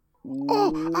 bud.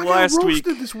 Oh, I Last got week.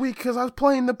 roasted this week because I was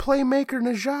playing the Playmaker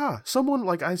Najah. Someone,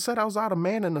 like, I said I was out of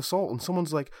mana in Assault, and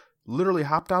someone's, like, literally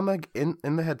hopped on in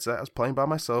the headset. I was playing by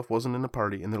myself, wasn't in the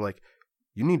party, and they're like,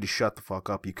 you need to shut the fuck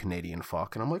up, you Canadian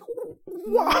fuck. And I'm like,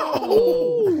 whoa.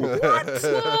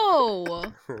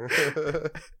 Whoa!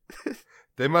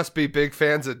 They must be big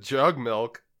fans of Jug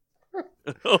Milk.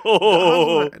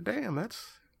 Oh. Damn,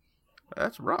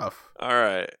 that's rough. All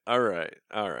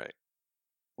right.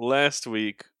 Last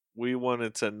week we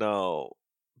wanted to know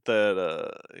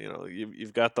that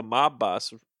you've got the mob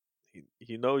boss.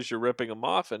 He knows you're ripping him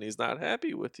off, and he's not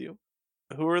happy with you.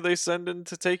 Who are they sending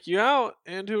to take you out,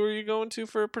 and who are you going to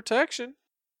for protection?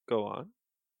 Go on.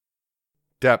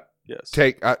 Dep, Yes.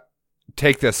 take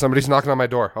this. Somebody's knocking on my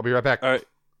door. I'll be right back. All right.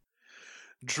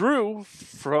 Drew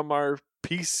from our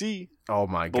PC. Oh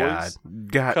my Boys,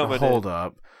 God, coming hold in.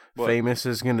 up. What? Famous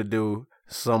is going to do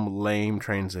some lame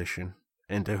transition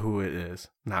into who it is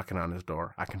knocking on his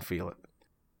door. I can feel it.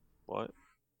 What?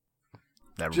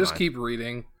 Never Just mind. keep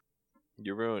reading.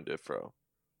 You ruined it, Fro.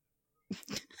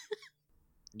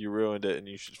 You ruined it, and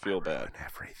you should feel bad. Ruin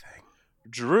everything.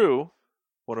 Drew,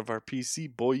 one of our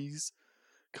PC boys,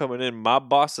 coming in. My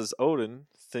boss is Odin.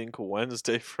 Think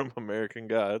Wednesday from American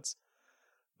Gods.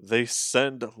 They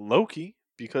send Loki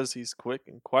because he's quick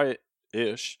and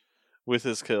quiet-ish with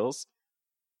his kills.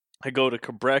 I go to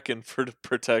Kabrekin for the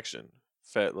protection.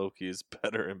 Fat Loki is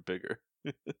better and bigger.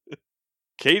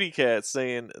 Katie Cat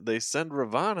saying they send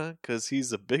Ravana because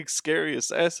he's a big scary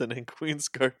assassin and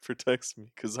Queensguard protects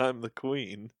me because I'm the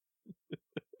queen.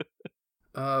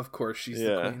 Of course, she's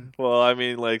the queen. Well, I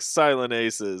mean, like Silent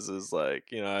Aces is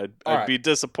like, you know, I'd right. be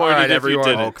disappointed All right, if everyone.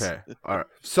 you didn't. Okay. All right.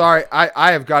 Sorry,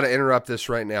 I have got to interrupt this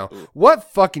right now.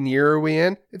 What fucking year are we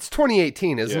in? It's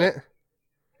 2018, isn't Yeah. it?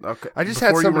 Okay. I just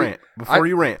had somebody. Before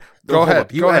you rant, Go hold ahead.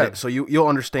 up, you Go edit, ahead. so you'll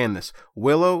understand this.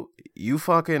 Willow, you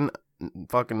fucking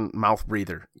mouth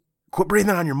breather. Quit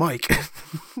breathing on your mic.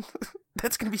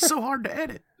 That's gonna be so hard to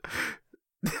edit.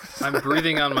 I'm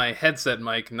breathing on my headset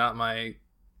mic, not my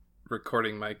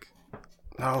recording mic.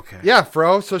 Okay. Yeah,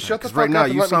 Fro. So shut the 'Cause fuck right now up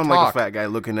and you let sound me like talk. a fat guy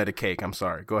looking at a cake. I'm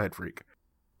sorry. Go ahead, freak.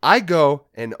 I go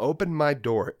and open my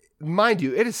door. Mind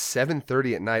you, it is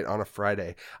 7:30 at night on a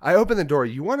Friday. I open the door.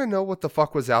 You want to know what the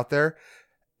fuck was out there?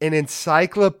 An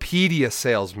encyclopedia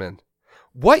salesman.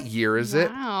 What year is it?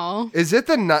 Wow. Is it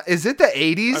the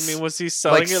 80s? I mean, was he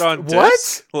selling Like, it on what?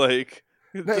 disc? Like,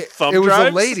 No, the thumb it was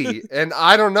drives? a lady, and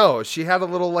I don't know. She had a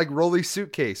little like rolly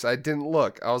suitcase. I didn't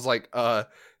look. I was like,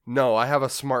 no, I have a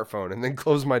smartphone, and then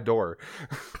close my door.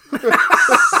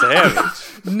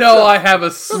 Savage. No, I have a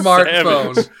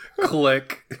smartphone.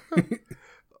 Click.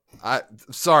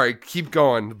 Sorry, keep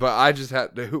going, but I just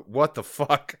had to. What the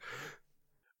fuck?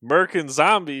 Merc and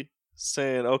Zombie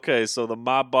saying, okay, so the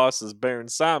mob boss is Baron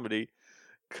Samedi,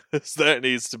 because that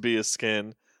needs to be a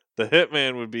skin. The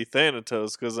Hitman would be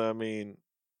Thanatos, because, I mean,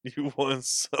 you want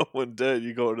someone dead,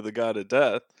 you go to the God of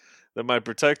Death. Then my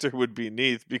protector would be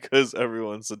Neith, because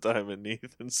everyone's a Diamond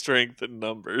Neith in strength and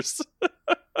numbers.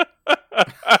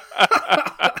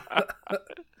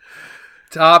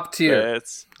 Top tier.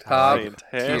 That's Top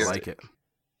fantastic. I tier. like it.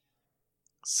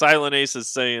 Silent Ace is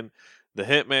saying the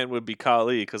Hitman would be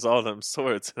Kali because all them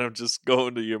swords, and I'm just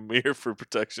going to Ymir for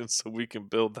protection so we can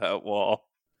build that wall.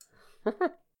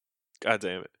 God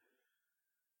damn it.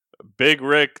 Big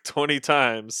Rick 20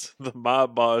 times. The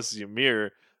mob boss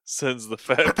Ymir sends the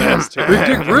fat bastard Big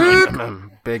Dick Rick!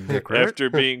 Big Dick Rick. after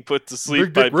being put to sleep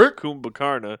Big by Dick Rick?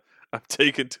 Kumbhakarna. I'm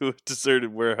taken to a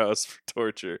deserted warehouse for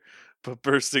torture, but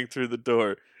bursting through the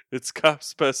door, it's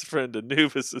Cop's best friend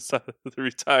Anubis is out of the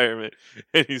retirement,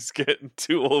 and he's getting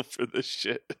too old for this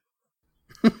shit.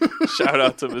 Shout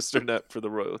out to Mr. Net for the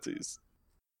royalties.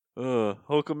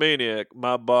 Hulkamaniac,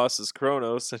 my boss is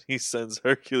Kronos, and he sends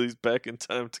Hercules back in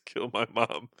time to kill my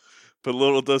mom. But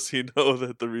little does he know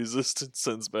that the Resistance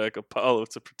sends back Apollo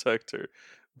to protect her.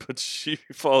 But she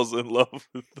falls in love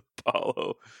with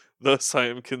Apollo. Thus I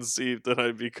am conceived, and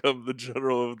I become the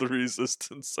general of the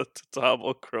Resistance set to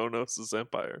topple Kronos'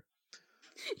 empire.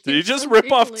 Did he You're just so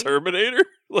rip off giggly. Terminator?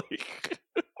 Like,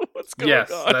 what's going Yes,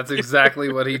 on? that's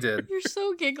exactly what he did. You're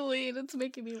so giggly and it's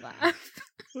making me laugh.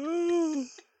 I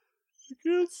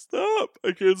can't stop.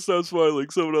 I can't stop smiling.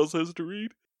 Someone else has to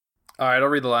read. All right, I'll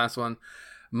read the last one.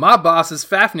 My boss is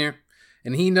Fafnir,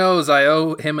 and he knows I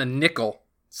owe him a nickel.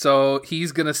 So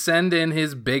he's going to send in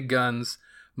his big guns.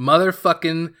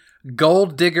 Motherfucking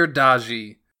Gold Digger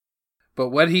Daji. But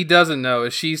what he doesn't know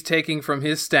is she's taking from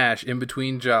his stash in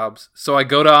between jobs. So I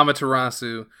go to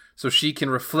Amaterasu so she can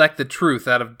reflect the truth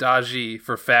out of Daji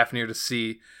for Fafnir to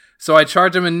see. So I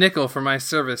charge him a nickel for my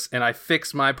service, and I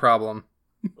fix my problem.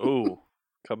 Ooh,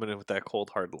 coming in with that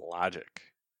cold hard logic.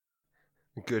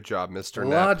 Good job, Mr.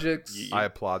 Nap. Logics. Yeah. I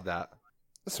applaud that.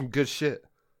 That's some good shit.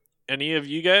 Any of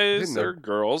you guys Didn't know. or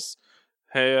girls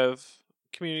have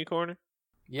community corner?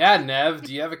 Yeah, Nev,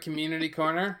 do you have a community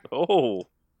corner? Oh,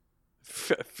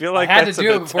 I feel like I had that's to do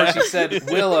an it before she attack. said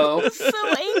Willow. So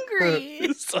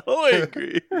angry. So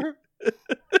angry.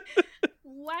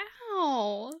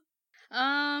 Wow.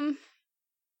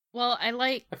 Well, I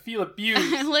like I feel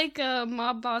abused. I like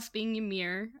mob boss being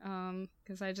Ymir,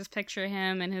 because I just picture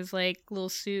him in his like little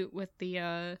suit with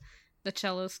the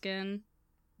cello skin.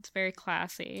 It's very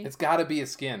classy. It's got to be a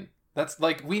skin. That's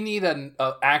like we need an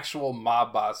actual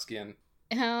mob boss skin.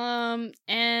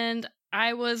 And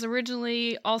I was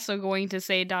originally also going to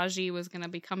say Daji was gonna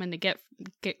be coming to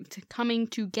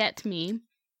get me,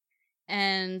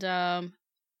 and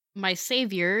my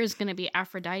savior is gonna be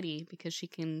Aphrodite because she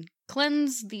can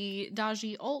cleanse the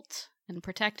Daji ult and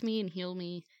protect me and heal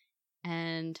me,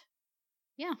 and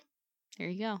yeah, there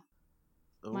you go.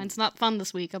 Oh. Mine's not fun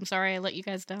this week. I'm sorry I let you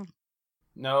guys down.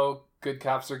 No, good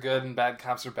cops are good and bad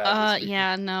cops are bad. this week.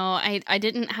 Yeah, no, I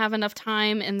didn't have enough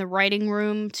time in the writing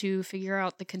room to figure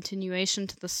out the continuation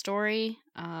to the story.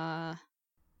 Yeah,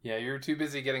 you're too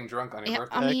busy getting drunk on your Yeah,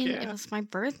 birthday. I mean, yeah. it was my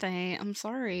birthday. I'm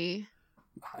sorry.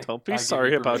 Don't be I give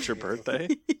sorry you about your permission.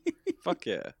 birthday. Fuck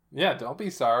yeah. Yeah, don't be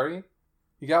sorry.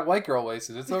 You got white girl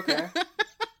wasted. It's okay.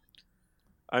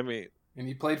 I mean, And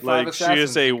you played 5 Like, assassins. she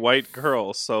is a white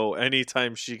girl, so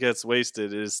anytime she gets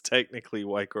wasted, it is technically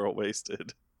white girl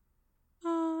wasted.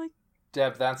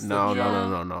 Deb, that's No,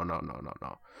 the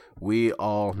no. We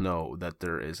all know that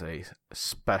there is a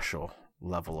special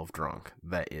level of drunk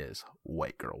that is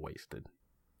white girl wasted.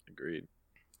 Agreed.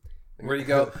 Where you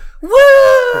go,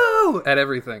 woo! At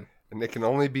everything. And it can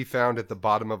only be found at the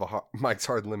bottom of a Mike's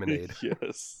Hard Lemonade.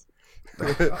 Yes.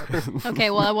 Okay,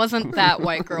 well, I wasn't that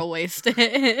white girl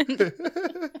wasted.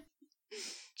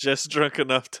 Just drunk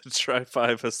enough to try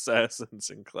 5 assassins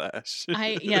in Clash.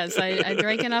 I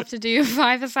drank enough to do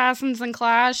 5 assassins in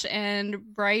Clash, and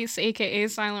Bryce, aka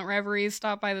Silent Reveries,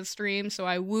 stopped by the stream, so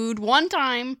I wooed one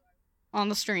time on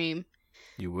the stream.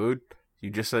 You would?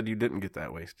 You just said you didn't get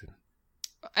that wasted.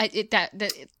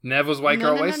 Nev was white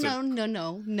girl wasted. Confirmed.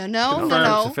 It's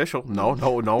No. official. No.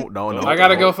 I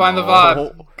gotta go find the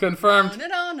VOD. Confirmed.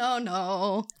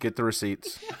 No. Get the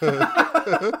receipts.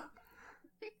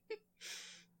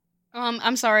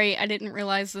 I'm sorry, I didn't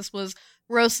realize this was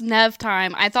Roast Nev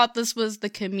time. I thought this was the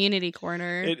community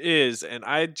corner. It is, and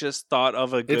I just thought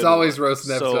of a good It's always one. Roast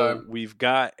Nev so time. We've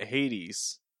got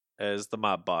Hades as the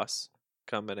mob boss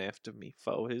coming after me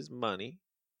for his money,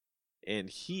 and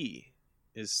he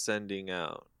is sending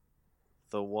out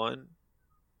the one,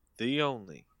 the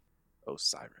only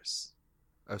Osiris.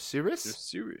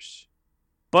 Osiris?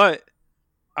 But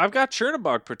I've got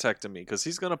Chernobog protecting me because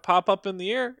he's going to pop up in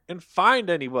the air and find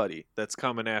anybody that's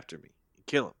coming after me and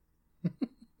kill him.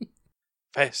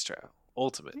 Fast travel.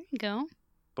 Ultimate. There you go.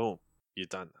 Boom. You're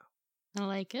done now. I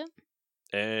like it.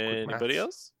 Anybody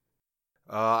else?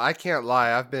 I can't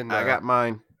lie. I've been. I got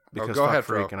mine because go fuck ahead,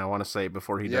 Freak, Fro. and I want to say it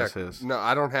before he does his. No,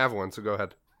 I don't have one, so go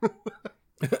ahead.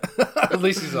 At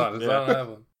least he's honest. I don't have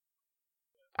one.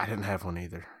 I didn't have one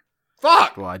either.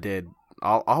 Fuck! Well, I did.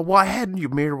 All I had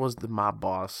Ymir was the mob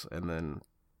boss,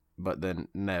 but then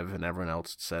Nev and everyone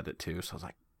else said it too. So I was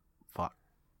like, "Fuck,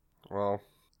 Well,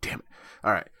 damn it!"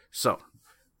 All right, so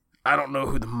I don't know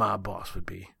who the mob boss would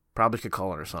be. Probably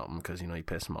Kakulin or something because you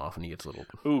piss him off and he gets a little.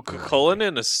 Ooh, Kakulin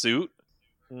in a suit?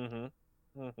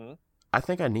 Mm-hmm. I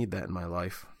think I need that in my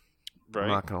life. Right. I'm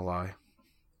not gonna lie,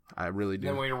 I really do.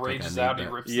 Then when he think I rages need out, he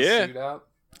that. rips Yeah. the suit out.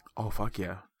 Oh fuck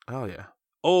yeah! Hell yeah!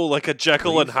 Oh, like a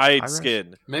Jekyll and Please, Hyde Iris.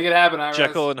 skin. Make it happen, Iris.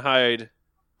 Jekyll and Hyde.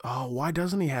 Oh, why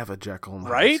doesn't he have a Jekyll and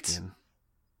Hyde Right? skin?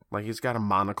 Like he's got a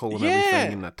monocle and Yeah.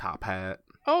 everything and a top hat.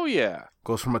 Oh, yeah.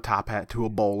 Goes from a top hat to a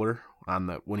bowler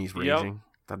when he's Yep. raging.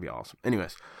 That'd be awesome.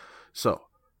 Anyways, so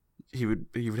he would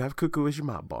have Cuckoo as your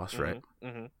mob boss, right?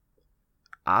 Mm-hmm.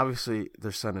 Obviously,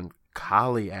 they're sending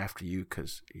Kali after you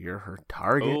because you're her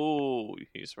target. Oh,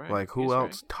 he's right. Like who He's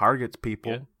else targets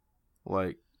people? Yeah.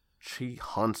 Like she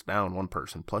hunts down one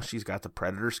person. Plus, she's got the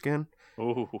predator skin. Right.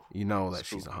 Oh, You know that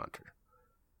she's a Spooky. hunter,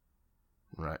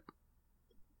 right?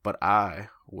 But I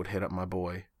would hit up my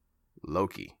boy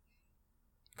Loki,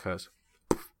 cause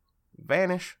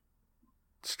vanish,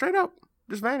 straight up,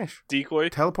 just vanish, decoy.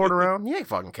 teleport around. You ain't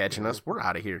fucking catching us. We're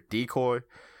out of here. Decoy,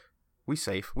 we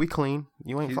safe, we clean.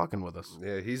 You ain't He- fucking with us.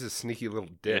 yeah, he's a sneaky little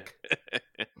dick.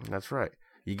 That's right.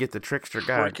 You get the trickster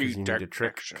guy Tricky because you need to dick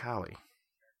trick trickster. Kali.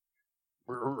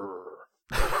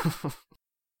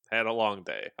 Had a long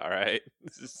day, all right?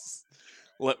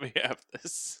 Let me have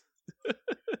this.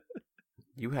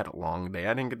 You had a long day.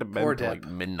 I didn't get to bed Poor until Deb.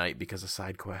 like midnight because of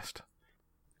side quest.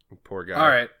 Poor guy. All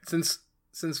right, since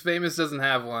Famous doesn't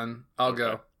have one, I'll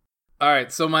go. All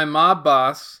right, so my mob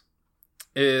boss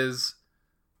is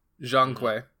Zhang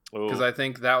Kuei because Oh, I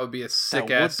think that would be a that sick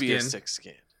would ass be skin, a sick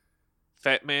skin.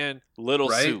 Fat man, little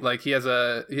right? suit. Like he has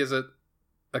a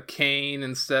cane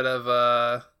instead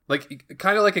of like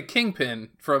kind of like a kingpin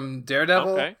from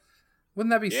Daredevil. Okay.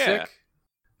 Wouldn't that be Yeah. sick?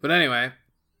 But anyway,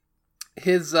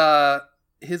 his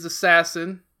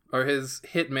assassin or his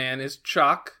hitman is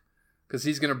Chalk because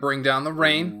he's gonna bring down the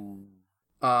rain.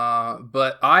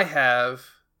 But I have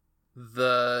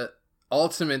the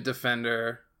ultimate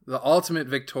defender, the ultimate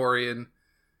Victorian,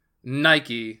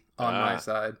 Nike on my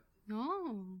side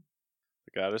Oh.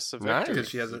 The goddess of Nice. victory. because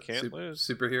she has You a can't lose.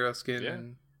 superhero skin Yeah.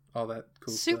 and all that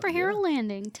cool stuff. Superhero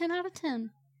landing. 10 out of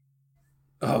 10.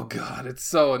 Oh god, it's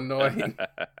so annoying.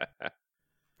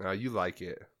 You like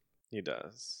it. He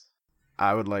does.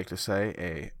 I would like to say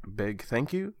a big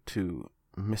thank you to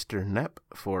Mr. Nep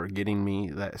for getting me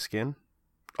that skin.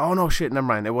 Oh, no, shit, never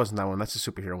mind. It wasn't that one. That's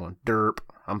a superhero one. Derp.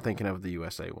 I'm thinking of the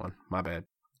USA one. My bad.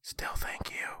 Still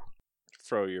thank you.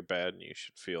 Fro, you're bad and you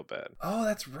should feel bad. Oh,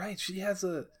 that's right. She does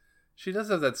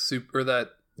have that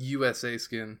USA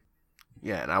skin.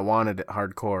 Yeah, and I wanted it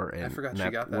hardcore, and I forgot she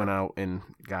Nep got that. went out and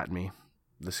got me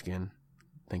the skin.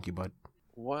 Thank you, bud.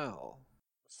 Well,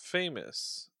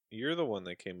 Famous, you're the one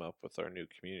that came up with our new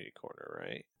community corner,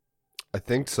 right? I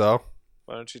think so.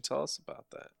 Why don't you tell us about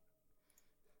that?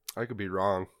 I could be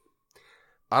wrong.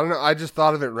 I don't know. I just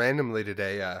thought of it randomly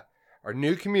today. Our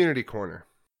new community corner.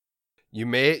 You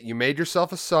made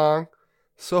yourself a song,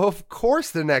 so of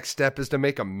course the next step is to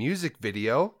make a music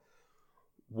video.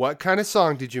 What kind of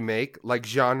song did you make? Like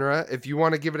genre? If you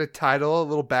want to give it a title, a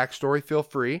little backstory, feel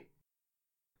free.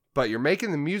 But you're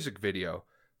making the music video.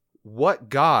 What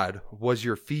god was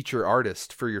your feature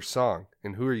artist for your song?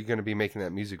 And who are you going to be making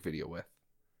that music video with?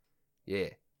 Yeah.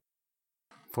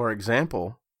 For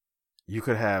example, you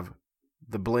could have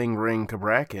the Bling Ring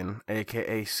Cabrakan,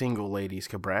 a.k.a. Single Ladies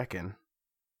Cabrakan,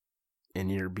 in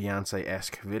your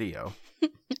Beyonce-esque video.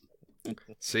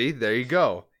 See, there you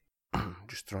go.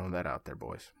 Just throwing that out there,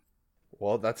 boys.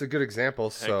 Well, that's a good example.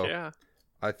 So Heck yeah.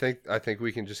 I think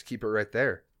we can just keep it right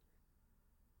there.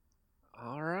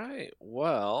 All right.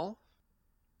 Well,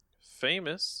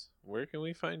 Famous, where can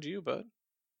we find you, bud?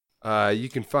 You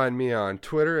can find me on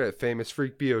Twitter at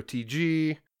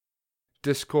FamousFreakBOTG,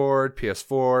 Discord,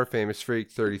 PS4,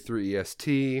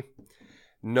 FamousFreak33EST.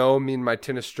 No, me and my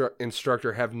tennis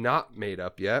instructor have not made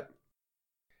up yet.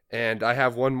 And I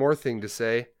have one more thing to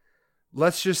say.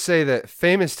 Let's just say that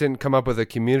Famous didn't come up with a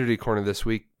community corner this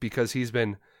week because he's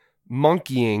been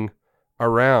monkeying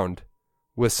around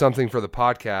with something for the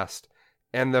podcast.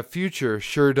 And the future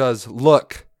sure does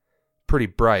look pretty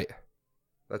bright.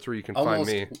 That's where you can find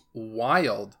me.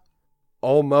 Wild.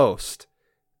 Almost.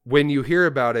 When you hear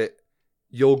about it,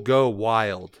 you'll go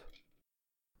wild.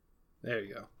 There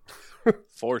you go.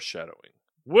 Foreshadowing.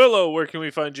 Willow, where can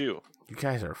we find you? You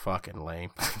guys are fucking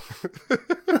lame.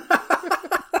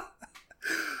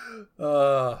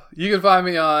 You can find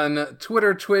me on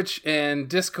Twitter, Twitch, and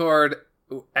Discord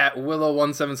at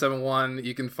Willow1771.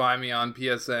 You can find me on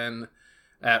PSN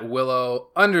at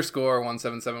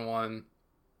Willow_1771.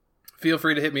 Feel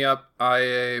free to hit me up.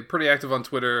 I'm pretty active on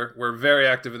Twitter. We're very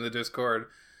active in the Discord.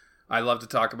 I love to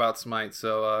talk about Smite,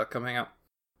 so come hang out.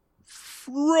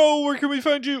 Fro, where can we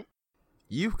find you?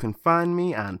 You can find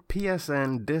me on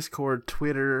PSN, Discord,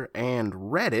 Twitter, and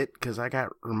Reddit, because I got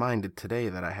reminded today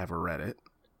that I have a Reddit.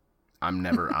 I'm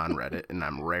never on Reddit, and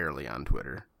I'm rarely on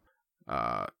Twitter.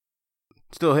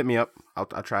 Still hit me up.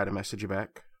 I'll try to message you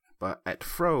back. But at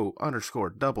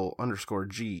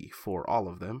Fro_double_G for all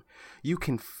of them. You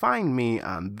can find me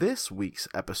on this week's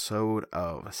episode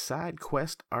of Side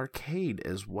Quest Arcade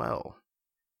as well,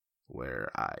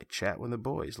 where I chat with the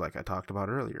boys like I talked about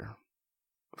earlier.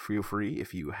 Feel free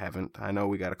if you haven't. I know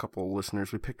we got a couple of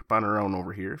listeners we picked up on our own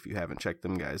over here. If you haven't checked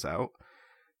them guys out,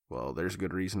 well, there's a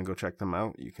good reason to go check them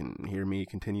out. You can hear me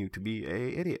continue to be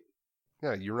a idiot.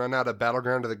 Yeah, you run out of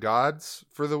Battleground of the Gods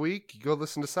for the week, you go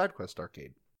listen to Side Quest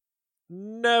Arcade.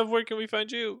 Nev, where can we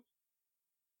find you?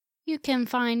 You can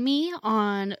find me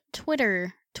on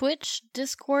Twitter, Twitch,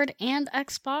 Discord, and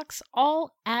Xbox,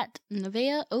 all at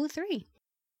Nevea03.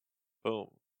 Boom.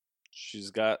 She's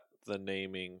got the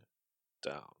naming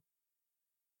down.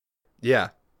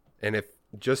 Yeah, and if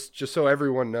just so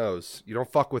everyone knows, you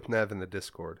don't fuck with Nev in the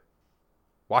Discord.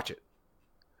 Watch it.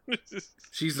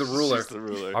 She's the ruler. She's the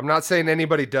ruler. I'm not saying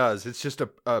anybody does. It's just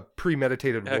a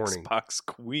premeditated warning. Xbox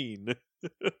Queen.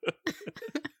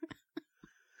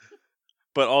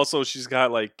 But also she's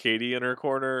got like Katie in her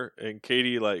corner, and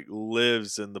Katie like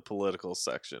lives in the political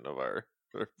section of our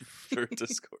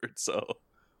Discord, so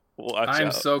watch I'm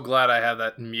out. so glad I have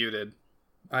that muted.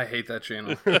 I hate that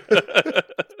channel.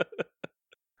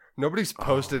 Nobody's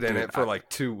posted in dude, it for like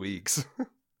 2 weeks.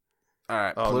 All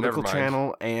right, Oh, political never mind.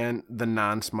 channel and the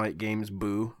non-Smite games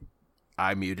boo.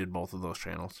 I muted both of those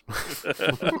channels.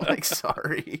 Like,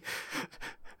 sorry.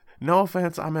 No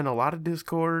offense, I'm in a lot of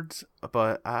Discords,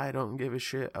 but I don't give a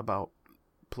shit about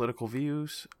political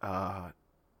views. And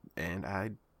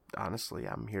honestly,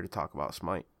 I'm here to talk about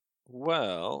Smite.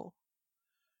 Well,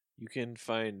 you can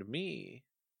find me,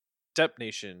 Dep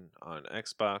Nation on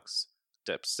Xbox,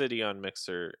 Dep City on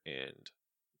Mixer, and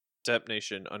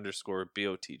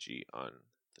DepNation_BOTG on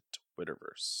the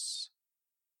Twitterverse.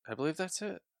 I believe that's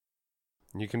it.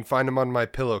 You can find them on my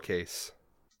pillowcase.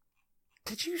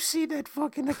 Did you see that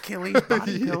fucking Achilles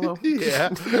body pillow?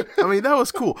 Yeah. I mean, that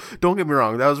was cool. Don't get me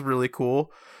wrong. That was really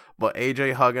cool. But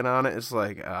AJ hugging on it, it's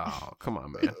like, oh, come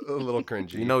on, man. A little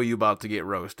cringy. You know you about to get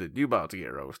roasted. You about to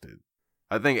get roasted.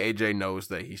 I think AJ knows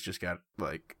that he's just got,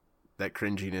 like, that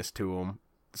cringiness to him.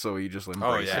 So he just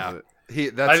embraces yeah. it. I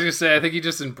was That's, gonna say, I think he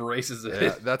just embraces it.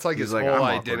 yeah, that's like He's his like, whole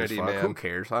I'm awkward as identity, fuck. man. Who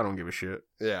cares? I don't give a shit.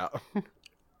 Yeah.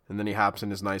 And then he hops in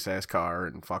his nice-ass car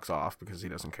and fucks off because he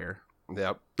doesn't care.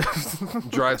 Yep.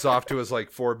 Drives off to his, like,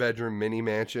 4-bedroom mini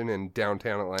mansion in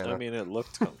downtown Atlanta. I mean, it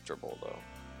looked comfortable, though.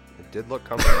 It did look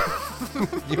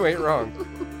comfortable. You ain't wrong.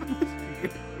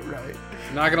 Right.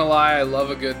 Not gonna lie, I love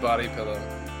a good body pillow.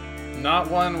 Not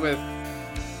one with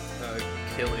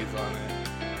Achilles on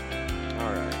it.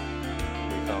 All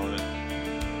right, we calling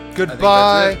it.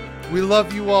 Goodbye. that's We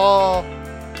love you all.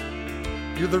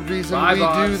 You're the reason Bye, we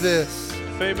boss. do this.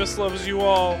 Famous loves you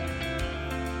all.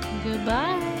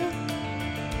 Goodbye.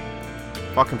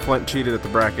 Fucking Flint cheated at the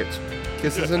brackets.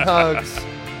 Kisses and hugs.